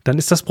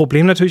ist das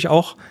Problem natürlich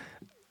auch,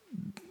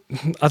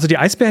 also die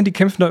Eisbären, die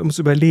kämpfen da ums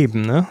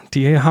Überleben. Ne?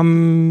 Die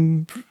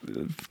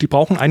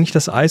brauchen eigentlich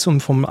das Eis, um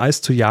vom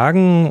Eis zu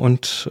jagen.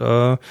 Und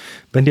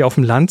wenn die auf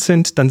dem Land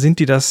sind, dann sind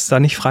die das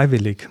da nicht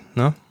freiwillig.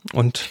 Ne?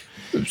 Und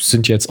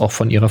sind jetzt auch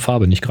von ihrer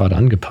Farbe nicht gerade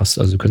angepasst,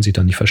 also können sich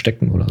da nicht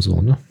verstecken oder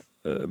so, ne?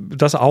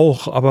 Das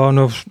auch, aber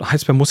eine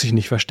Eisbär muss sich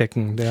nicht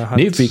verstecken. Der hat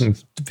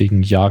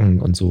wegen Jagen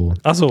und so.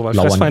 Ach so, weil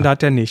Fressfeinde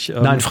hat der nicht.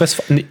 Nein,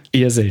 Fressfeinde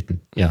eher selten,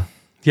 ja.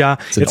 Ja,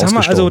 jetzt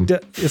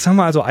haben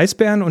wir also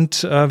Eisbären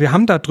und wir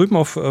haben da drüben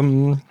auf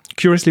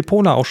Curiously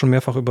Polar auch schon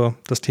mehrfach über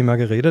das Thema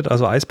geredet.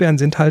 Also Eisbären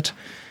sind halt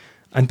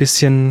ein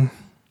bisschen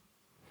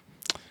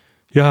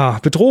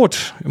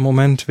bedroht im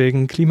Moment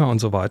wegen Klima und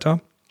so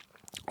weiter.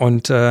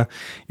 Und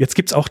jetzt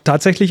gibt es auch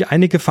tatsächlich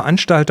einige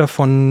Veranstalter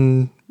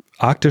von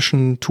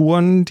arktischen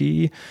Touren,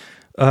 die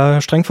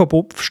streng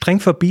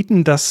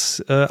verbieten,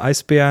 dass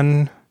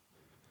Eisbären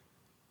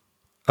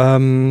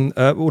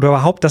oder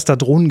überhaupt, dass da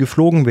Drohnen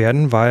geflogen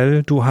werden,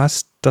 weil du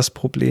hast das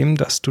Problem,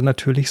 dass du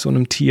natürlich so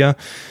einem Tier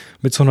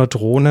mit so einer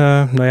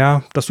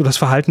Drohne, dass du das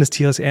Verhalten des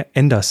Tieres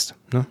änderst.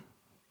 Ne?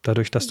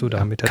 Dadurch, dass du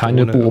da mit der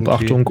Drohne Drohne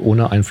Beobachtung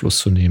ohne Einfluss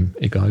zu nehmen,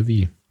 egal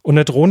wie. Und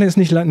eine Drohne ist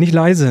nicht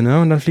leise, ne?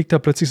 Und dann fliegt da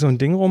plötzlich so ein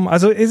Ding rum.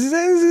 Also es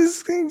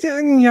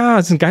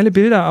sind geile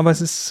Bilder, aber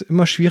es ist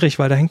immer schwierig,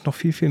 weil da hängt noch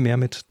viel, viel mehr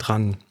mit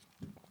dran.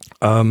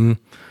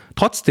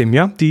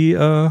 Trotzdem, die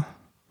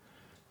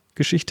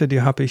Geschichte,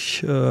 die habe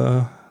ich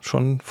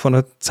schon von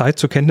der Zeit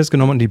zur Kenntnis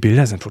genommen und die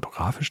Bilder sind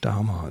fotografisch der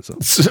Hammer. Also.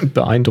 Das sind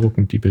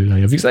beeindruckend, die Bilder.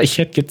 Ja, wie gesagt, ich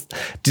hätte jetzt,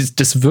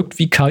 das wirkt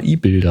wie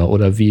KI-Bilder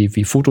oder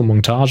wie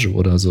Fotomontage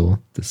oder so.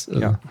 Das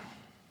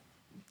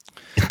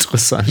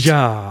interessant.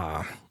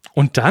 Ja.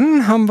 Und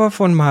dann haben wir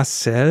von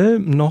Marcel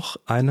noch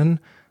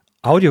einen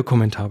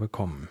Audiokommentar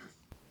bekommen.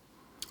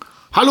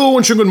 Hallo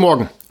und schönen guten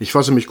Morgen. Ich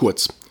fasse mich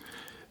kurz.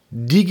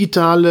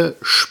 Digitale,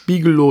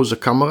 spiegellose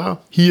Kamera,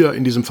 hier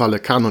in diesem Falle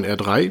Canon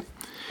R3.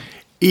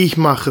 Ich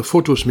mache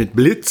Fotos mit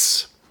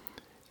Blitz,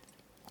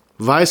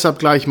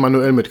 Weißabgleich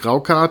manuell mit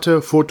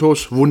Graukarte,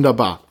 Fotos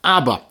wunderbar.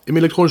 Aber im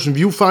elektronischen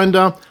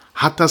Viewfinder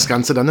hat das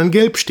Ganze dann einen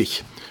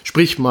Gelbstich.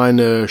 Sprich,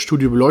 meine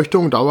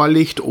Studiobeleuchtung,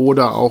 Dauerlicht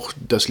oder auch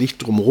das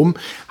Licht drumherum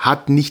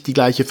hat nicht die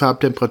gleiche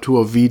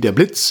Farbtemperatur wie der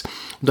Blitz.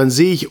 Und dann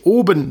sehe ich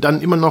oben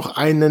dann immer noch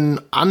ein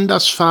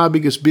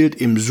andersfarbiges Bild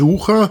im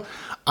Sucher,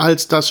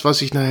 als das,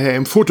 was ich nachher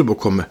im Foto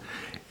bekomme.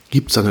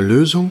 Gibt es da eine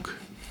Lösung?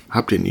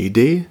 Habt ihr eine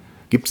Idee?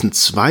 Gibt es einen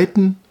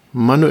zweiten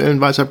manuellen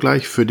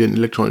Weißabgleich für den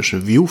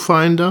elektronischen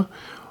Viewfinder?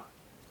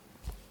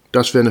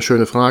 Das wäre eine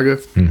schöne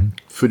Frage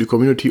für die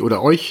Community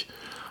oder euch.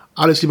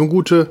 Alles Liebe und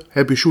Gute,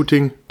 Happy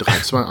Shooting, 3,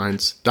 2,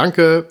 1.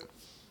 Danke.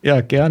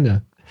 Ja,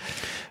 gerne.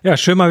 Ja,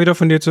 schön mal wieder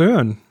von dir zu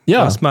hören.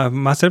 Ja.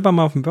 Marcel war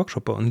mal auf dem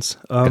Workshop bei uns.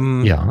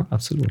 Ja,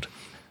 absolut.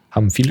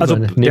 Haben viele also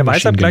über der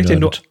Weißabgleich,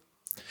 den du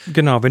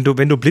gelernt.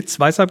 wenn du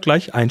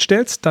Blitz-Weißabgleich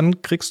einstellst,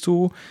 dann kriegst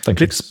du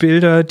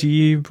Blitzbilder,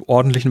 die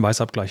ordentlichen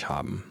Weißabgleich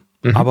haben.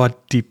 Aber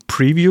die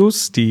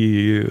Previews,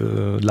 die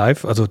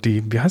Live, also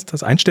die, wie heißt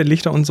das,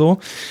 Einstelllichter und so,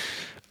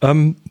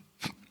 haben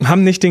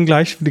nicht die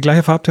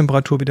gleiche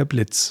Farbtemperatur wie der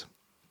Blitz.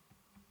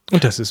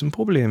 Und das ist ein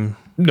Problem.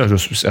 Ja,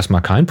 das ist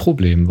erstmal kein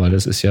Problem, weil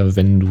das ist ja,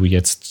 wenn du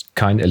jetzt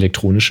keinen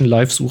elektronischen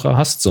Live-Sucher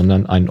hast,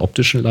 sondern einen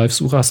optischen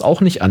Live-Sucher hast, auch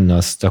nicht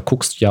anders. Da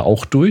guckst du ja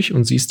auch durch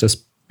und siehst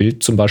das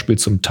Bild zum Beispiel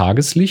zum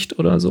Tageslicht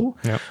oder so.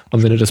 Ja.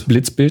 Und wenn du das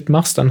Blitzbild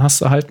machst, dann hast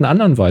du halt einen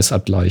anderen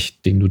Weißabgleich,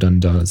 den du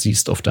dann da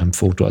siehst auf deinem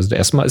Foto. Also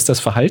erstmal ist das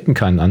Verhalten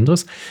kein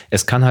anderes.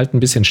 Es kann halt ein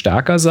bisschen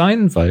stärker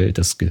sein, weil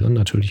das Gehirn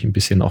natürlich ein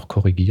bisschen auch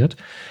korrigiert.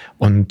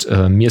 Und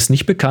mir ist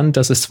nicht bekannt,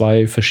 dass es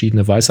 2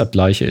 verschiedene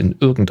Weißabgleiche in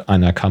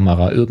irgendeiner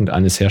Kamera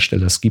irgendeines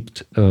Herstellers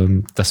gibt,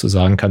 dass du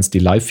sagen kannst, die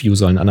Live-View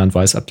soll einen anderen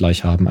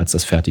Weißabgleich haben als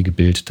das fertige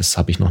Bild. Das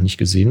habe ich noch nicht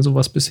gesehen,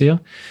 sowas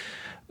bisher.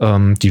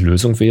 Die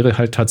Lösung wäre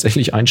halt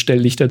tatsächlich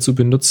Einstelllichter zu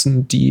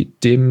benutzen, die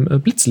dem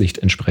Blitzlicht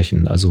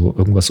entsprechen. Also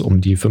irgendwas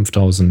um die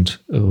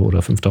 5000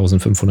 oder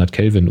 5500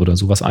 Kelvin oder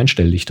sowas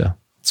Einstelllichter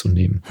zu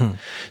nehmen.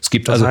 Es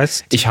gibt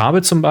ich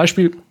habe zum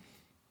Beispiel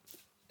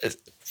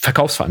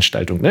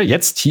Verkaufsveranstaltung, ne?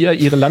 Jetzt hier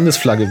Ihre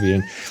Landesflagge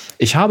wählen.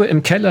 Ich habe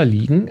im Keller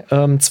liegen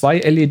 2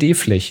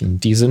 LED-Flächen.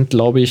 Die sind,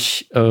 glaube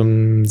ich,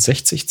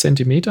 60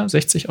 Zentimeter,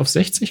 60 auf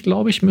 60,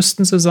 glaube ich,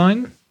 müssten sie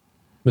sein.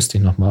 Müsste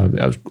ich nochmal,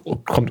 ja,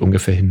 kommt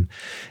ungefähr hin.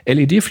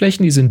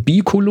 LED-Flächen, die sind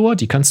bicolor,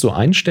 die kannst du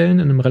einstellen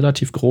in einem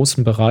relativ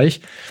großen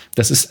Bereich.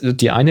 Das ist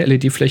die eine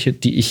LED-Fläche,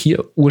 die ich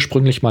hier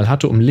ursprünglich mal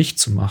hatte, um Licht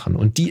zu machen.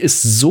 Und die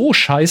ist so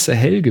scheiße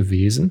hell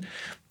gewesen,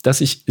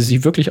 dass ich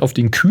sie wirklich auf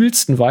den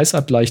kühlsten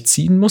Weißabgleich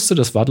ziehen musste.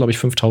 Das war, glaube ich,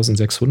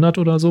 5600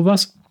 oder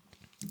sowas.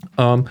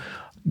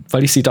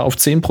 Weil ich sie da auf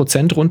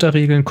 10%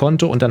 runterregeln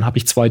konnte. Und dann habe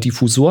ich 2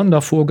 Diffusoren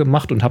davor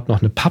gemacht und habe noch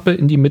eine Pappe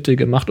in die Mitte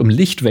gemacht, um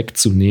Licht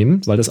wegzunehmen,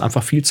 weil das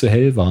einfach viel zu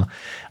hell war.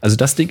 Also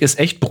das Ding ist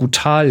echt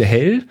brutal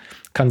hell.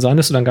 Kann sein,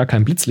 dass du dann gar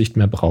kein Blitzlicht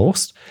mehr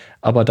brauchst.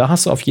 Aber da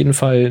hast du auf jeden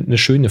Fall eine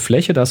schöne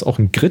Fläche. Da ist auch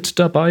ein Grid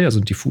dabei, also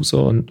ein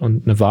Diffusor und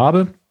eine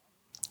Wabe.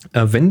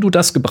 Wenn du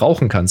das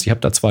gebrauchen kannst, ich habe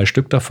da 2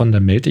 Stück davon,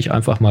 dann melde dich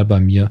einfach mal bei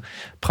mir.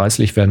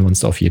 Preislich werden wir uns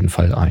da auf jeden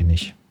Fall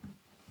einig.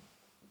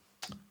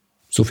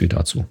 So viel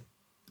dazu.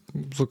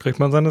 So kriegt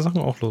man seine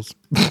Sachen auch los.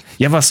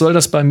 Ja, was soll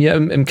das bei mir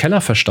im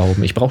Keller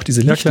verstauben? Ich brauche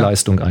diese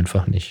Lichtleistung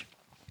einfach nicht.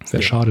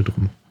 Wäre schade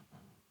drum.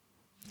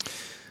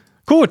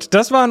 Gut,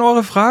 das waren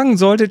eure Fragen.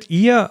 Solltet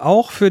ihr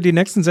auch für die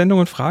nächsten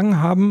Sendungen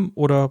Fragen haben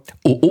oder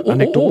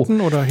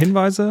Anekdoten oder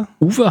Hinweise?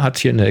 Uwe hat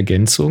hier eine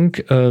Ergänzung.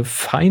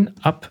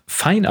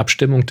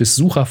 Feinabstimmung des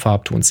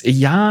Sucherfarbtons.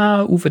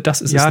 Ja, Uwe,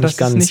 das ist es nicht ganz.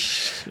 Ja, das ist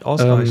nicht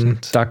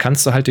ausreichend. Da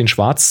kannst du halt den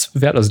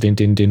Schwarzwert, also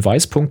den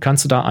Weißpunkt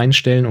kannst du da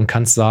einstellen und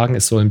kannst sagen,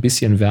 es soll ein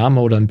bisschen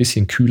wärmer oder ein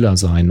bisschen kühler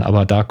sein.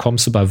 Aber da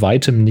kommst du bei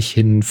weitem nicht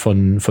hin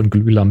von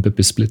Glühlampe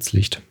bis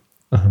Blitzlicht.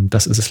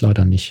 Das ist es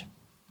leider nicht.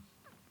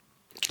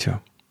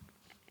 Tja.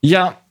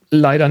 Ja,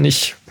 leider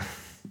nicht.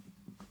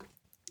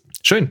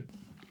 Schön.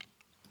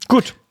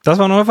 Gut, das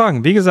waren eure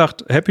Fragen. Wie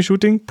gesagt,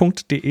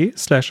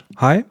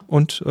 happyshooting.de/hi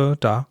und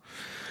da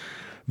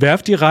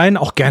werft die rein.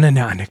 Auch gerne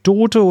eine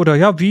Anekdote oder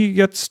ja, wie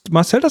jetzt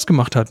Marcel das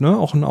gemacht hat, ne?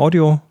 Auch ein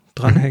Audio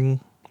dranhängen.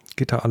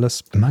 Geht da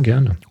alles. Immer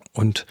gerne.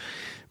 Und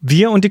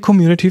wir und die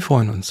Community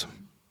freuen uns.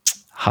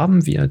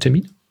 Haben wir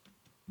Termine?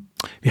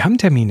 Wir haben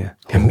Termine.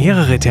 Wir haben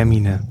mehrere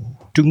Termine.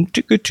 Den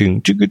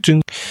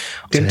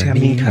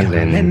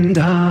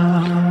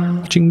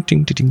Terminkalender.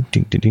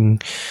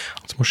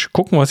 Jetzt muss ich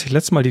gucken, was ich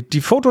letztes Mal,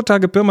 die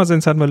Fototage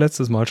Pirmasens hatten wir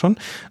letztes Mal schon.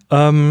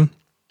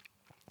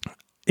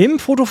 Im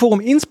Fotoforum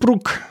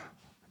Innsbruck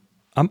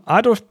am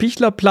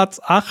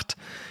Adolf-Pichler-Platz 8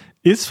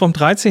 ist vom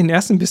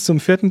 13.01. bis zum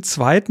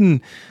 4.02.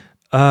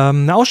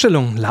 Eine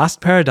Ausstellung,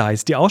 Last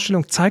Paradise. Die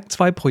Ausstellung zeigt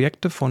 2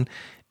 Projekte von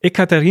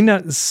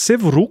Ekaterina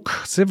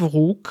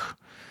Severuk,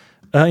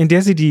 in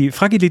der sie die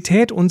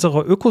Fragilität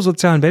unserer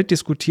ökosozialen Welt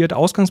diskutiert.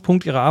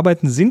 Ausgangspunkt ihrer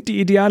Arbeiten sind die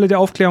Ideale der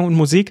Aufklärung und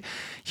Musik.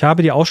 Ich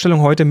habe die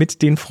Ausstellung heute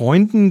mit den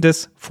Freunden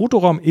des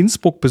Fotoraum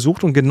Innsbruck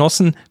besucht und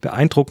genossen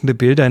beeindruckende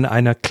Bilder in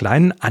einer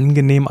kleinen,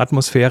 angenehmen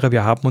Atmosphäre.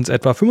 Wir haben uns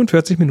etwa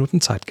 45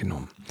 Minuten Zeit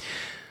genommen.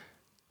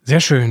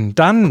 Sehr schön.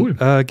 Dann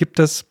gibt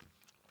es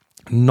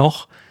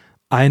noch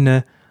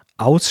eine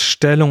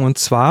Ausstellung und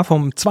zwar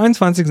vom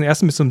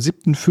 22.01. bis zum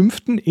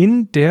 7.05.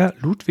 in der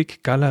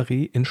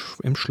Ludwig-Galerie im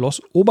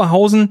Schloss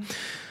Oberhausen.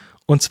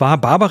 Und zwar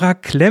Barbara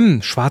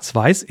Klemm,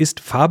 Schwarz-Weiß ist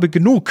Farbe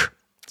genug.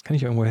 kann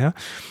ich irgendwo her.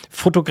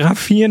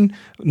 Fotografien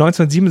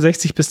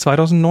 1967 bis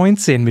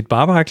 2019 mit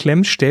Barbara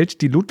Klemm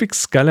stellt die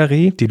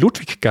Ludwig-Galerie,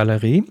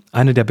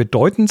 eine der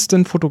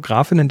bedeutendsten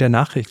Fotografinnen der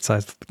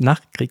Nachkriegszeit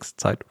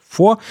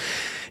vor.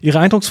 Ihre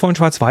eindrucksvollen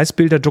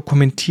Schwarz-Weiß-Bilder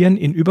dokumentieren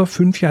in über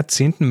 5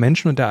 Jahrzehnten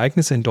Menschen und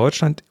Ereignisse in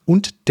Deutschland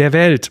und der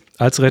Welt.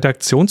 Als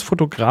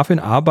Redaktionsfotografin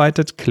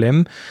arbeitet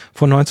Klemm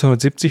von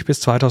 1970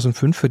 bis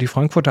 2005 für die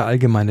Frankfurter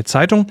Allgemeine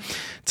Zeitung.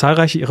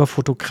 Zahlreiche ihrer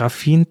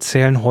Fotografien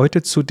zählen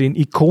heute zu den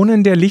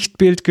Ikonen der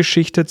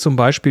Lichtbildgeschichte, zum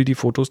Beispiel die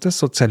Fotos des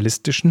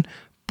sozialistischen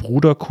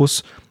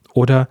Bruderkuss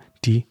oder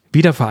die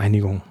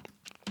Wiedervereinigung.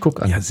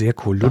 Guck an. Ja, sehr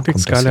cool. Da kommt das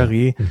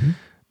Ludwigs-Galerie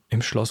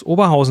im Schloss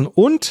Oberhausen.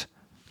 Und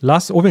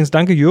übrigens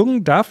danke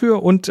Jürgen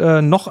dafür. Und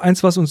noch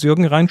eins, was uns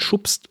Jürgen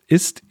reinschubst,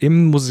 ist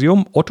im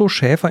Museum Otto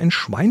Schäfer in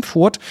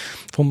Schweinfurt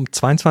vom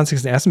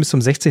 22.01. bis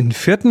zum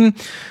 16.04.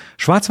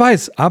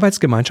 Schwarz-Weiß,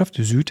 Arbeitsgemeinschaft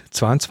Süd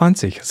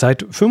 22.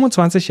 Seit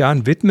 25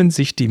 Jahren widmen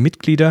sich die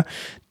Mitglieder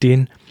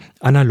den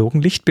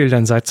analogen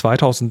Lichtbildern. Seit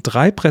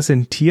 2003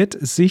 präsentiert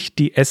sich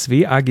die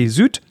SW AG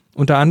Süd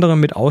unter anderem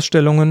mit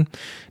Ausstellungen.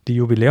 Die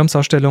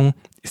Jubiläumsausstellung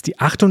ist die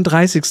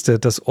 38.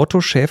 Das Otto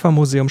Schäfer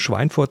Museum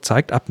Schweinfurt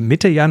zeigt ab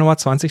Mitte Januar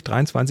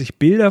 2023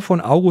 Bilder von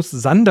August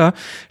Sander,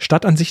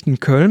 Stadtansichten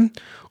Köln.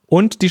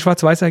 Und die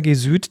Schwarz-Weiß AG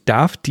Süd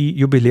darf die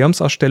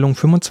Jubiläumsausstellung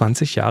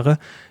 25 Jahre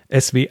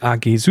SW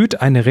AG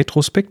Süd eine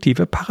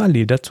Retrospektive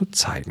parallel dazu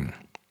zeigen.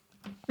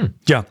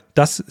 Ja,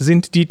 das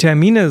sind die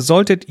Termine.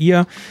 Solltet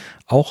ihr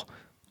auch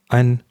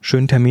einen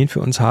schönen Termin für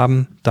uns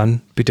haben,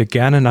 dann bitte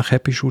gerne nach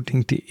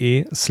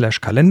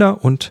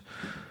happyshooting.de/Kalender und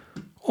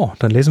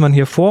dann lesen wir ihn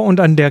hier vor und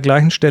an der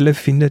gleichen Stelle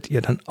findet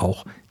ihr dann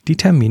auch die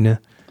Termine,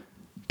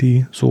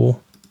 die so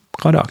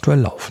gerade aktuell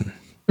laufen.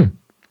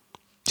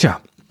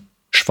 Tja.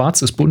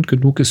 Schwarz ist bunt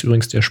genug ist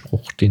übrigens der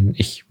Spruch, den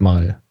ich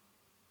mal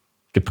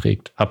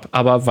geprägt habe.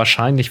 Aber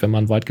wahrscheinlich, wenn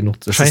man weit genug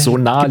ist, das ist so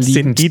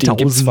naheliegend, den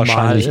gibt es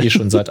wahrscheinlich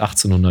schon seit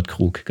 1800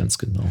 Krug, ganz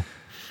genau.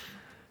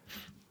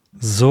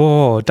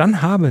 So,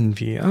 dann haben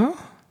wir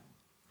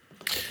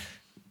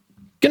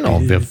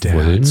wir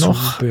wollen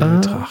noch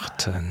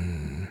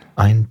betrachten.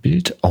 Ein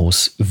Bild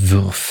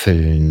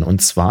auswürfeln.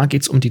 Und zwar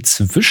geht es um die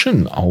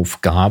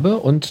Zwischenaufgabe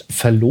und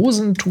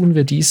verlosen tun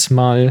wir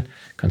diesmal,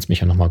 kannst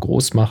mich ja nochmal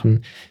groß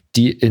machen,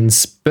 die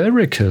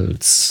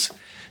Inspiracles.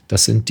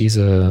 Das sind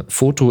diese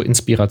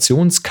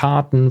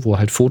Foto-Inspirationskarten, wo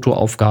halt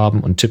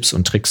Fotoaufgaben und Tipps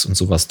und Tricks und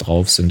sowas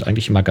drauf sind.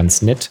 Eigentlich immer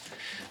ganz nett.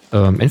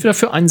 Entweder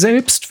für einen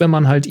selbst, wenn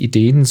man halt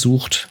Ideen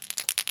sucht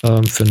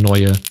für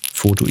neue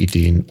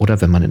Fotoideen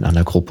oder wenn man in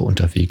einer Gruppe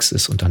unterwegs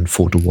ist und dann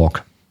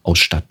Fotowalk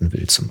ausstatten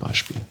will zum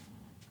Beispiel.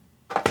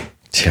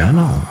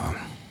 Tja.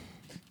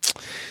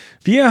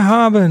 Wir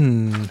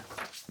haben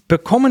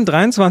bekommen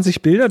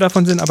 23 Bilder,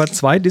 davon sind aber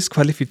 2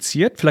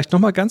 disqualifiziert. Vielleicht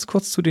nochmal ganz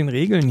kurz zu den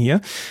Regeln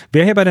hier.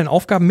 Wer hier bei den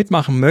Aufgaben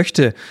mitmachen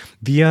möchte,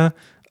 wir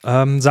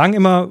sagen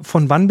immer,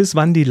 von wann bis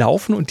wann die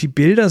laufen und die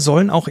Bilder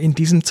sollen auch in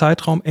diesem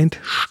Zeitraum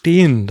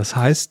entstehen. Das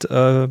heißt,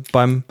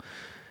 beim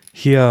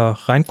hier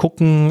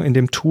reingucken in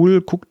dem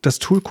Tool, das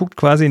Tool guckt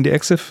quasi in die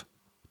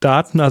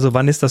EXIF-Daten, also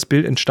wann ist das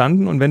Bild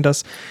entstanden und wenn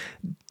das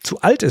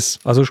zu alt ist,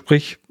 also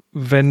sprich,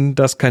 wenn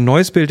das kein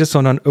neues Bild ist,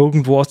 sondern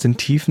irgendwo aus den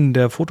Tiefen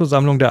der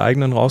Fotosammlung der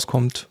eigenen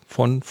rauskommt,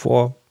 von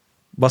vor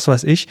was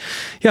weiß ich,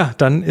 ja,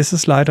 dann ist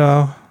es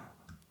leider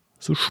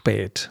zu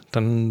spät.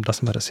 Dann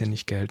lassen wir das hier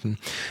nicht gelten.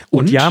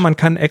 Und ja, man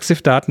kann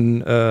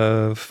EXIF-Daten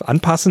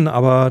anpassen,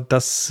 aber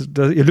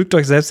ihr lügt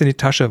euch selbst in die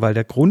Tasche, weil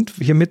der Grund,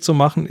 hier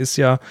mitzumachen, ist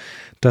ja,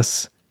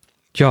 dass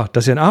ihr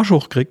einen Arsch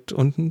hochkriegt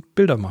und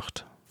Bilder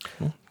macht.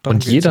 Ja,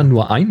 und jeder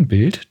nur ein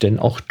Bild, denn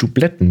auch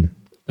Dubletten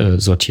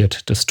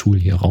sortiert das Tool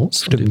hier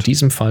raus. Stimmt. Und in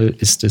diesem Fall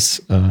ist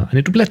es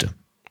eine Dublette.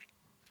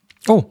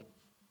 Oh.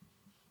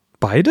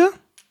 Beide?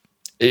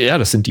 Ja,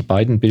 das sind die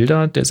beiden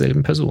Bilder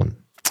derselben Person.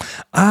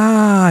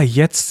 Ah,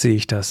 jetzt sehe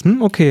ich das.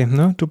 Okay,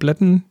 ne?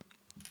 Dubletten,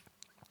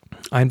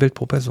 ein Bild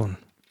pro Person.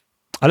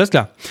 Alles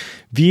klar.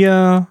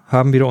 Wir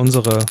haben wieder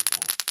unsere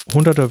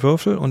 100er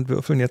Würfel und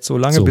würfeln jetzt so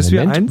lange, bis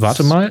wir eins...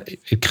 Warte mal,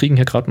 wir kriegen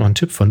hier gerade noch einen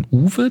Tipp von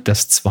Uwe.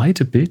 Das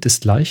zweite Bild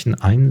des gleichen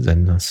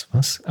Einsenders.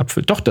 Was?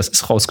 Apfel? Doch, das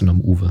ist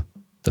rausgenommen, Uwe.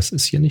 Das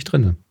ist hier nicht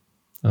drin.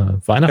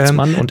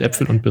 Weihnachtsmann und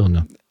Äpfel und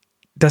Birne.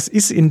 Das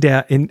ist in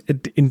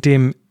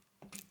dem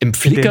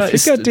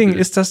Flickr-Ding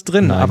ist das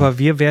drin, nein, aber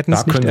wir werden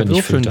es nicht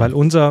erwürfeln, weil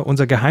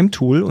unser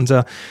Geheimtool,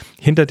 unser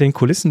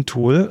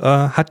Hinter-den-Kulissen-Tool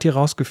hat die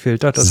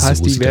rausgefiltert. Das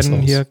heißt, die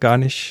werden hier gar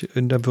nicht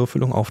in der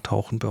Würfelung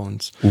auftauchen bei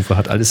uns. Uwe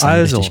hat alles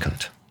seine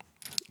Richtigkeit.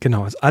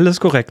 Genau, ist alles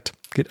korrekt.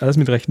 Geht alles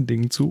mit rechten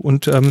Dingen zu.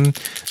 Und ich kann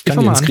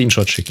dir einen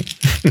Screenshot schicken.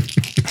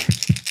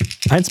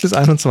 1 bis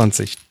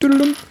 21.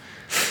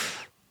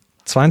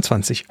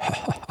 22.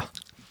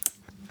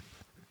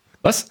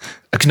 Was?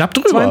 Knapp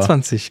drüber?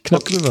 22,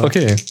 knapp drüber.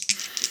 Okay.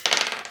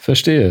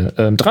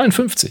 Verstehe.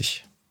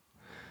 53.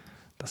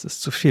 Das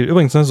ist zu viel.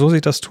 Übrigens, ne, so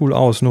sieht das Tool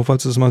aus, nur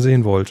falls ihr es mal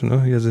sehen wollt.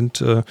 Ne? Hier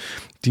sind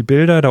die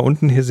Bilder, da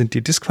unten hier sind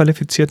die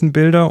disqualifizierten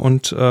Bilder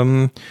und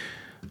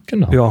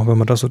genau. Ja, wenn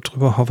man da so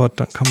drüber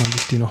hovert, dann kann man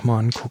sich die nochmal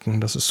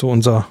angucken. Das ist so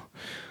unser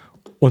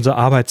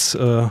Arbeits...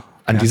 an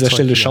dieser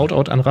Stelle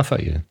Shoutout an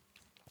Raphael.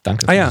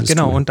 Danke. Ah ja,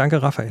 genau. Tool. Und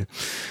danke, Raphael.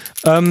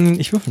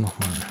 Ich würfel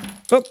nochmal.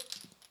 Oh,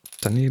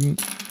 daneben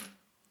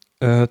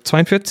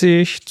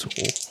 42 zu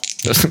hoch.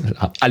 Das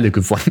haben alle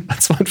gewonnen.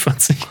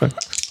 42.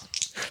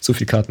 So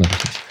viele Karten habe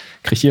ich nicht.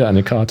 Krieg hier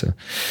eine Karte.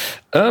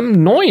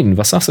 9,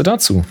 was sagst du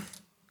dazu?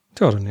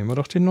 Tja, dann nehmen wir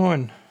doch die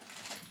 9.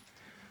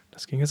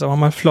 Das ging jetzt aber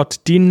mal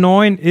flott. Die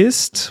 9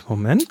 ist,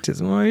 Moment,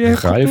 jetzt mal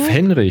hier Ralf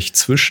Henrich,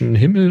 zwischen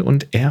Himmel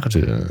und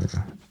Erde.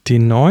 Die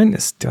 9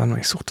 ist, ja,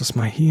 ich suche das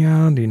mal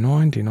hier, die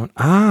 9.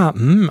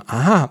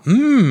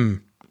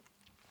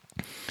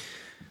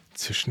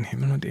 Zwischen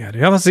Himmel und Erde.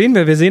 Ja, was sehen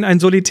wir? Wir sehen einen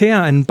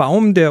Solitär, einen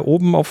Baum, der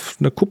oben auf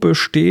einer Kuppe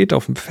steht,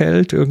 auf dem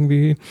Feld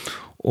irgendwie.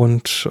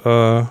 Und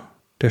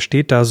der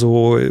steht da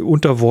so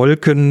unter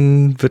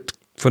Wolken, wird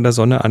von der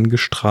Sonne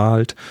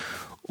angestrahlt.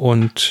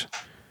 Und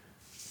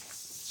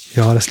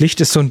ja, das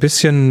Licht ist so ein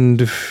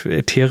bisschen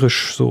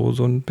ätherisch, so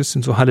ein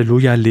bisschen so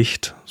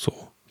Halleluja-Licht. So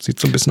sieht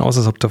so ein bisschen aus,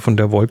 als ob da von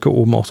der Wolke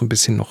oben auch so ein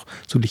bisschen noch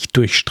so Licht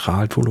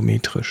durchstrahlt,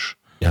 volumetrisch.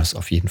 Ja, ist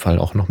auf jeden Fall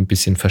auch noch ein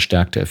bisschen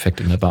verstärkter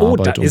Effekt in der Bearbeitung.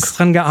 Oh, da ist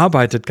dran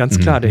gearbeitet, ganz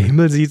klar. Der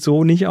Himmel sieht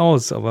so nicht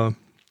aus, aber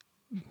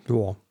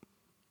ja.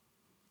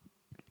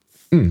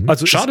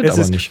 Also schadet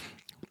aber nicht.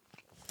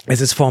 Es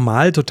ist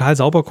formal total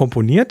sauber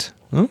komponiert.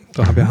 Ne?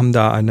 Wir haben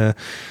da eine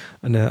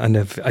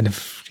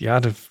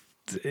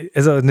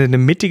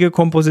mittige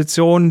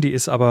Komposition, die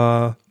ist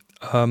aber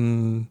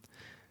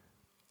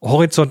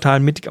horizontal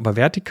mittig, aber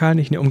vertikal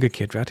nicht,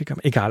 umgekehrt, vertikal.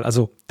 Egal,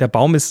 also der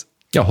Baum ist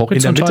ja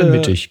horizontal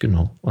mittig,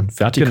 genau. Und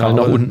vertikal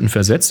nach unten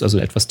versetzt, also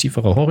etwas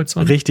tieferer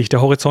Horizont. Richtig,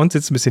 der Horizont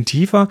sitzt ein bisschen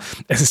tiefer.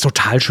 Es ist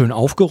total schön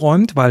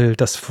aufgeräumt, weil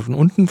das von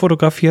unten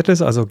fotografiert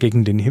ist, also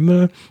gegen den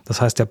Himmel. Das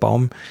heißt, der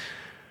Baum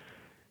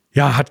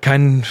hat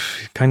keinen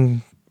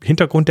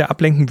Hintergrund, der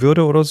ablenken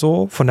würde oder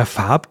so. Von der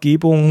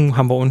Farbgebung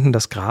haben wir unten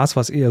das Gras,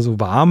 was eher so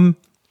warm,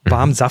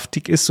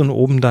 saftig ist und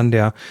oben dann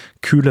der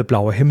kühle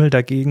blaue Himmel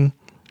dagegen.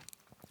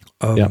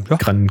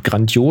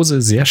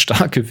 Grandiose, sehr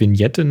starke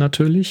Vignette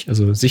natürlich.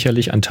 Also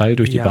sicherlich ein Teil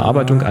durch die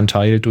Bearbeitung, ein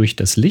Teil durch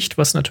das Licht,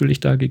 was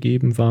natürlich da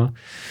gegeben war.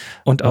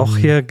 Und auch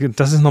hier,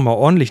 das ist nochmal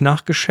ordentlich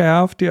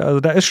nachgeschärft.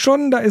 Also da ist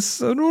schon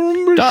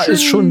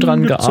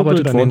dran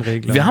gearbeitet worden.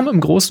 Wir haben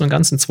im Großen und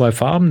Ganzen 2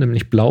 Farben,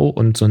 nämlich blau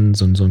und so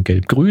ein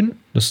gelb-grün.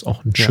 Das ist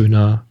auch ein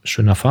schöner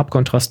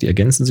Farbkontrast. Die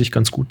ergänzen sich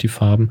ganz gut, die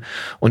Farben.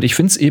 Und ich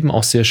finde es eben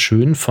auch sehr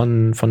schön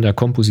von der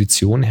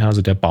Komposition her.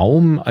 Also der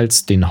Baum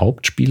als den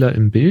Hauptspieler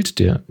im Bild,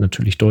 der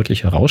natürlich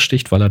deutlich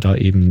heraussticht, weil er da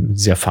eben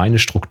sehr feine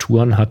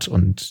Strukturen hat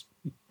und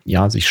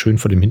sich schön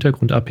vor dem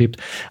Hintergrund abhebt.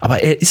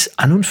 Aber er ist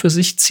an und für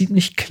sich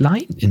ziemlich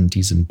klein in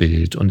diesem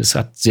Bild. Und es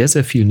hat sehr,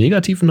 sehr viel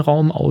negativen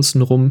Raum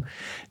außenrum.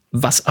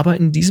 Was aber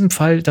in diesem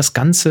Fall das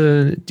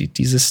Ganze,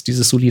 dieses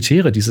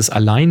Solitäre, dieses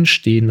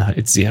Alleinstehen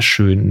halt sehr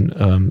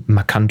schön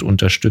markant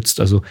unterstützt.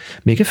 Also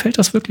mir gefällt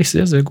das wirklich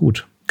sehr, sehr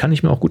gut. Kann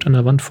ich mir auch gut an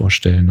der Wand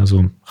vorstellen.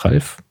 Also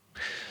Ralf,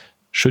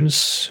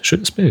 schönes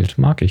Bild,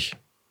 mag ich.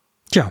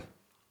 Ja.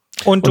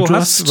 Und du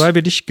hast, weil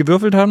wir dich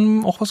gewürfelt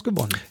haben, auch was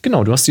gewonnen.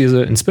 Genau, du hast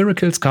diese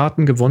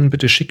Inspiracles-Karten gewonnen.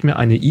 Bitte schick mir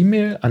eine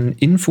E-Mail an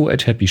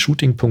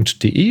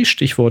info@happyshooting.de,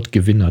 Stichwort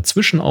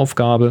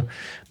Gewinner-Zwischenaufgabe,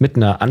 mit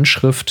einer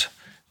Anschrift,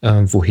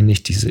 wohin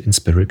ich diese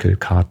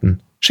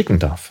Inspiracle-Karten schicken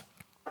darf.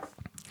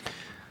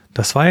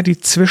 Das war ja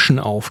die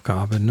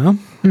Zwischenaufgabe, ne?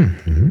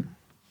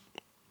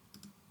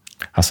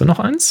 Hast du noch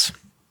eins?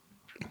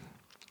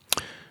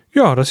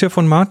 Ja, das hier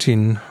von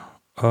Martin.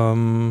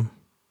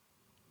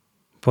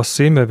 Was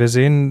sehen wir? Wir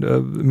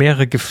sehen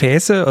mehrere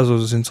Gefäße, also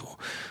das sind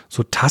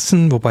so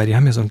Tassen, wobei die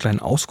haben ja so einen kleinen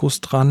Ausguss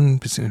dran, ein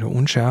bisschen in der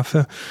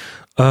Unschärfe.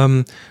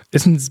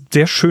 Ist ein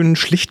sehr schön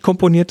schlicht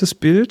komponiertes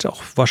Bild,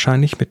 auch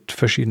wahrscheinlich mit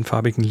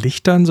verschiedenfarbigen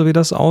Lichtern, so wie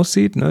das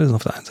aussieht. Ne? Ist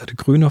auf der einen Seite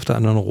grün, auf der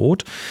anderen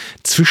rot.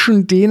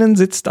 Zwischen denen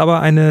sitzt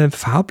aber eine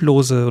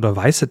farblose oder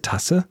weiße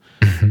Tasse.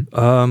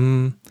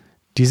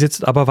 Die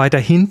sitzt aber weiter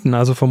hinten,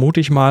 also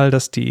vermute ich mal,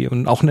 dass die,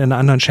 und auch in einer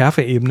anderen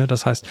Schärfeebene,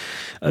 das heißt,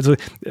 also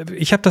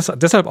ich habe das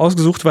deshalb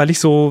ausgesucht, weil ich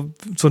so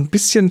ein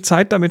bisschen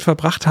Zeit damit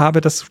verbracht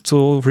habe, das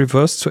so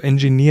reverse zu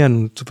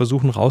engineeren, zu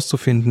versuchen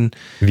rauszufinden,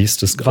 wie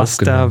ist das was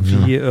da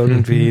wie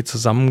irgendwie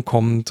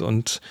zusammenkommt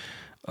und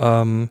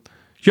und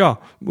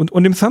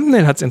im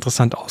Thumbnail hat es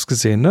interessant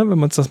ausgesehen, ne? Wenn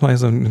wir uns das mal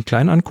so in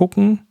klein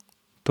angucken.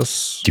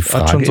 Die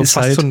Frage hat schon so ist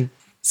fast halt,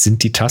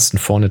 sind die Tasten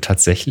vorne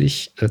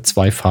tatsächlich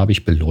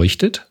zweifarbig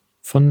beleuchtet?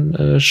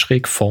 Von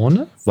schräg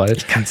vorne, weil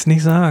ich kann es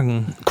nicht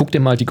sagen. Guck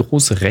dir mal die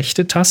große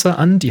rechte Tasse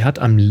an, die hat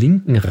am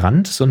linken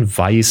Rand so einen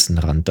weißen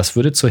Rand. Das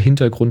würde zur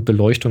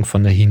Hintergrundbeleuchtung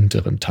von der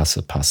hinteren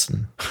Tasse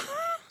passen.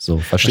 So,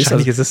 verstehst du?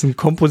 Wahrscheinlich ist es ein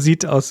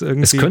Komposit aus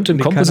irgendwie. Es könnte ein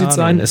Komposit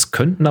sein, es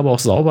könnten aber auch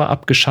sauber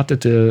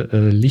abgeschattete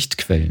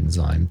Lichtquellen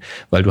sein.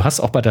 Weil du hast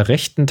auch bei der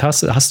rechten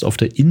Tasse, hast du auf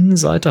der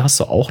Innenseite hast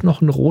du auch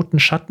noch einen roten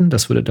Schatten.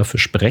 Das würde dafür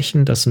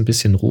sprechen, dass ein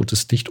bisschen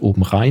rotes Licht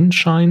oben rein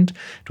scheint.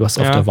 Du hast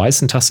auf der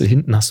weißen Tasse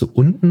hinten hast du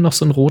unten noch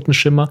so einen roten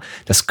Schimmer.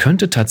 Das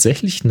könnte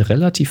tatsächlich ein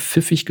relativ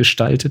pfiffig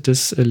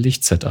gestaltetes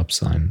Lichtsetup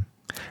sein.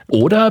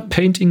 Oder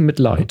Painting mit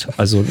Light,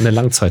 also eine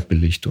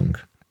Langzeitbelichtung.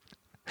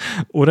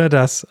 Oder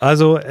das.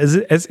 Also es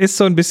ist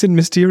so ein bisschen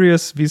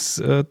mysterious, wie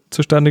es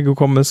zustande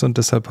gekommen ist und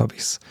deshalb habe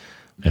ich es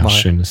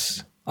mal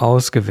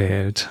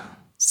ausgewählt.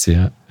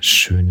 sehr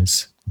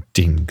schönes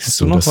Ding.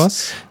 Hast du noch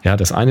was? Ja,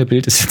 das eine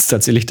Bild ist jetzt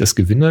tatsächlich das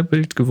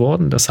Gewinnerbild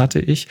geworden. Das hatte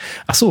ich.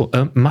 Ach so,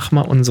 mach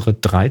mal unsere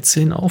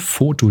 13 auf.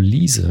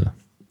 Fotolise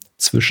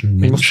zwischen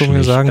Menschen. Musst du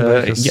mir sagen,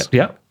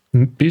 ja,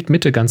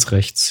 Bildmitte ganz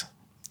rechts.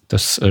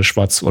 Das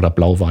schwarz- oder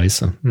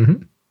blau-weiße.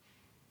 Mhm.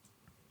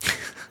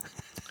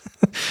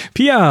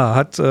 Pia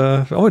hat,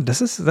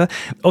 das ist,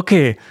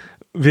 okay,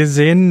 wir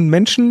sehen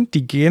Menschen,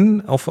 die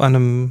gehen auf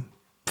einem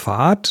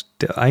Pfad,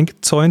 der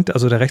eingezäunt,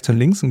 also der rechts und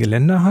links ein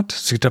Geländer hat.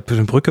 Sieht da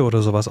eine Brücke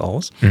oder sowas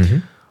aus.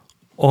 Mhm.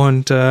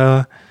 Und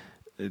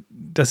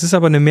das ist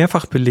aber eine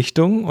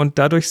Mehrfachbelichtung und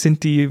dadurch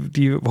sind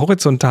die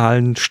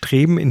horizontalen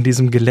Streben in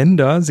diesem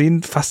Geländer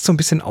sehen fast so ein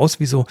bisschen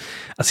aus wie so,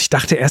 also ich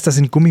dachte erst, das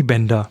sind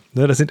Gummibänder.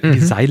 Ne? Das sind die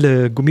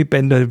Seile,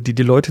 Gummibänder,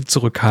 die Leute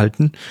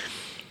zurückhalten.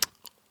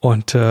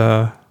 Und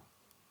ja,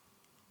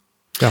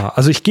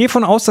 also ich gehe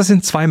von aus, das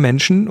sind 2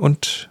 Menschen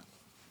und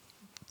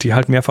die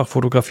halt mehrfach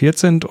fotografiert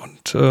sind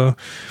und 2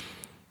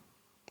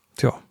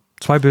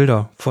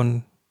 Bilder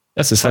von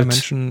Das ist 2 halt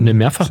Menschen. eine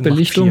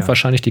Mehrfachbelichtung, macht 4.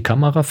 wahrscheinlich die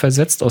Kamera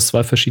versetzt aus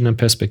 2 verschiedenen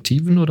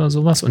Perspektiven oder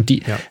sowas. Und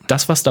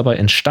das, was dabei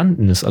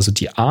entstanden ist, also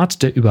die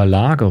Art der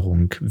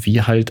Überlagerung,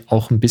 wie halt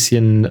auch ein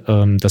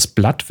bisschen das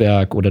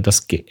Blattwerk oder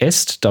das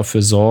Geäst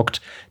dafür sorgt,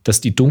 dass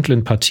die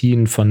dunklen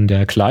Partien von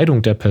der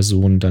Kleidung der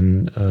Person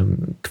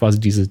dann quasi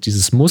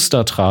dieses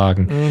Muster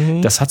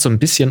tragen. Das hat so ein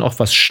bisschen auch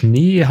was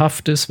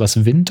Schneehaftes,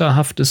 was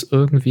Winterhaftes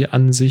irgendwie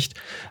an sich.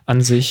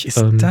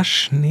 Ist das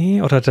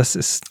Schnee oder das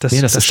ist das? Nee,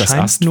 das ist das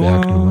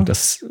Astwerk nur.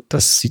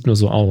 Das sieht nur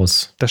so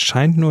aus. Das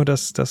scheint nur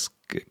das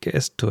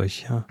Geäst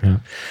durch, ja.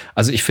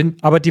 Also ich finde.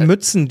 Aber die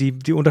Mützen,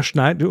 die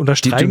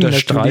unterstreichen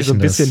natürlich so ein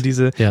bisschen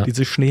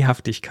diese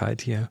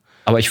Schneehaftigkeit hier.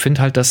 Aber ich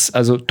finde halt,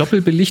 also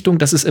Doppelbelichtung,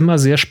 das ist immer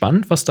sehr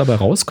spannend, was dabei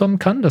rauskommen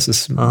kann. Das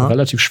ist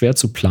relativ schwer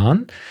zu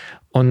planen.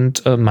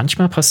 Und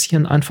manchmal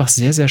passieren einfach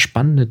sehr, sehr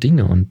spannende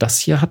Dinge. Und das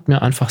hier hat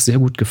mir einfach sehr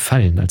gut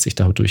gefallen, als ich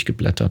da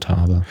durchgeblättert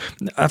habe.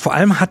 Vor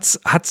allem hat's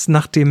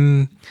nach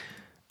dem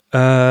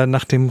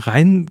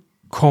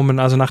Reinkommen,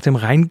 also nach dem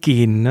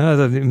Reingehen, ne?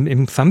 Also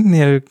im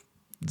Thumbnail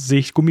sehe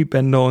ich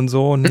Gummibänder und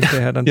so und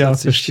hinterher dann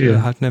plötzlich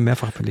halt eine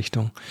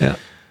Mehrfachbelichtung. Ja.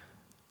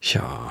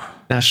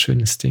 Ja,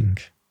 schönes Ding.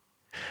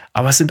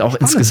 Aber es sind auch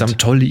insgesamt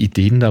tolle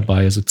Ideen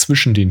dabei. Also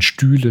zwischen den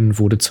Stühlen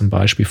wurde zum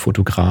Beispiel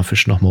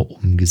fotografisch nochmal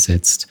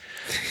umgesetzt.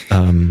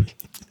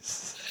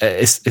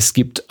 Es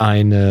gibt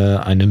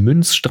eine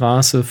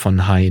Münzstraße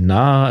von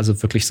Haina,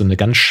 also wirklich so eine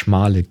ganz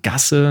schmale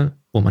Gasse,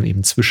 wo man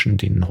eben zwischen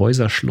den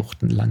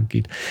Häuserschluchten lang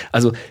geht.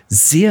 Also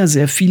sehr,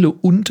 sehr viele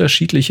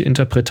unterschiedliche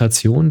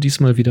Interpretationen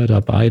diesmal wieder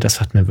dabei.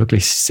 Das hat mir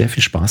wirklich sehr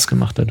viel Spaß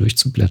gemacht, da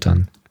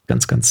durchzublättern.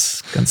 Ganz,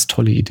 ganz, ganz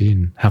tolle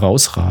Ideen.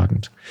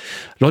 Herausragend.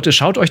 Leute,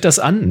 schaut euch das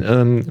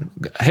an.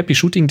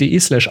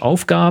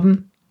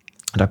 happyshooting.de/Aufgaben.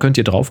 Da könnt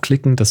ihr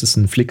draufklicken. Das ist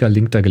ein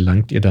Flickr-Link, da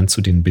gelangt ihr dann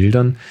zu den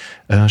Bildern.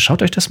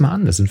 Schaut euch das mal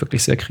an. Da sind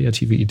wirklich sehr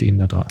kreative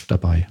Ideen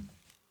dabei.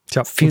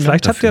 Tja,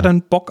 vielleicht habt ihr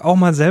dann Bock, auch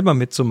mal selber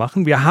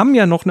mitzumachen. Wir haben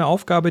ja noch eine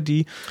Aufgabe,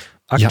 die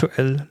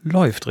aktuell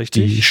läuft,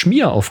 richtig? Die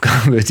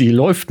Schmieraufgabe, die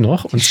läuft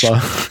noch. Und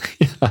zwar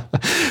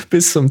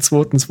bis zum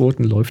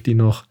 2.2. läuft die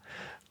noch.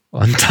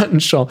 Und dann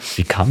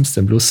wie kam es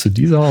denn bloß zu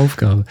dieser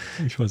Aufgabe?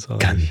 Ich weiß auch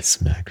Ganz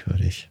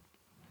merkwürdig.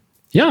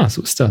 Ja,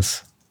 so ist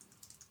das.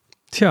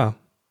 Tja,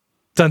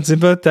 dann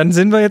sind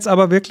wir jetzt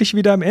aber wirklich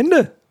wieder am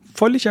Ende.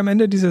 Völlig am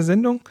Ende dieser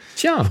Sendung.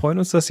 Tja. Wir freuen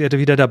uns, dass ihr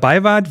wieder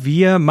dabei wart.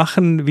 Wir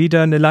machen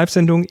wieder eine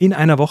Live-Sendung in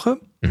einer Woche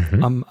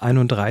am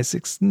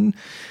 31.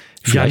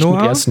 Vielleicht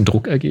Januar. mit ersten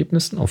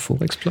Druckergebnissen auf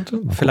Forex-Platte.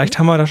 Vielleicht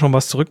haben wir da schon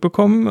was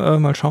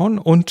zurückbekommen. Mal schauen.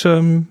 Und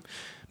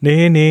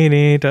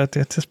nee,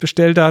 das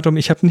Bestelldatum,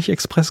 ich habe nicht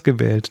Express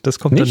gewählt. Das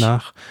kommt nicht?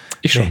 Danach.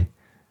 Ich schon.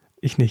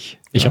 Ich nicht.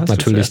 Ich habe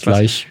natürlich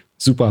gleich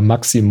super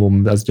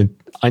Maximum, also den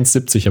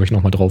 1,70 habe ich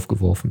nochmal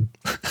draufgeworfen.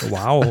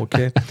 Wow,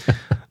 okay.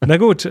 Na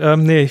gut,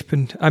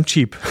 I'm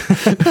cheap.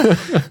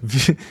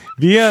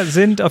 Wir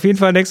sind auf jeden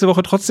Fall nächste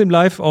Woche trotzdem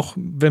live, auch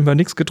wenn wir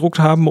nichts gedruckt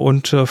haben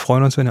und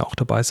freuen uns, wenn ihr auch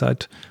dabei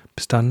seid.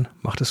 Bis dann,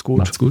 macht es gut.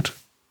 Macht's gut.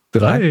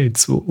 3,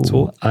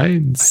 2,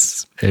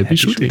 1. Happy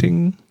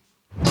Shooting.